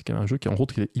quand même un jeu qui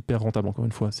est hyper rentable encore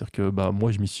une fois, c'est-à-dire que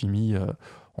moi je m'y suis mis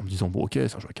en me disant bon ok,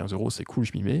 c'est un jeu à 15 €, c'est cool,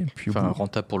 je m'y mets. Puis,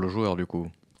 rentable pour le joueur du coup.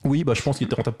 Oui, je pense qu'il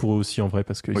était rentable pour eux aussi en vrai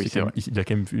parce qu'il a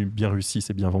quand même bien réussi,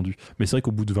 c'est bien vendu. Mais c'est vrai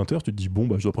qu'au bout de 20 heures, tu te dis bon,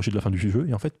 je dois approcher de la fin du jeu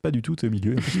et en fait, pas du tout, tu es au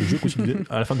milieu. En fait, le jeu continue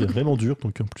à la fin devient vraiment dur.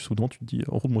 Donc en plus, au-dedans, tu te dis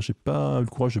en gros, moi j'ai pas eu le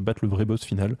courage de battre le vrai boss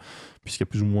final puisqu'il y a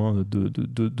plus ou moins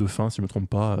de fins, si je me trompe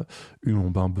pas. Une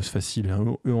en bas un boss facile et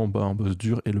un en bas un boss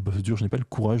dur. Et le boss dur, je n'ai pas le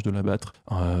courage de l'abattre.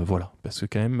 Voilà, parce que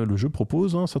quand même, le jeu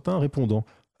propose un certain répondant.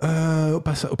 Au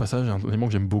passage, un élément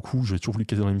que j'aime beaucoup, j'ai toujours voulu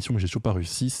caser dans l'émission, mais j'ai toujours pas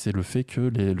réussi, c'est le fait que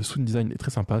le sound design est très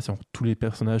sympa. Tous les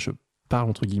personnages parlent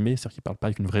entre guillemets, c'est-à-dire qu'ils parlent pas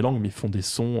avec une vraie langue, mais ils font des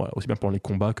sons aussi bien pendant les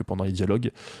combats que pendant les dialogues.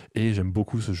 Et j'aime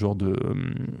beaucoup ce genre de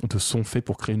son fait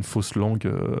pour créer une fausse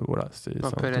langue. Voilà, c'est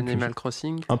un peu l'Animal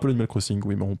Crossing. Un peu l'Animal Crossing,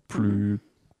 oui, mais en plus.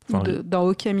 Dans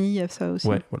Okami, il y a ça aussi.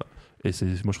 Ouais, voilà. Et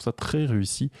moi, je trouve ça très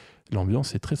réussi.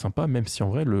 L'ambiance est très sympa, même si en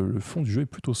vrai, le fond du jeu est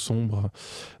plutôt sombre.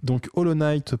 Donc, Hollow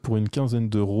Knight pour une 15aine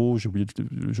d'euros. J'ai oublié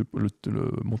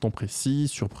le montant précis.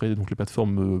 Sur donc les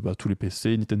plateformes, tous les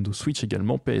PC, Nintendo Switch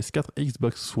également, PS4 et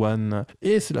Xbox One.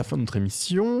 Et c'est la fin de notre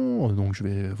émission. Donc, je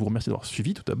vais vous remercier d'avoir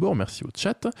suivi tout d'abord. Merci au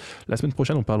chat. La semaine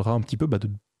prochaine, on parlera un petit peu de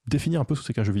définir un peu ce que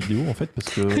c'est qu'un jeu vidéo en fait, parce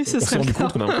que on s'est rendu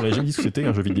compte qu'on n'avait jamais dit ce que c'était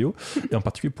un jeu vidéo. Et en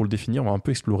particulier, pour le définir, on va un peu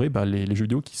explorer les jeux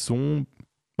vidéo qui sont...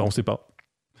 on sait pas.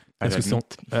 Est-ce que c'est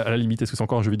à la limite, est-ce que c'est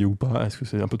encore un jeu vidéo ou pas? Est-ce que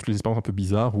c'est un peu toutes les expériences un peu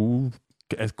bizarres ou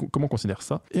comment on considère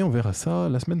ça? Et on verra ça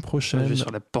la semaine prochaine. Je vais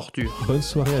sur la bordure. Bonne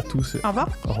soirée à tous. Au revoir.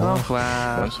 Au revoir. Au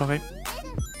revoir. Bonne soirée.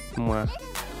 Moi.